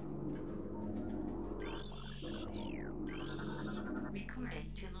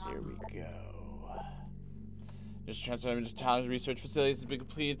 Here we go. Just transferred into Talon's research facilities has been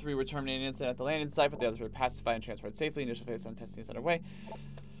completed. 3 were terminated incident at the landing site, but the others were pacified and transported safely. Initial phase on testing is underway.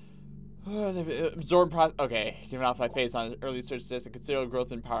 Absorb process. Okay, given off my face on early research suggests a considerable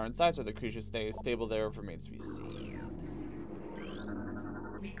growth in power and size, where the creature stays stable there remains to be seen.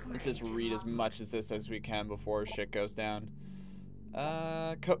 Let's just read as much as this as we can before shit goes down.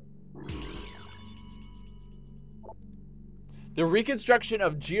 The reconstruction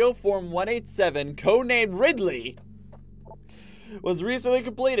of Geoform 187, codenamed Ridley, was recently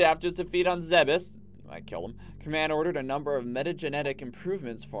completed after its defeat on Zebes. I killed him. Command ordered a number of metagenetic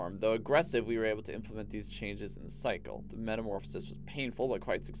improvements for him. Though aggressive, we were able to implement these changes in the cycle. The metamorphosis was painful, but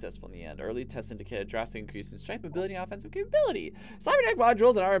quite successful in the end. Early tests indicated a drastic increase in strength, mobility, and offensive capability. Cybernetic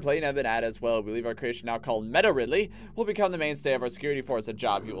modules and armor plating have been added as well. We believe our creation, now called Meta Ridley, will become the mainstay of our security force, a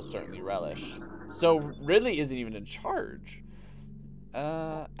job he will certainly relish. So Ridley isn't even in charge.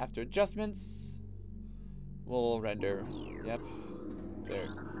 After adjustments, we'll render. Yep.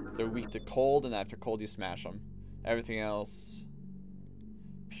 They're weak to cold, and after cold you smash them. Everything else,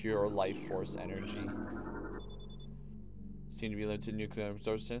 pure life force energy. Seem to be limited to nuclear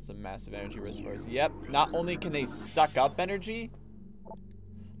absorption and massive energy reservoirs. Yep. Not only can they suck up energy,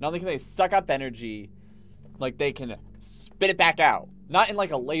 like they can spit it back out. Not in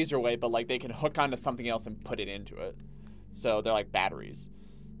like a laser way, but like they can hook onto something else and put it into it. So they're like batteries.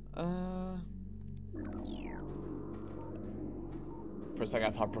 For a second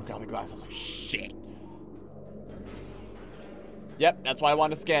I thought I broke out the glass. I was like, shit. Yep, that's why I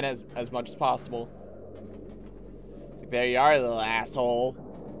want to scan as much as possible. Like, there you are, little asshole.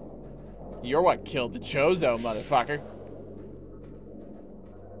 You're what killed the Chozo, motherfucker.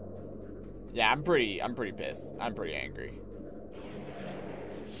 Yeah, I'm pretty pissed. I'm pretty angry.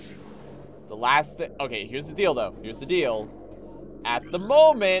 The last thing. Okay, here's the deal, though. Here's the deal. At the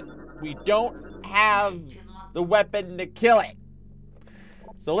moment, we don't have the weapon to kill it.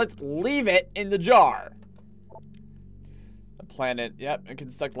 So let's leave it in the jar. planet. Yep, it can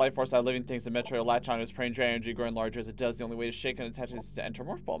suck life force out of living things. The Metroid will latch on its praying drain energy, growing larger as it does. The only way to shake and attach it is to enter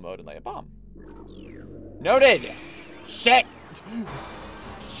morph ball mode and lay a bomb. Noted! Shit!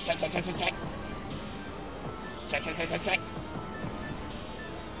 Shit, shit, shit, shit, shit. Shit, shit, shit, shit, shit.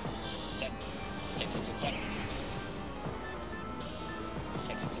 Shit, shit, shit, shit, shit.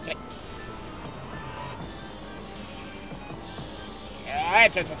 Shit, shit, shit, shit.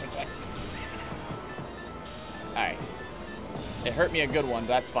 Shit, shit, shit, shit, shit. Alright. It hurt me a good one, but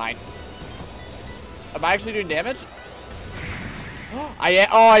that's fine. Am I actually doing damage?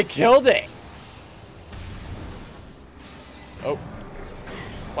 I killed it! Oh.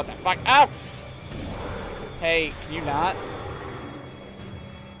 What the fuck? Ow! Hey, can you not?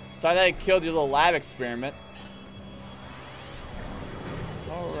 So I thought I killed your little lab experiment.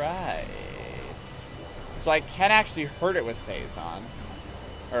 Alright. So I can actually hurt it with phase on.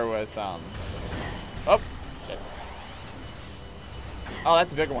 Or with, Oh. Shit. Oh,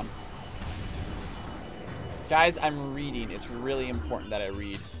 that's a bigger one. Guys, I'm reading. It's really important that I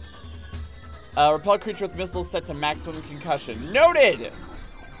read. Repel creature with missiles set to maximum concussion. Noted!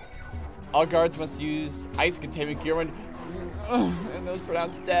 All guards must use ice containment gear when... and those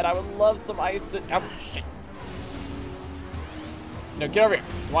pronounced dead. I would love some ice to... Oh, shit. No, get over here.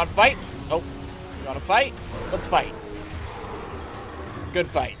 You want to fight? Oh. You want to fight? Let's fight. Good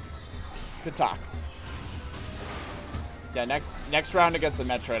fight. Good talk. Yeah, next round against the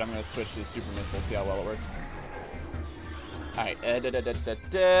Metroid, I'm going to switch to the super missile, see how well it works. Alright,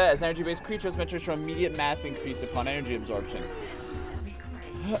 as energy-based creatures, Metroid show immediate mass increase upon energy absorption.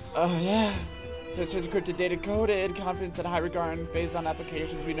 Oh, yeah. So it's encrypted data coded, confidence and high regard in phase-on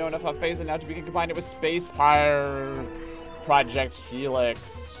applications. We know enough about phase-on now to we can combine it with Space Pyre, Project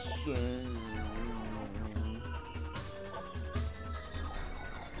Helix.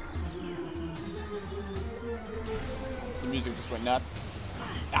 The music just went nuts.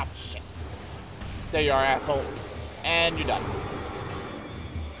 Ah, shit. There you are, asshole. And you're done.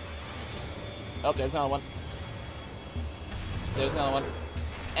 Oh, there's another one. There's another one.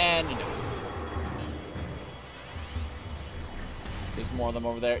 And you're done. There's more of them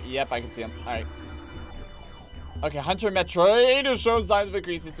over there. Yep, I can see them. Alright. Okay, Hunter Metroid has shown signs of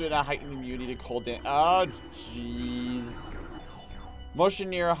increases to a heightened immunity to cold damage. Oh, jeez. Motion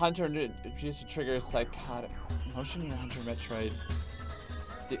near a Hunter appears to trigger psychotic. Motion near Hunter Metroid.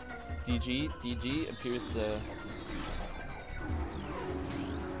 DG appears to.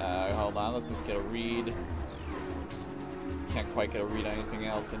 Hold on, let's just get a read. Can't quite get a read on anything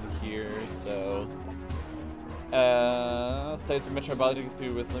else in here, so. States the Metroid ability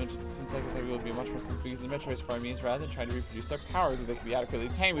through with limited distance like we will be much more sensitive using the Metroids for our means rather than trying to reproduce their powers. If they can be adequately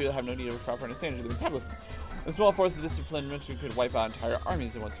tamed, we will have no need of a proper understanding of the metabolism. A small force of discipline Metroid could wipe out entire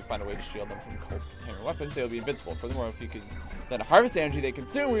armies, and once you find a way to shield them from cold container weapons, they will be invincible. Furthermore, if you could then harvest the energy they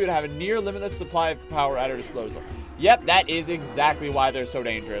consume, we would have a near limitless supply of power at our disposal. Yep, that is exactly why they're so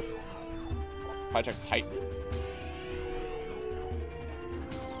dangerous. Project Titan.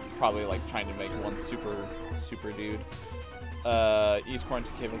 Probably like trying to make one super dude. East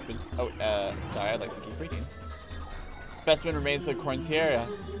Quarantine Cave has been. Oh, sorry, I'd like to keep reading. Specimen remains in the quarantine area.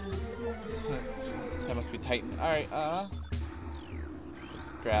 That must be Titan. Alright,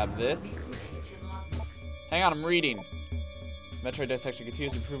 let's grab this. Hang on, I'm reading. Metroid dissection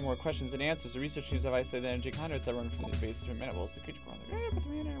continues to prove more questions than answers. The research teams have isolated the energy conduits that run from the base to amenables. The creature but the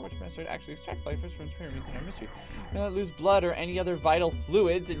manner in which Metroid actually extracts life force from its pyramids in our mystery. They don't lose blood or any other vital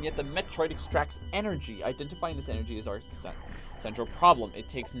fluids, and yet the Metroid extracts energy. Identifying this energy is our central problem. It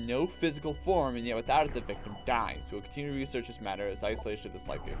takes no physical form, and yet without it, the victim dies. We will continue to research this matter as isolation of this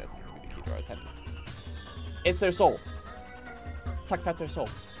life goodness will be the key to our ascendance. It's their soul. It sucks out their soul.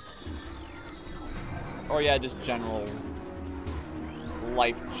 Or yeah, just general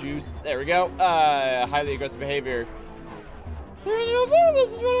life juice. There we go. Highly aggressive behavior.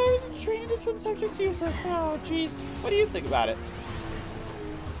 This is what I was trained to spend subjects useless. Oh, jeez. What do you think about it?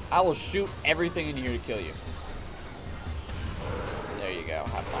 I will shoot everything in here to kill you. There you go.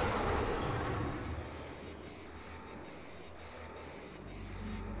 Have fun.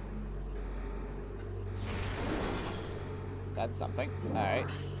 That's something. Alright.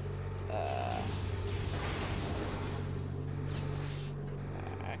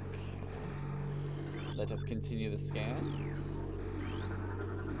 Let us continue the scans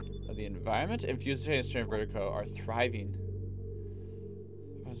of the environment. Infused and Vertigo are thriving.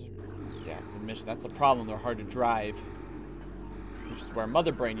 Yeah, submission. That's the problem. They're hard to drive. Which is where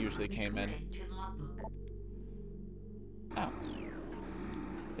Mother Brain usually came in. Oh.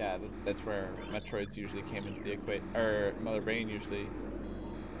 Yeah, that's where Metroids usually came into the equation. Or Mother Brain usually.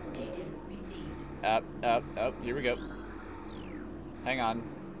 Up. Here we go. Hang on.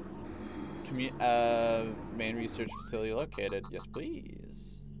 Main research facility located. Yes,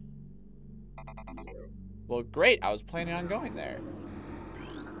 please. Well, great. I was planning on going there.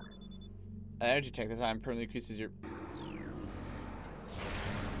 Energy tank. This time permanently increases your...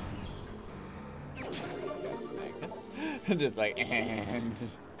 Just gonna snag this. Just like, and...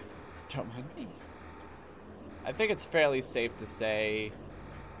 Don't mind me. I think it's fairly safe to say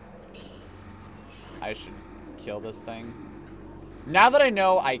I should kill this thing. Now that I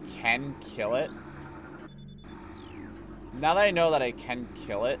know I can kill it,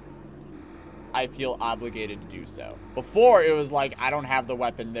 I feel obligated to do so. Before, it was like, I don't have the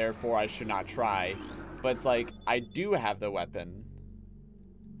weapon, therefore I should not try. But it's like, I do have the weapon.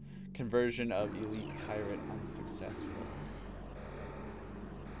 Conversion of elite pirate unsuccessful.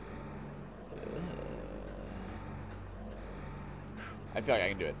 I feel like I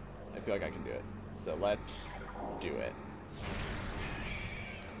can do it. So let's do it.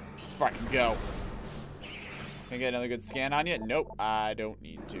 Let's fucking go. Can I get another good scan on you? Nope, I don't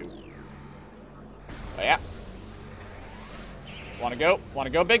need to. Oh yeah. Wanna go?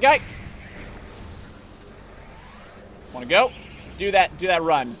 Big guy? Wanna go? Do that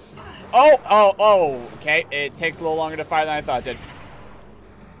run. Oh, okay. It takes a little longer to fire than I thought it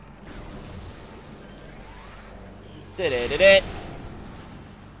did. Did it.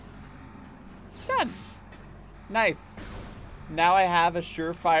 Done. Nice. Now I have a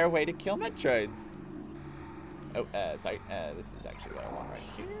surefire way to kill Metroids. Oh, sorry. This is actually what I want right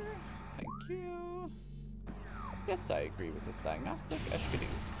here. Thank you. Yes, I agree with this diagnostic. Eshkadoo.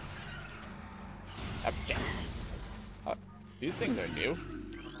 Oh, these things are new.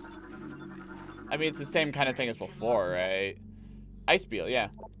 I mean, it's the same kind of thing as before, right? Ice Beal, yeah.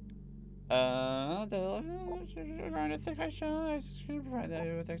 Around a thick ice shell, ice is going to provide that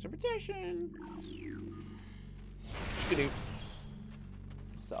with extra protection. Eshkadoo.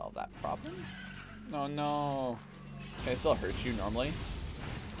 Solve that problem. Oh no. Can I still hurt you normally?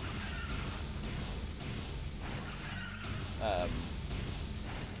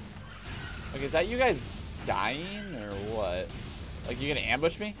 Like, is that you guys dying or what? Like, you gonna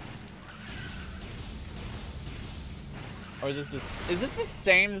ambush me? Or is this the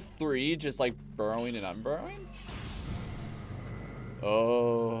same three just like burrowing and unburrowing?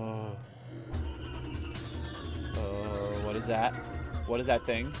 Oh. Oh, what is that? What is that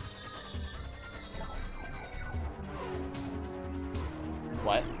thing?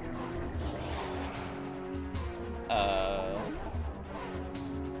 What?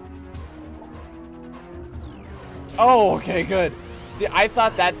 Oh, okay, good. See, I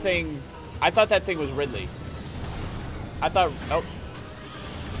thought that thing was Ridley. I thought, oh.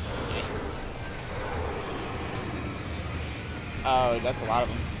 Oh, that's a lot of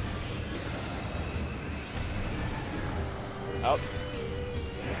them. Oh.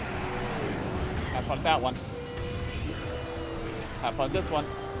 Have fun with that one. Have fun with this one.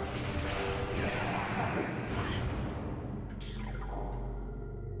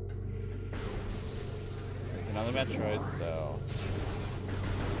 There's another Metroid, so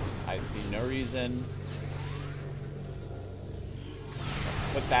I see no reason.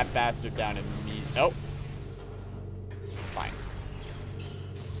 Put that bastard down immediately. Nope. Fine.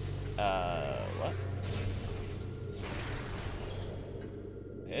 What?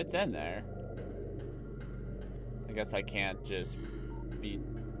 It's in there. I guess I can't just beat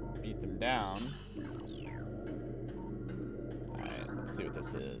them down. Alright, let's see what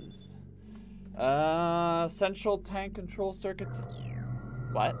this is. Central tank control circuit.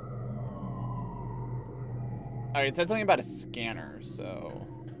 What? Alright, it said something about a scanner, so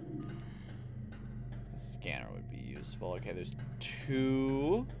a scanner would be useful. Okay, there's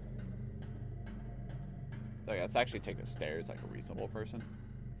two. Okay, let's actually take the stairs like a reasonable person.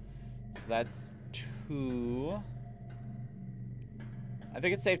 So that's two. I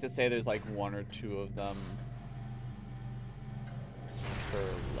think it's safe to say there's like one or two of them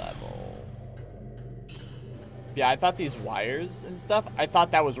per level. Yeah, I thought these wires and stuff, I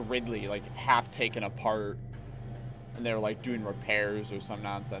thought that was Ridley, like half taken apart. And they were like doing repairs or some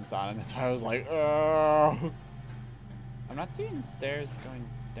nonsense on it. That's why I was like, oh. I'm not seeing stairs going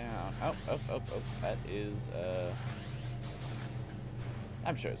down. Oh. That is,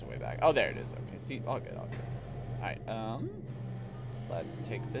 I'm sure there's a way back. Oh, there it is. Okay, see, all good. All right, let's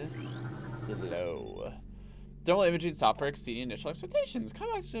take this slow. Thermal imaging software exceeding initial expectations.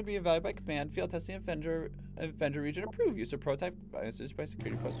 Combat should be evaluated by command. Field testing and Fender region approved. Use of prototype biases by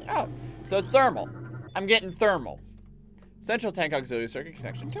security post. Oh, so it's thermal. I'm getting thermal. Central tank auxiliary circuit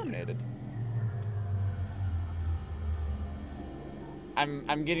connection terminated.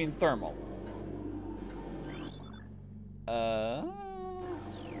 I'm getting thermal.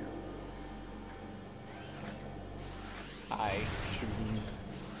 Hi. Shkadoonk.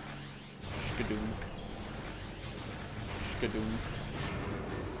 Shkadoonk. Shkadoonk.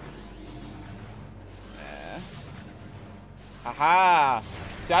 Haha!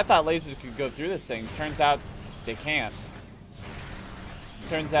 See, I thought lasers could go through this thing. Turns out they can't.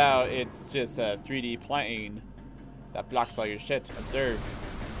 Turns out it's just a 3D plane that blocks all your shit. Observe.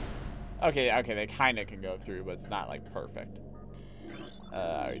 Okay, okay, they kind of can go through, but it's not, like, perfect.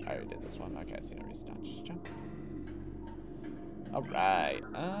 I already did this one. Okay, I see no reason not to just jump. Alright,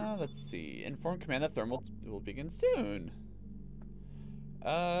 let's see. Inform command that thermal will begin soon.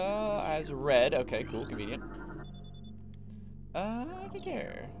 As red. Okay, cool, convenient.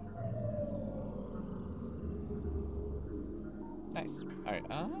 There. Nice. Alright,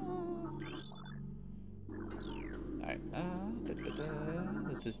 Alright,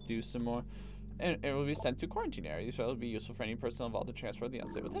 let's just do some more. And it will be sent to quarantine area. This will be useful for any person involved to transport the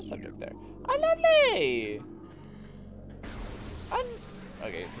unstable test subject there. Oh, lovely!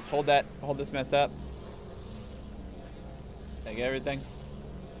 Okay, just hold this mess up. Did I get everything?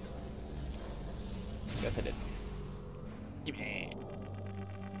 Yes, I did. Give me.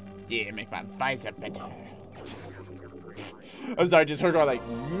 Yeah, make my visor better. I'm sorry, just heard like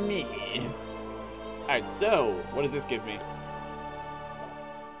me. Alright, so what does this give me?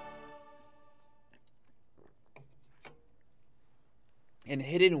 And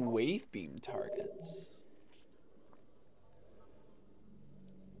hidden wave beam targets.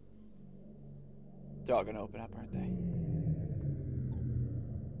 They're all gonna open up, aren't they?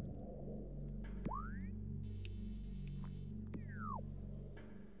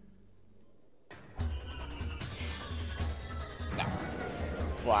 No.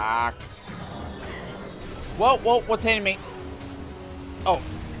 Fuck. Whoa, whoa, what's hitting me? Oh,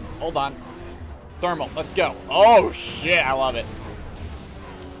 hold on. Thermal, let's go. Oh shit, I love it.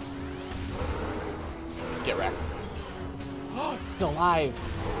 Get wrecked. Oh, it's still alive.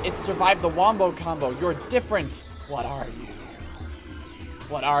 It survived the wombo combo. You're different. What are you?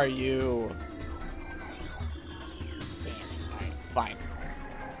 What are you? Damn it. Alright, fine.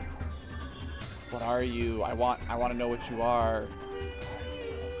 What are you? I want to know what you are.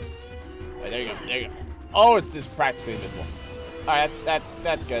 Right, there you go. There you go. Oh, it's just practically invisible. Alright, that's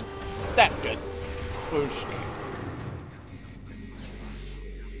good. That's good. Boosh.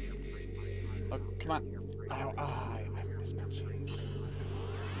 Oh, come on. I miss my chains.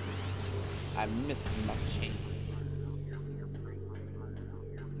 I miss my chains.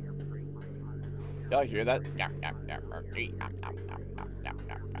 Y'all hear that? Three.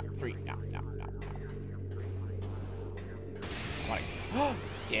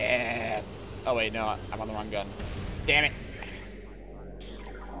 Yes. Oh wait, no, I'm on the wrong gun. Damn it.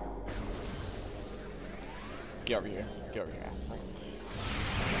 Get over here. Get over here, asshole.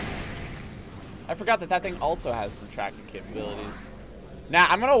 I forgot that thing also has some tracking capabilities. Now,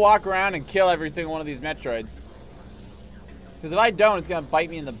 I'm gonna walk around and kill every single one of these Metroids. Because if I don't, it's gonna bite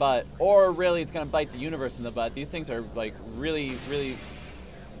me in the butt. Or really, it's gonna bite the universe in the butt. These things are, like, really, really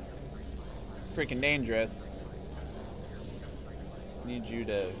freaking dangerous. Need you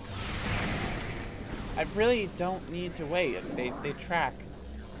to... I really don't need to wait. They track.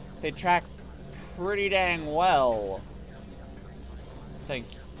 They track pretty dang well. Thank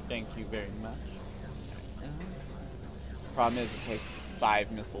you very much. Problem is, it takes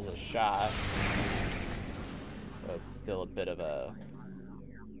 5 missiles a shot. But it's still a bit of a...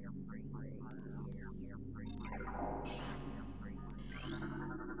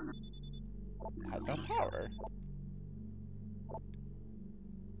 Has no power.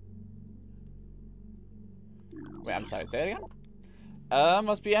 Wait, I'm sorry, say it again?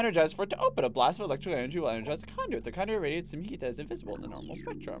 Must be energized for it to open. A blast of electrical energy will energize the conduit. The conduit radiates some heat that is invisible in the normal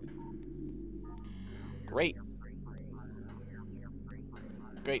spectrum. Great.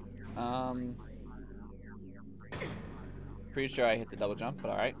 Great. Pretty sure I hit the double jump, but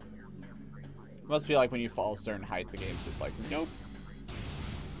alright. Must be like when you fall a certain height, the game's just like, nope.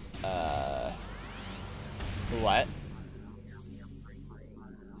 What?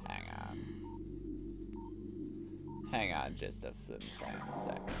 Hang on just a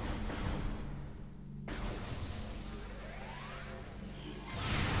second.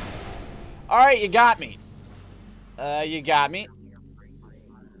 Alright, you got me. You got me.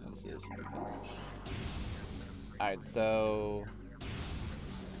 Alright, so...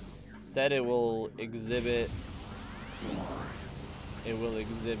 Said it will exhibit... It will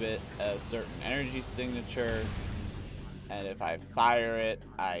exhibit a certain energy signature. And if I fire it,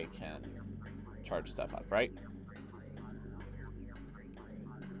 I can charge stuff up, right?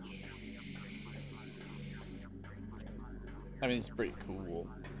 I mean, it's pretty cool.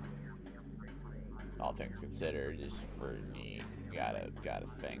 all things considered, is pretty neat. Got a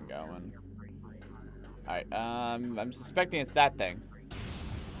thing going. All right. I'm suspecting it's that thing.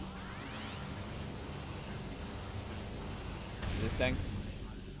 This thing?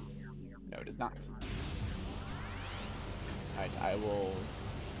 No, it is not. All right. I will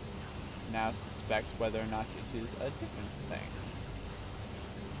now suspect whether or not it is a different thing.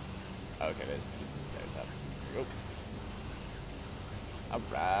 Okay, this is stairs up. Here we go.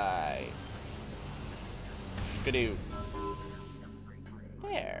 Alright. Skidoo.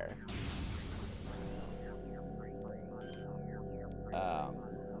 There. I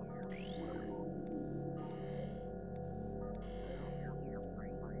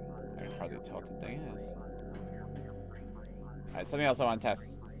can hardly tell what the thing is. Alright, something else I want to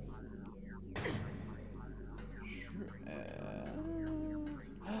test.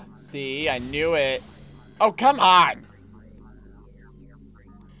 See, I knew it. Oh, come on!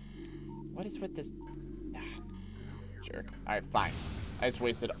 What is with this? Jerk. Alright, fine. I just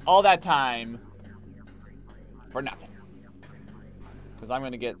wasted all that time for nothing. Because I'm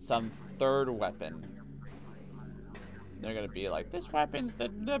going to get some third weapon. They're going to be like, this weapon's the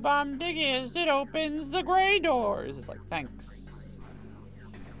bomb diggiest. It opens the gray doors. It's like, thanks.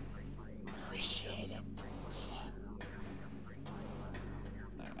 Appreciate it.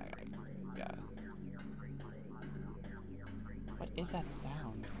 Yeah. What is that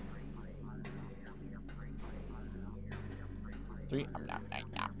sound? 3, no,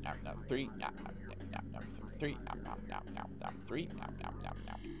 3, no, 3, no, 3, no.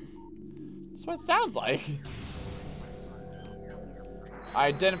 That's what it sounds like.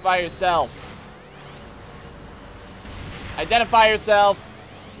 Identify yourself. Identify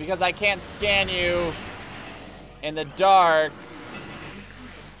yourself, because I can't scan you in the dark.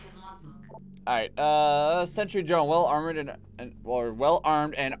 Alright, sentry drone, well armored and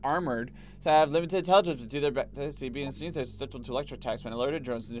armored. So have limited intelligence to do their best. Being seen, they're susceptible to electro attacks. When alerted,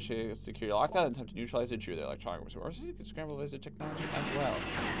 drones initiate a security lockdown and attempt to neutralize the intruder. Electronic resources, you can scramble laser technology as well.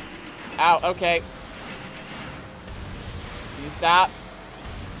 Ow, okay. Can you stop?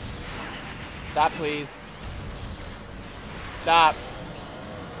 Stop, please. Stop.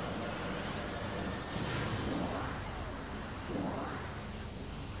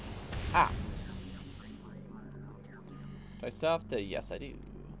 Ah. Do I still have to? Yes, I do.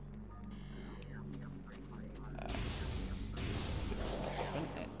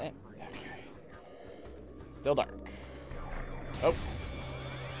 Okay. Still dark. Oh.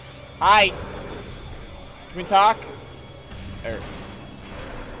 Hi. Can we talk?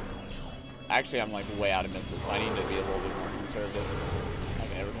 Actually, I'm like way out of misses, so I need to be a little bit more conservative.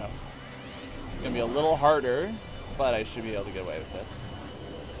 Okay, there we go. It's gonna be a little harder, but I should be able to get away with this.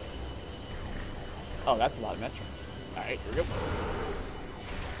 Oh, that's a lot of Metroids. Alright, here we go.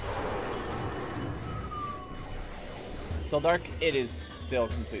 Still dark? It is still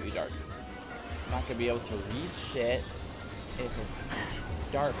completely dark. I'm not gonna be able to read shit if it's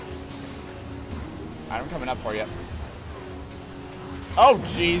dark. Alright, I'm coming up for you. Oh,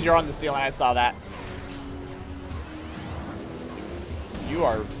 jeez, you're on the ceiling. I saw that. You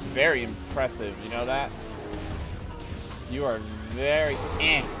are very impressive. You know that? You are very...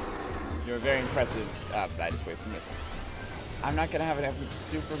 You're very impressive. I just wasted a missile. I'm not going to have it happen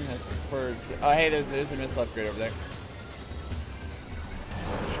super miss for... Oh, hey, there's a missile upgrade over there.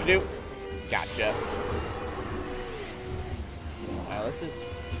 Skidoo. Gotcha. Alright, let's just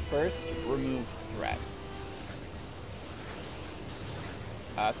first remove threats.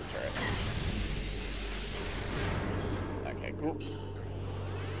 That's a turret. Okay, cool.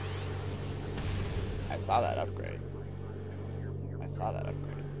 I saw that upgrade.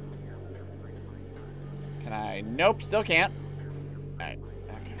 Can I? Nope, still can't. Alright,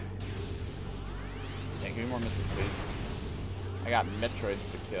 okay. Yeah, give me more missiles, please. I got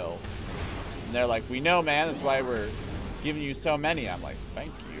Metroids to kill. And they're like, we know, man, that's why we're giving you so many. I'm like,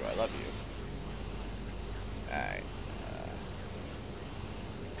 thank you, I love you. Alright.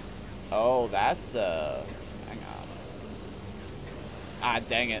 Oh, that's, hang on. Ah,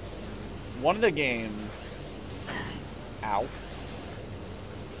 dang it. One of the games... Ow.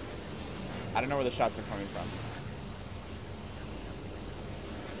 I don't know where the shots are coming from.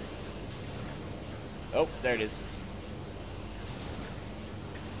 Oh, there it is.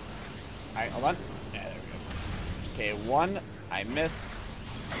 Alright, hold on. Yeah, there we go. Okay, one. I missed.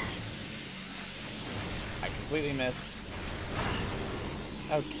 I completely missed.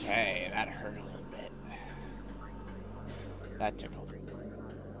 Okay, that hurt a little bit. That tickled.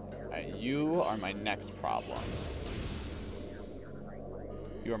 Alright, you are my next problem.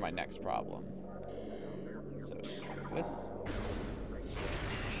 You are my next problem. So, this.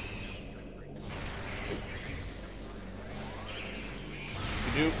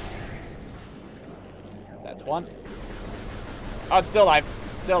 Skidoo. That's one. Oh, it's still alive.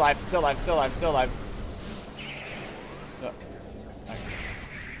 Still alive, still alive, still alive, still alive. Oh. Okay.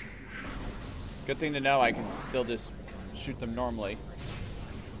 Good thing to know, I can still just shoot them normally.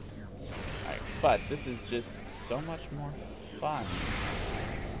 Alright, but this is just so much more fun.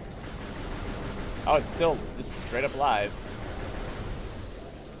 Oh, it's still just straight up alive.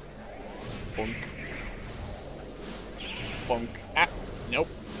 Bonk. Bonk. Ah. Nope.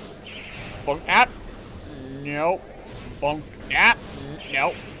 Bonk. Ah. Nope. Bonk. Ah.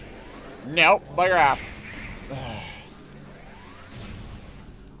 Nope. Nope. Bugger off.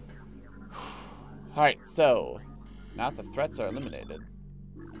 Alright, so now the threats are eliminated.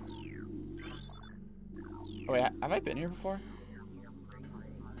 Oh wait, have I been here before?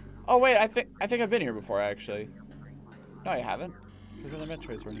 Oh wait, I think I've been here before actually. No, I haven't. Because the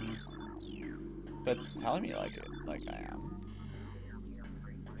Metroids were here. But it's telling me like I am.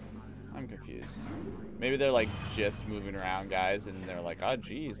 I'm confused. Maybe they're like just moving around, guys, and they're like, oh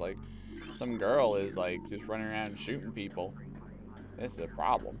geez, like some girl is like just running around shooting people. This is a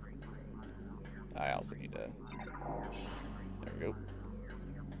problem. I also need to. There we go.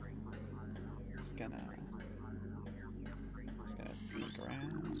 Just gonna sneak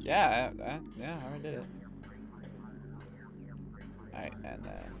around. Yeah, yeah, I already did it. Alright, and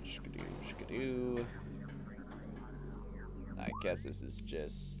then shikadoo. I guess this is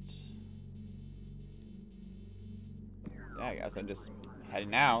just. Yeah, I guess I'm just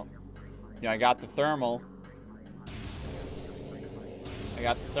heading out. You know, I got the thermal. I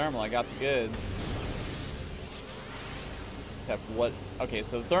got the goods. Except what? Okay,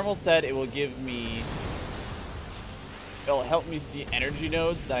 so the thermal said it will give me. It'll help me see energy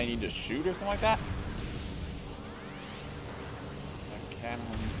nodes that I need to shoot or something like that. Okay, I'm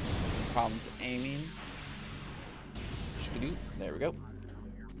having some problems aiming. There we go.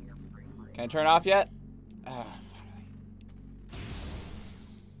 Can I turn it off yet? Ah,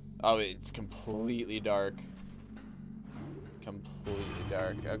 finally. Oh, it's completely dark. Completely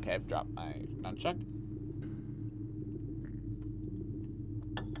dark. Okay, I've dropped my nunchuck.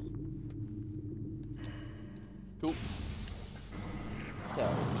 Cool. So.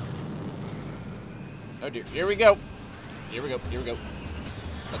 Oh dear. Here we go. Here we go. Here we go.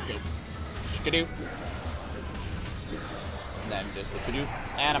 Let's go. Shikadoo. And then just whoop-a-doo.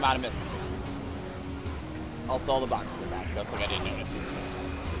 And I'm out of misses. Also, all the boxes are back. Don't think I didn't notice.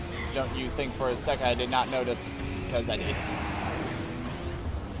 Don't you think for a second I did not notice, because I did.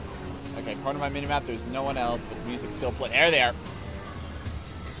 Okay, corner of my minimap, there's no one else, but the music's still playing. There they are.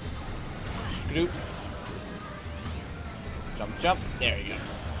 Shikadoo. Jump, jump. There you go.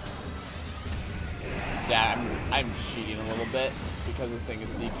 Yeah, I'm cheating a little bit because this thing is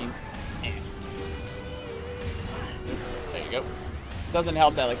seeking. There you go. Doesn't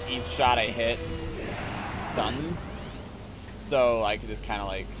help that like each shot I hit stuns, so I can just kind of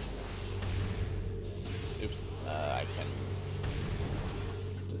like. Oops. I can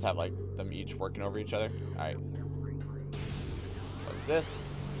just have like them each working over each other. All right. What's this?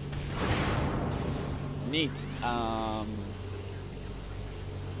 Neat.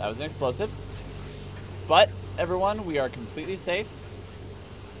 That was an explosive. But, everyone, we are completely safe.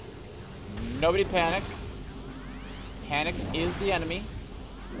 Nobody panic. Panic is the enemy.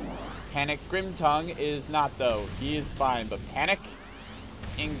 Panic Grimtongue is not, though. He is fine, but Panic,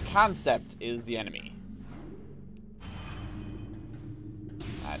 in concept, is the enemy.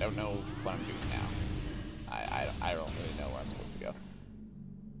 I don't know what I'm doing now. I don't really know where I'm supposed to go.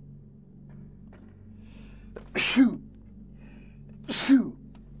 Shoot. Shoot.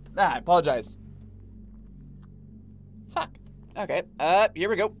 Ah, I apologize. Fuck. Okay. Here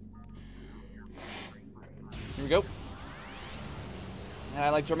we go. Here we go. And I'd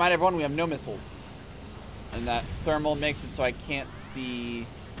like to remind everyone we have no missiles. And that thermal makes it so I can't see.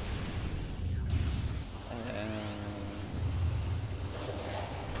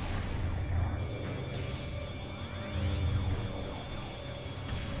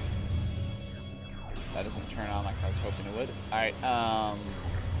 That doesn't turn on like I was hoping it would. Alright,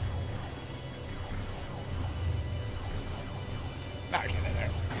 okay,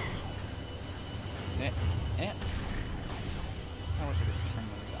 there. Yeah. I wish I could turn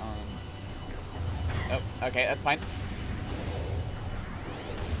those on. Oh, okay, that's fine.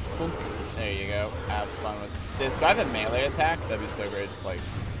 Boom. There you go. Have fun with this. Do I have a melee attack? That'd be so great. Just like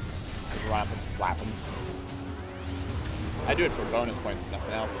run up and slap him. I do it for bonus points if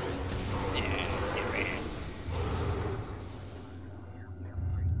nothing else. Yeah, get rammed.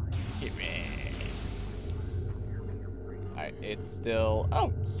 Get rammed. Alright, it's still.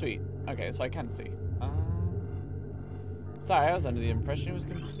 Oh, sweet. Okay, so I can see. Sorry, I was under the impression it was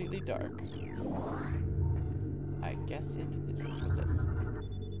completely dark. I guess it isn't. What's this?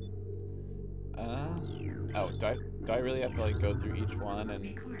 Oh, do I really have to like go through each one and?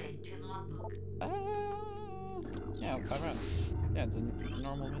 Recorded to logbook. Yeah, 5 rounds. Yeah, it's a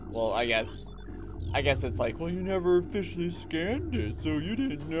normal. Well, I guess it's like, well, you never officially scanned it, so you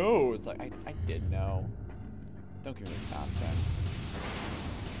didn't know. It's like I did know. Don't give me this nonsense.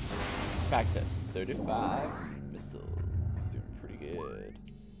 Back to 35 missiles. Doing pretty good.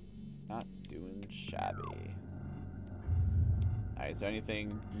 Not doing shabby. Alright, is there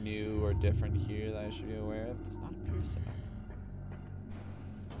anything new or different here that I should be aware of? Does not appear so.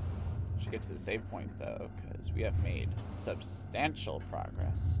 Should get to the save point though, because we have made substantial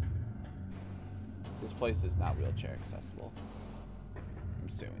progress. This place is not wheelchair accessible. I'm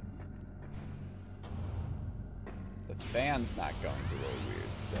assuming. The fan's not going to really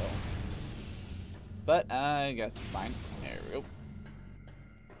weird still. But I guess it's fine. There we go.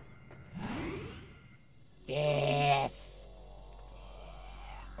 Yes!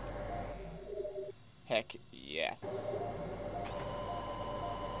 Heck yes.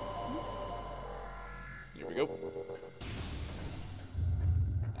 Here we go.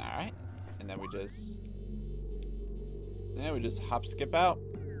 Alright. And then we just hop skip out.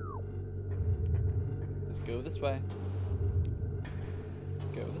 Just go this way.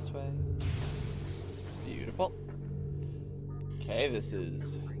 Go this way. Beautiful. Okay, this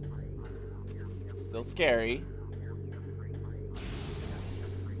is still scary.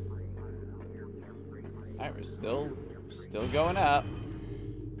 Alright, we're still going up.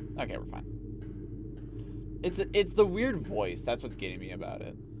 Okay, we're fine. It's the weird voice. That's what's getting me about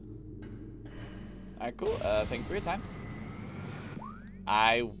it. Alright, cool. Thank you for your time.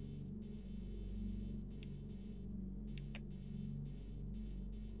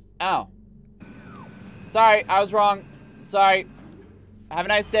 Oh. Sorry, I was wrong. Sorry. Have a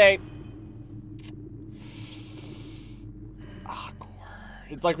nice day. Awkward.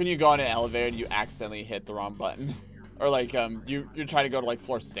 It's like when you go on an elevator and you accidentally hit the wrong button. Or like, you're trying to go to like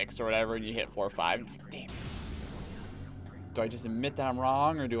floor 6 or whatever and you hit floor 5. And you're like, damn. Do I just admit that I'm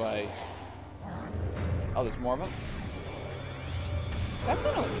wrong or do I... Oh, there's more of them? That's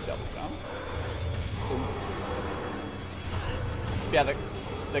another double jump. Yeah,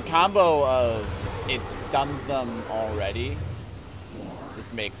 the combo of it stuns them already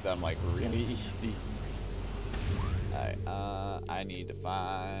just makes them like really easy. Alright, I need to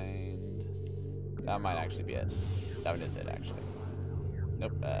find... That might actually be it. That one is it, actually.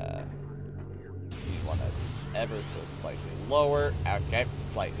 Nope, need one that's ever so slightly lower. Okay,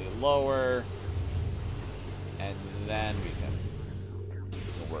 slightly lower. And then we can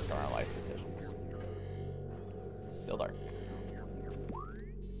work on our life decisions. Still dark.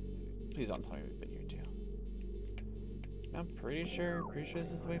 Please don't tell me we've been here too. I'm pretty sure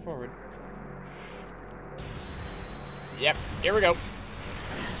this is the way forward. Yep, here we go.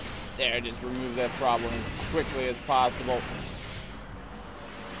 There, just remove that problem as quickly as possible.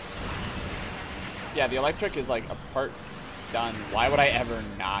 Yeah, the electric is like a part stun. Why would I ever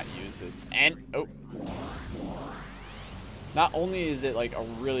not use this? And, oh. Not only is it like a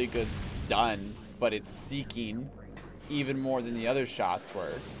really good stun, but it's seeking even more than the other shots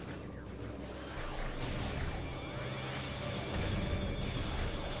were.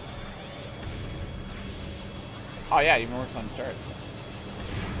 Oh yeah, it even works on turrets.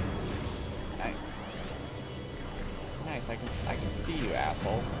 Nice. Nice, I can see you,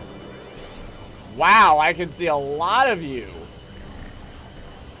 asshole. Wow, I can see a lot of you.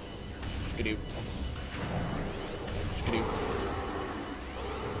 Skidoo. Skidoo.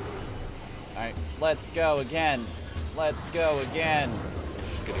 Alright, let's go again. Let's go again.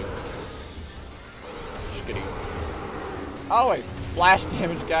 Skidoo. Skidoo. Oh, a splash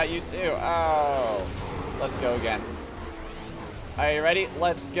damage got you too. Oh. Let's go again. Are you ready?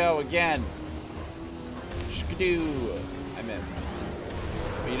 Let's go again. Skidoo. I missed.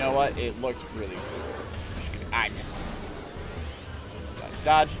 But you know what? It looked really cool. I missed. Dodge,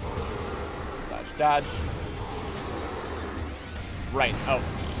 dodge. Dodge, dodge. Right. Oh,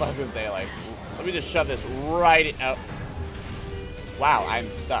 I was gonna say, like, let me just shove this right in. Oh. Wow,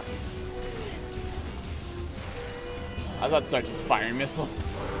 I'm stuck. I was about to start just firing missiles.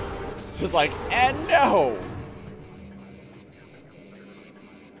 Just like, and no!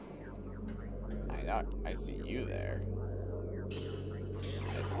 I know, I see you there.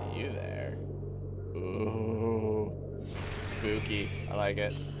 I see you there. Ooh. Spooky. I like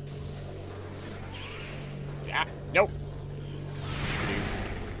it. Yeah, nope.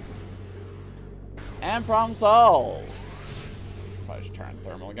 And problem solved. Probably just turn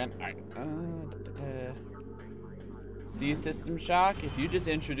thermal again. Alright. See, System Shock, if you just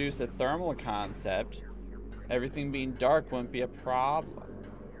introduce a thermal concept, everything being dark wouldn't be a problem.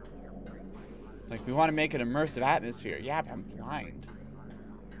 Like, we want to make an immersive atmosphere. Yeah, but I'm blind.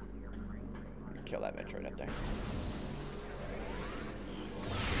 Kill that Metroid up there.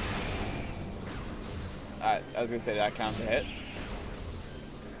 Alright, I was gonna say that counts a hit.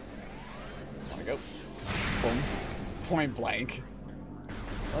 Wanna go? Boom. Point blank.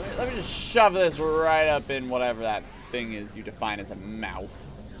 Let me just shove this right up in whatever that thing is you define as a mouth.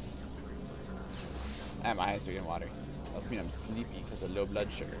 And my eyes are getting watery. Must mean I'm sleepy because of low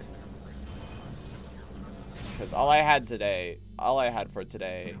blood sugar. Because all I had for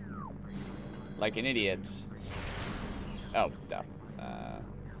today, like an idiot. Oh, duh.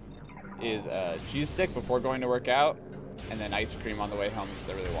 Is a cheese stick before going to work out, and then ice cream on the way home because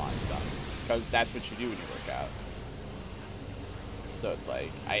I really want some. Because that's what you do when you work out. So it's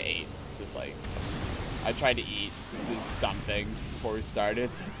like, I ate. Just like, I tried to eat something before we started,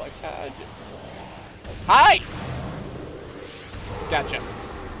 so it's like, hi! Gotcha.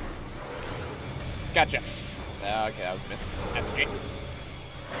 Gotcha. Okay, that was a miss. That's okay.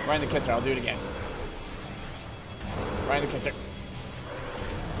 Right in the kisser, I'll do it again. Right in the kisser.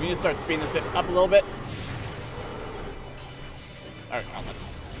 We need to start speeding this up a little bit. Alright,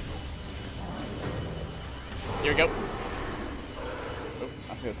 here we go. Oh,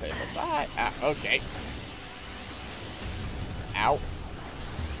 I was gonna say bye. Okay. Ow.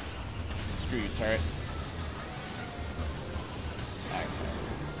 Screw you, turret. Alright.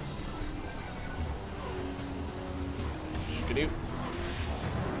 Shikadoo.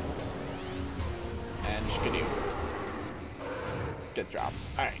 And shikadoo. Get dropped.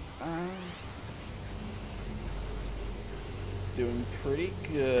 Alright. Doing pretty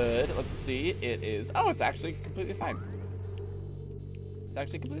good. Let's see. It is. Oh, it's actually completely fine. It's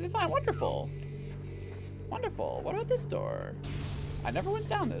actually completely fine. Wonderful. Wonderful. What about this door? I never went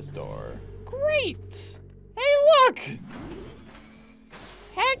down this door. Great. Hey, look.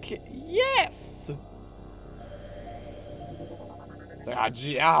 Heck yes. It's like, oh,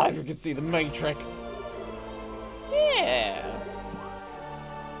 gee, you can see the Matrix. Yeah.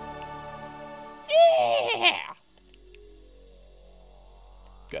 Yeah!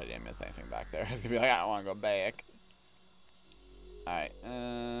 Good, I didn't miss anything back there. I was gonna be like, I don't want to go back. Alright,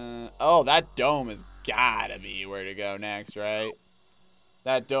 oh, that dome has gotta be where to go next, right?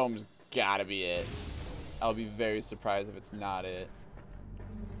 That dome's gotta be it. I'll be very surprised if it's not it.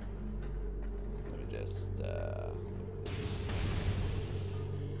 Let me just,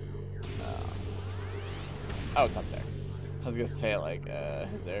 oh, it's up there. I was gonna say, like,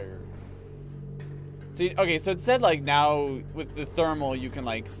 is there... See, okay, so it said, like, now with the thermal, you can,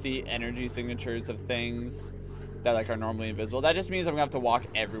 like, see energy signatures of things that, like, are normally invisible. That just means I'm gonna have to walk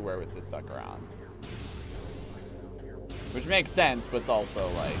everywhere with this sucker on. Which makes sense, but it's also,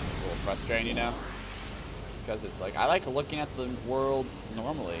 like, a little frustrating, you know? Because it's like, I like looking at the world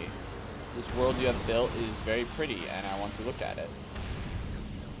normally. This world you have built is very pretty, and I want to look at it.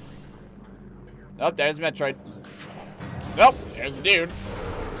 Oh, there's Metroid. Nope, there's the dude.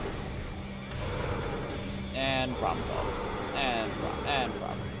 And problem solved. And problem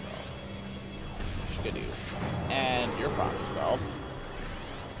solved. Shikadoo. And your problem solved.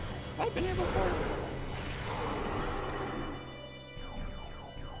 Have I been here before?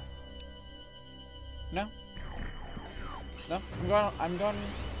 No? No? I'm going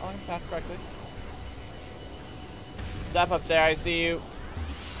along the path correctly. Stop up there, I see you.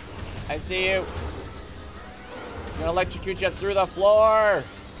 I see you. I'm gonna electrocute you through the floor.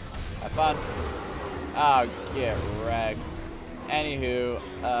 Have fun. Oh, get wrecked. Anywho,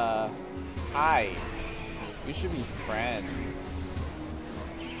 hi. We should be friends.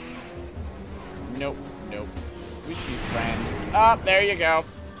 Nope, nope. We should be friends. Oh, there you go.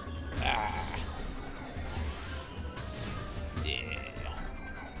 Ah. Yeah.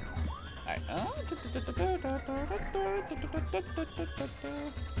 Alright.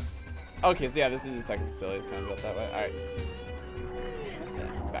 Okay, so yeah, this is the second facility. It's kind of built that way. Alright.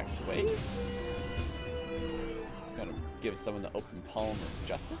 Back to wave. Gonna give someone the open palm of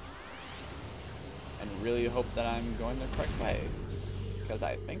justice. And really hope that I'm going the correct way. Because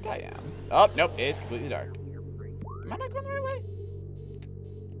I think I am. Oh, nope, it's completely dark. Am I not going the right way?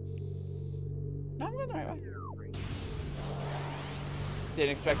 No, I'm going the right way.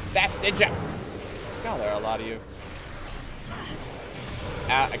 Didn't expect that, did ya? God, there are a lot of you.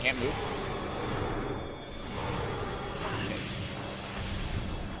 I can't move. Okay.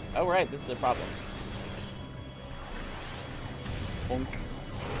 Oh, right, this is a problem. Bonk.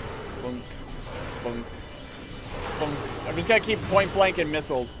 Bonk. Bonk. Bonk. I'm just gonna keep point blank and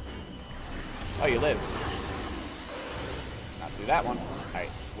missiles. Oh, you live. do that one. Alright,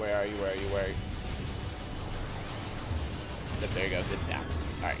 where are you, where are you, where are you? Yep, there he goes, it's down.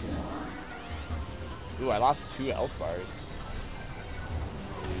 Alright. Ooh, I lost 2 health bars.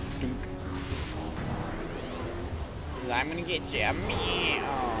 Dunk. I'm gonna get you. Meow.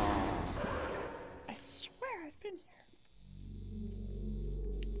 I swear I've been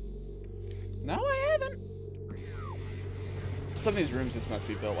here. No, I haven't. Some of these rooms just must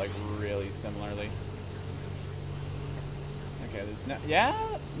be built like really similarly. Okay, there's no. Yeah,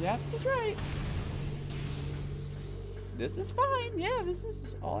 this is right. This is fine. Yeah, this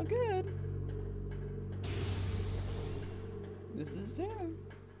is all good. This is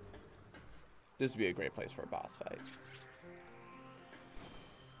This would be a great place for a boss fight.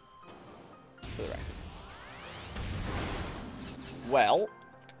 For the record. Well,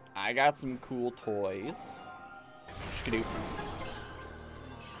 I got some cool toys. Skidoo.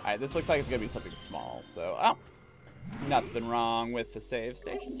 Alright, this looks like it's gonna be something small, so nothing wrong with the save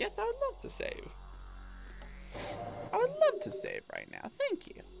station. Yes, I would love to save. I would love to save right now. Thank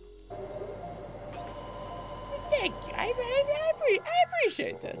you. Thank you. I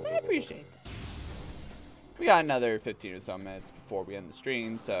appreciate this. I appreciate this. We got another 15 or so minutes before we end the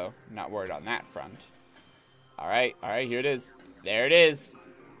stream, so I'm not worried on that front. Alright, here it is. There it is.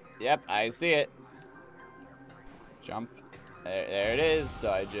 Yep, I see it. Jump. There it is. So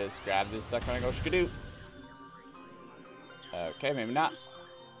I just grab this sucker and I go skidoo. Okay, maybe not.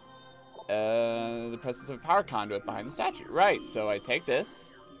 The presence of a power conduit behind the statue. Right, so I take this.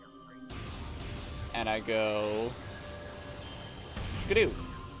 And I go skidoo.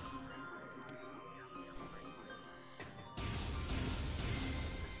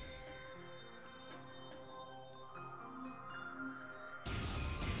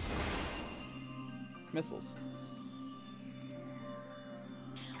 Missiles.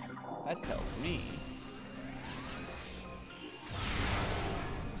 That tells me.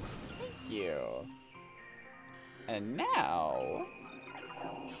 Thank you. And now.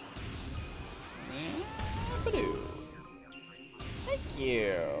 Thank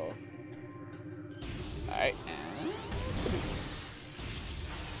you. Alright.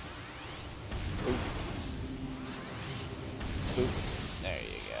 Boop. Boop. There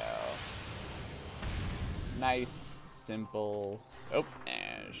you go. Nice, simple. Oh, and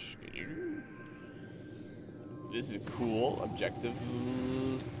this is a cool objective.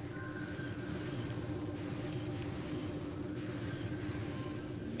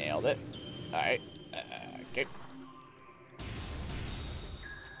 Nailed it. Alright. Okay.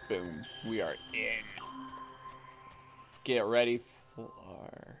 Boom. We are in. Get ready for.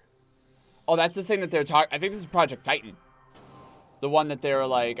 Oh, that's the thing that they're talking. I think this is Project Titan. The one that they were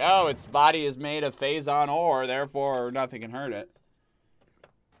like, oh, its body is made of phazon ore, therefore nothing can hurt it.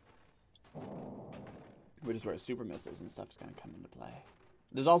 Which is where super missiles and stuff is going to come into play.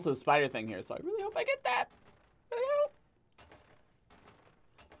 There's also a spider thing here, so I really hope I get that. Really hope.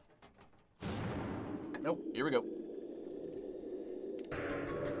 Nope, here we go.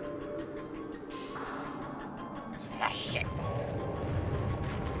 Ah, shit.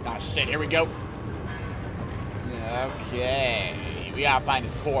 Ah, shit, here we go. Okay. We gotta find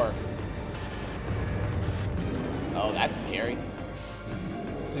his core. Oh, that's scary.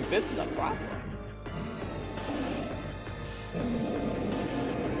 I think this is a problem.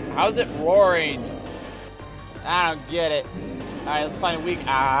 How's it roaring? I don't get it. Alright, let's find a weak.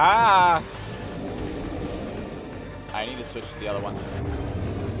 Ah! I need to switch to the other one.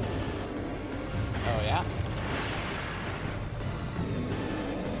 Oh, yeah?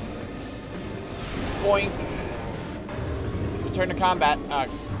 Boink. Return to combat.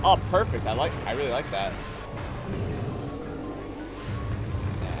 Oh, perfect. I really like that.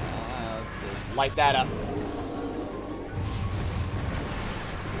 Let's just light that up.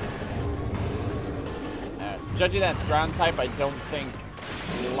 Judging that it's ground type, I don't think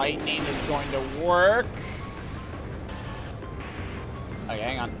lightning is going to work. Okay,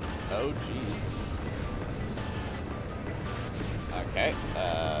 hang on. Oh, jeez. Okay.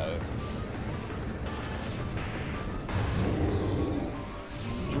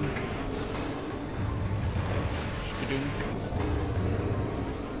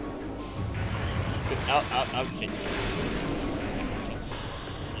 Oh, shit.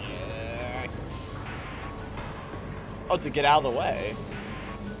 Oh, to get out of the way.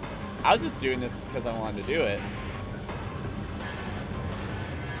 I was just doing this because I wanted to do it.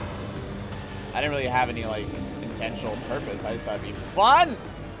 I didn't really have any, like, intentional purpose. I just thought it'd be fun!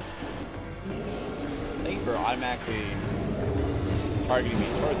 Thank you for automatically targeting me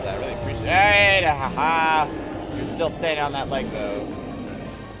towards that. I really appreciate it. Hey, haha! You're still standing on that leg, though.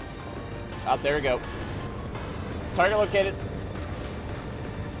 Oh, there we go. Target located.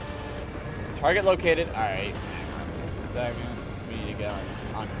 Target located. All right. Just a second. We need to get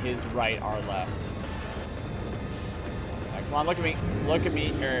on his right, our left. Right, come on, look at me. Look at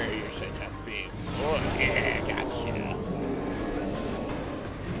me. You're such a big. Oh, yeah, gotcha.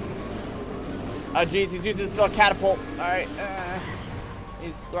 Oh, jeez, he's using this little catapult. All right.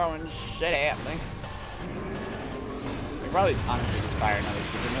 He's throwing shit at me. I probably honestly just fire another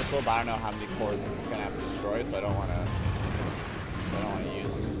super missile, but I don't know how many cores I'm gonna have to destroy, so I don't want to.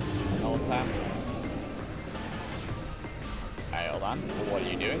 Use them the whole time. Alright, hold on. What are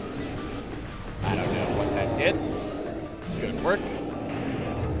you doing? I don't know what that did. Good work.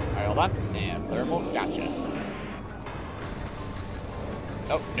 Alright, hold on. And thermal. Gotcha.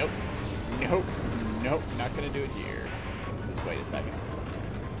 Oh, nope. Nope. Nope. Not gonna do it here. Let's just wait a second.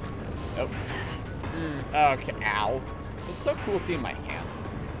 Nope. Okay. Ow. It's so cool seeing my hand.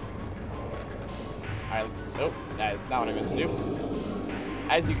 Alright, let's. Oh, that is not what I meant to do.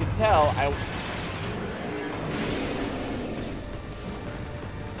 As you can tell,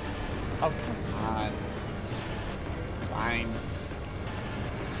 Oh, come on. Fine.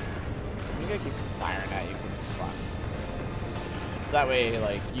 You gotta keep firing at you because it's fun. So that way,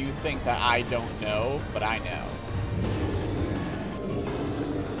 like, you think that I don't know, but I know.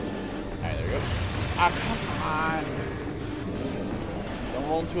 Alright, there we go. Ah, come on. Don't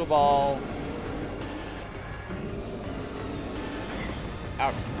roll into a ball.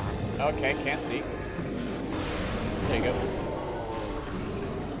 Oh, okay, can't see. There you go.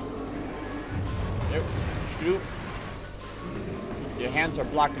 Nope. Scoop. Your hands are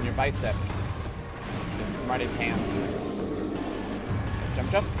blocking your biceps. The smarted hands.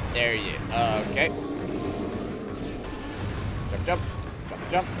 Jump, jump. There you. Okay. Jump, jump. Jump,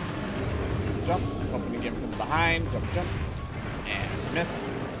 jump. Jump. Hoping to get from behind. Jump, jump. And it's a miss.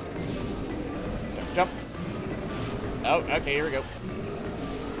 Jump, jump. Oh, okay, here we go.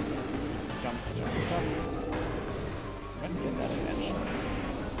 Jump, jump, jump. I'm gonna get that eventually.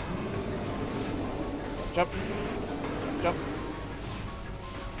 Jump, jump.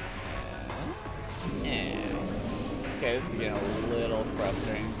 And okay, this is getting a little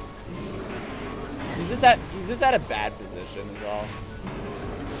frustrating. He's just at a bad position is all.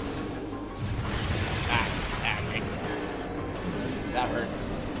 Okay. That hurts.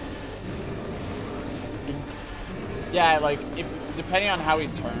 Yeah, like if depending on how he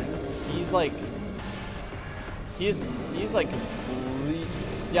turns, he's like complete.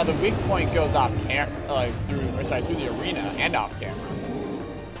 Yeah, the weak point goes off camera, like through the arena and off camera.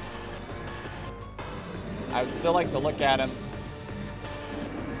 I would still like to look at him.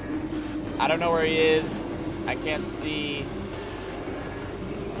 I don't know where he is. I can't see.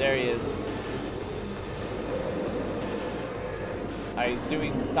 There he is. He's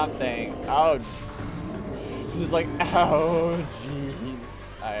doing something. Oh, he's like, oh, jeez.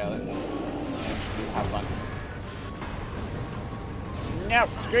 Alright, have fun. No,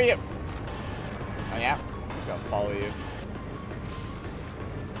 screw you. Oh yeah, I'm just gonna follow you.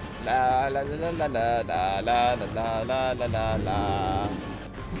 La la la la la la la la la la la la la.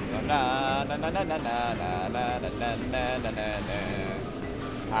 Na na na na na na na na na na na na.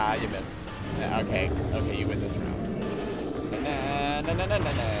 Ah, you missed. Okay, okay, you win this round. Na na na na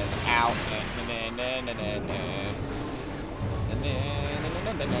na na. Ow. Na na na na na.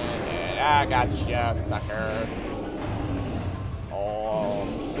 I gotcha, sucker. Oh,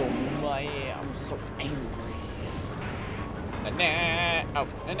 I'm so mad. I'm so angry. Oh,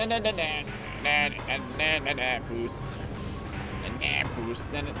 boost. Boost.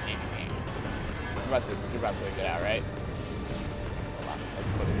 You're about to get out, right? Hold on.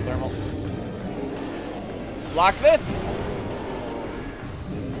 Let's put the thermal. Block this.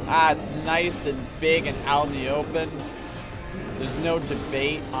 Ah, it's nice and big and out in the open. There's no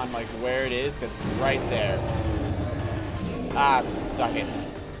debate on like where it is because it's right there. Ah, suck it.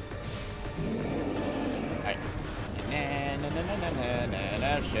 Alright.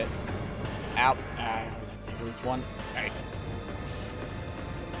 No, shit. Out. I was gonna take at least one. Alright.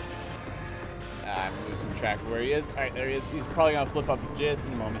 I'm losing track of where he is. Alright, there he is. He's probably gonna flip up just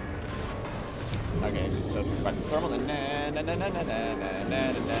in a moment. Okay, so back to thermal.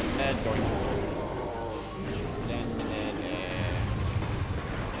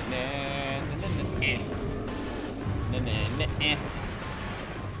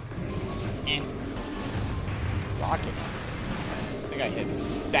 Rocket. I think I hit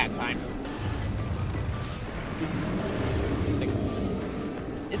that time.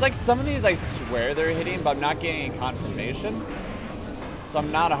 It's like some of these I swear they're hitting, but I'm not getting any confirmation. So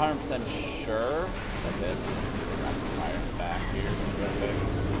I'm not 100% sure. That's it. Rapid fire in the back here.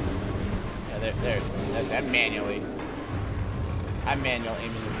 Yeah, there. I'm manual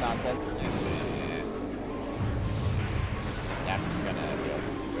aiming this nonsense. I'm just gonna go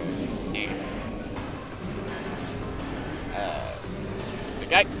for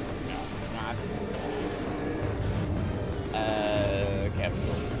okay. No, not. Okay, I'm a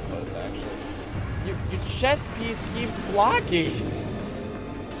little too close actually. Your chest piece keeps blocking.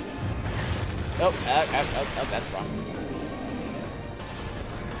 Oh, that's wrong.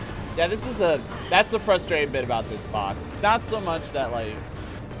 Yeah, that's the frustrating bit about this boss. It's not so much that like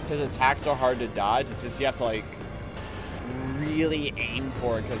his attacks are hard to dodge. It's just you have to like really aim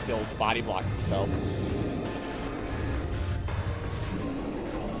for it because he'll body block himself.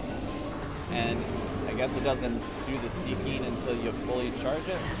 And I guess it doesn't do the seeking until you fully charge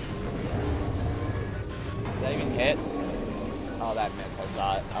it. Did that even hit? Oh, that missed. I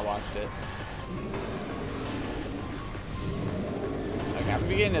saw it. I watched it. Okay, I'm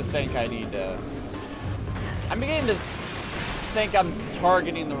beginning to think I need to... I'm beginning to think I'm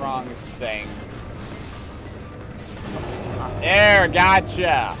targeting the wrong thing. There,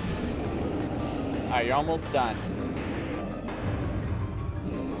 gotcha! Alright, you're almost done.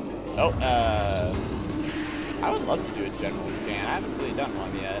 Oh, I would love to do a general scan. I haven't really done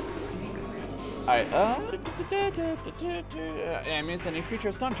one yet. Alright, enemies and a creature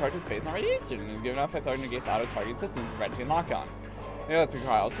is stun charge with phase not ready student and given off by third negates auto targeting system preventing lock-on. The other three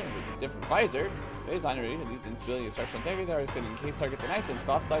alternative with a different visor. Phase on ready with these instability instruction integrity that are going to encase targets and ice and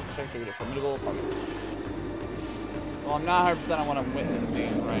cross sides strength with a formidable opponent. Well, I'm not 100% on what I'm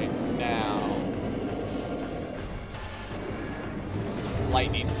witnessing right now.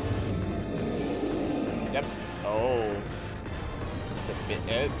 Lightning. Yep. Oh. It's a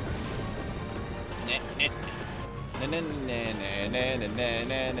bit.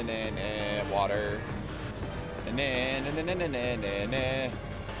 Water.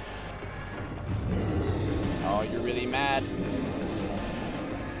 Oh, you're really mad.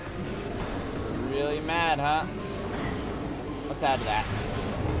 You're really mad, huh? Let's add to that.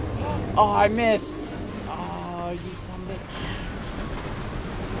 Oh, I missed. Oh, you son of a bitch.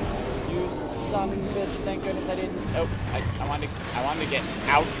 You son of a bitch. Thank goodness I didn't. Oh, I wanted to get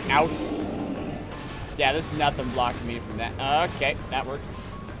out. Yeah, there's nothing blocking me from that. Okay, that works.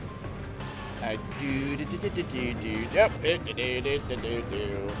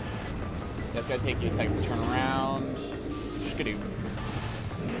 That's gonna take you a second to turn around. Skidoo.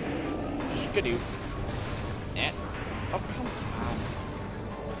 Yeah. Oh, come on.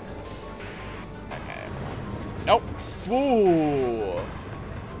 Okay. Nope. Ooh.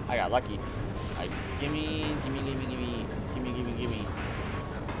 I got lucky. Alright, gimme.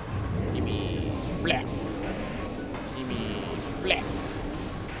 Blah. Gimme. Blah.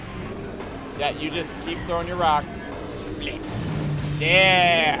 Yeah, you just keep throwing your rocks. Blah.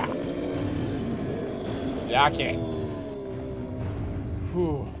 Yeah. Okay.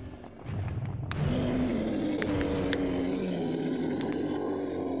 Whew.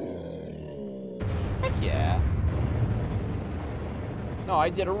 Heck yeah. No, I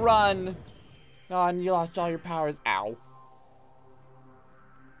did a run. Oh, and you lost all your powers. Ow.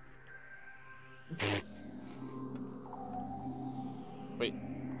 Wait.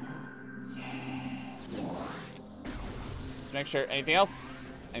 Just make sure. Anything else?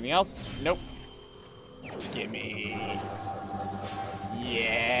 Anything else? Nope. Gimme.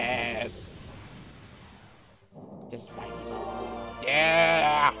 Yes. Despite.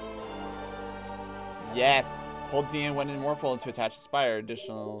 Yeah. Yes. Hold Z and when in Warful to attach the spire.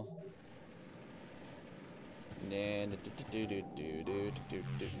 Additional.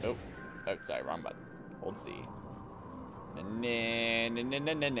 Nope. Oh, sorry, wrong button. Hold Z.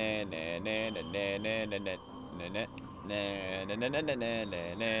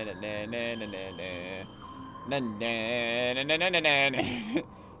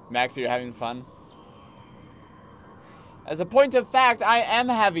 Max, are you having fun? As a point of fact, I am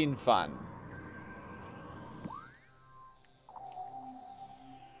having fun.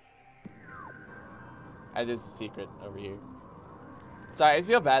 This is a secret over here. Sorry, I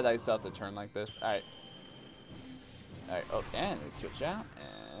feel bad that I still have to turn like this. Alright. Alright, oh, and switch out.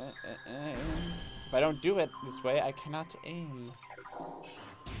 If I don't do it this way, I cannot aim.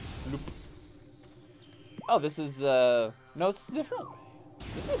 Nope. Oh, this is the... No, it's a different way.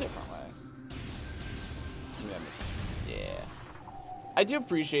 This is a different way. Yeah. I do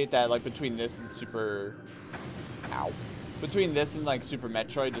appreciate that, like, between this and Super... Ow. Between this and, like, Super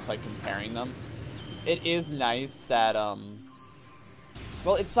Metroid, just, like, comparing them. It is nice that,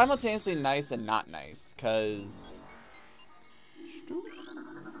 well, it's simultaneously nice and not nice, because...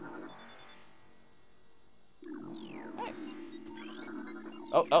 Nice.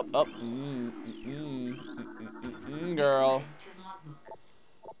 Oh. Girl.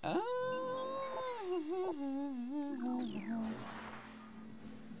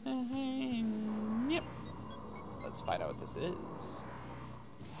 Yep. Let's find out what this is.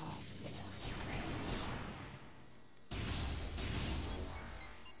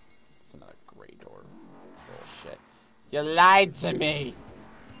 It's another gray door. Bullshit. You lied to me!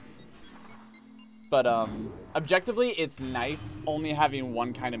 But, objectively, it's nice only having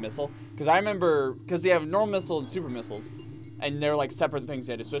one kind of missile. Because I remember, because they have normal missile and super missiles. And they're like separate things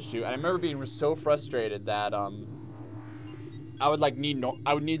you had to switch to. And I remember being so frustrated that, I would like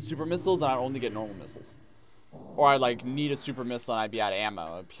I would need super missiles and I'd only get normal missiles. Or I'd like need a super missile and I'd be out of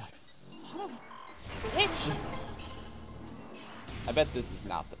ammo. I'd be like, son of a bitch. I bet this is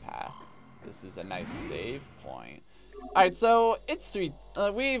not the path. This is a nice save point. Alright, so it's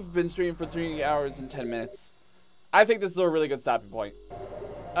we've been streaming for 3 hours and 10 minutes. I think this is a really good stopping point.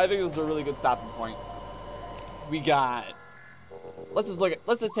 We got, let's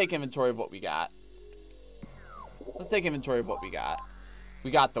just take inventory of what we got.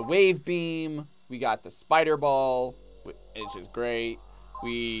 We got the wave beam, we got the spider ball, which is great.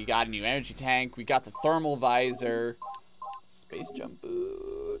 We got a new energy tank, we got the thermal visor, space jump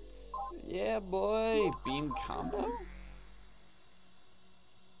boots. Yeah, boy, beam combo.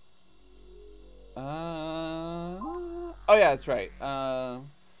 Oh yeah, that's right.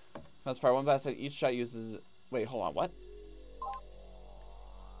 That's fire. One blast. Each shot uses. Wait, hold on. What?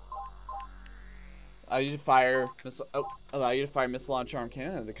 Allow you to fire missile. Oh, allow you to fire missile launcher arm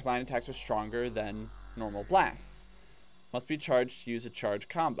cannon. The combined attacks are stronger than normal blasts. Must be charged to use a charge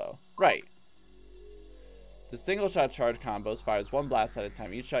combo. Right. The single shot charge combos fires one blast at a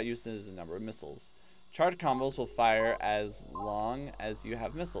time. Each shot uses a number of missiles. Charge combos will fire as long as you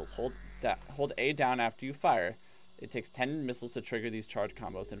have missiles. Hold A down after you fire. It takes 10 missiles to trigger these charge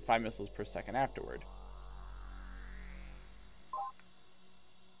combos and 5 missiles per second afterward.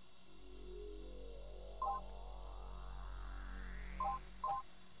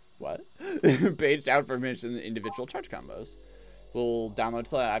 What? Page down for mention individual charge combos. We'll download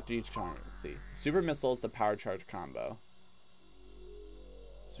to after each turn. Let's see. Super missile is the power charge combo.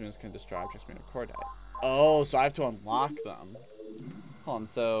 Students can destroy objects made of cordite. Oh, so I have to unlock them. Hold on,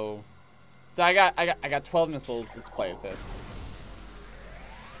 so I got 12 missiles. Let's play with this.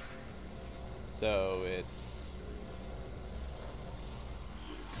 So it's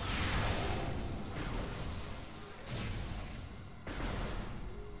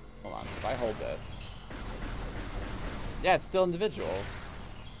hold on. So if I hold this, yeah, it's still individual.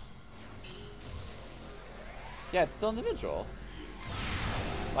 Yeah, it's still individual.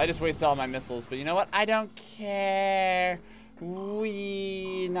 I just wasted all my missiles, but you know what? I don't care.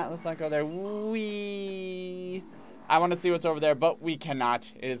 Let's not go there. I want to see what's over there, but we cannot.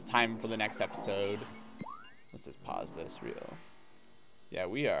 It is time for the next episode. Let's just pause this real. Yeah,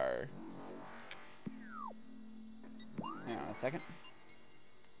 we are. Hang on a second.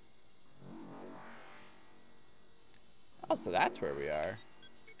 Oh, so that's where we are.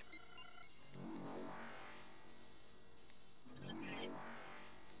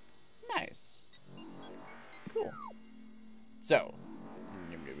 Nice. Cool. So.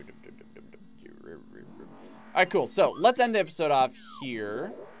 Alright, cool. So, let's end the episode off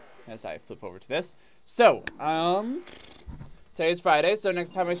here. As I flip over to this. So, today's Friday, so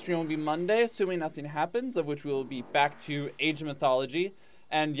next time I stream will be Monday, assuming nothing happens, of which we will be back to Age of Mythology.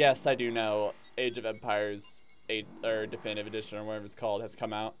 And yes, I do know Age of Empires, or Definitive Edition, or whatever it's called, has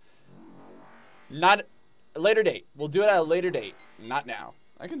come out. Not a later date. We'll do it at a later date. Not now.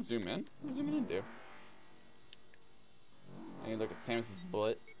 I can zoom in. What zoom in and do? I can look at Samus's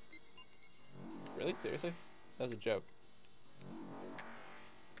bullet. Really? Seriously? That was a joke.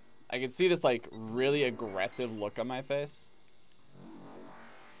 I can see this, like, really aggressive look on my face.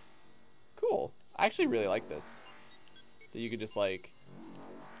 Cool. I actually really like this. That you could just, like...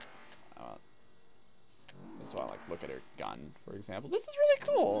 that's why I, like, look at her gun, for example. This is really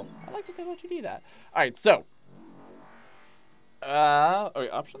cool. I like that they let you do that. Alright, so... okay,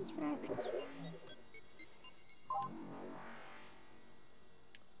 options? What are options?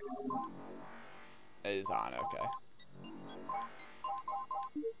 It is on, okay.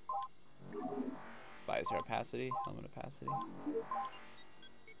 Visor opacity, helmet opacity.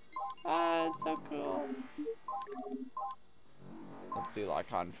 Ah, it's so cool. Let's see,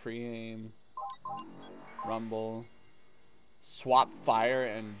 lock on free aim. Rumble. Swap fire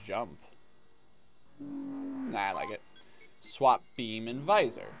and jump. Nah, I like it. Swap beam and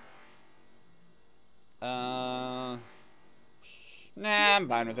visor. Nah, I'm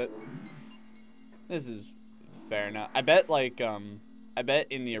fine with it. This is fair enough. I bet, like, I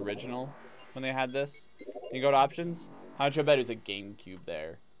bet in the original, when they had this, you go to options, how much I bet is a GameCube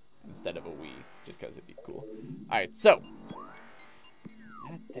there. instead of a we, just because it'd be cool. All right, so.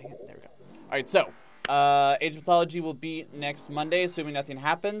 Dang it, there we go. All right, so. Age of Mythology will be next Monday, assuming nothing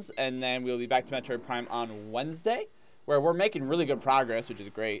happens, and then we'll be back to Metroid Prime on Wednesday, where we're making really good progress, which is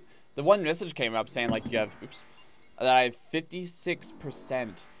great. The one message came up saying like you have, that I have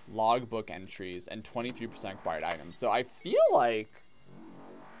 56% logbook entries and 23% acquired items. So I feel like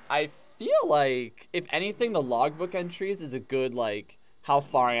if anything, the logbook entries is a good like how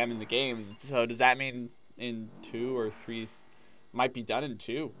far I am in the game. So does that mean in 2 or 3 might be done in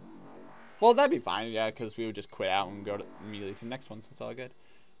 2? Well, that'd be fine, yeah, because we would just quit out and go immediately to the next one, so it's all good.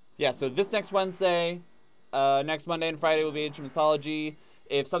 Yeah, so this next Wednesday, next Monday and Friday will be Age of Mythology.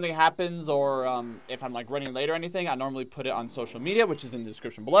 If something happens or if I'm like running late or anything, I normally put it on social media, which is in the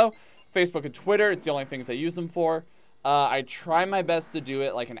description below. Facebook and Twitter, it's the only things I use them for. I try my best to do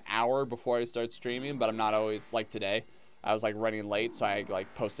it like an hour before I start streaming, but I'm not always, like today. I was like running late, so I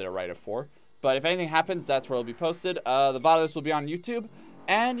like posted it right at 4. But if anything happens, that's where it'll be posted. The VOD of this will be on YouTube.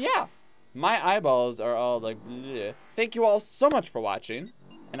 And yeah. My eyeballs are all like, bleh. Thank you all so much for watching,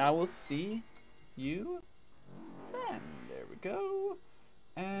 and I will see you then. There we go.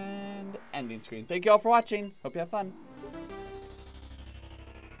 And ending screen. Thank you all for watching. Hope you have fun.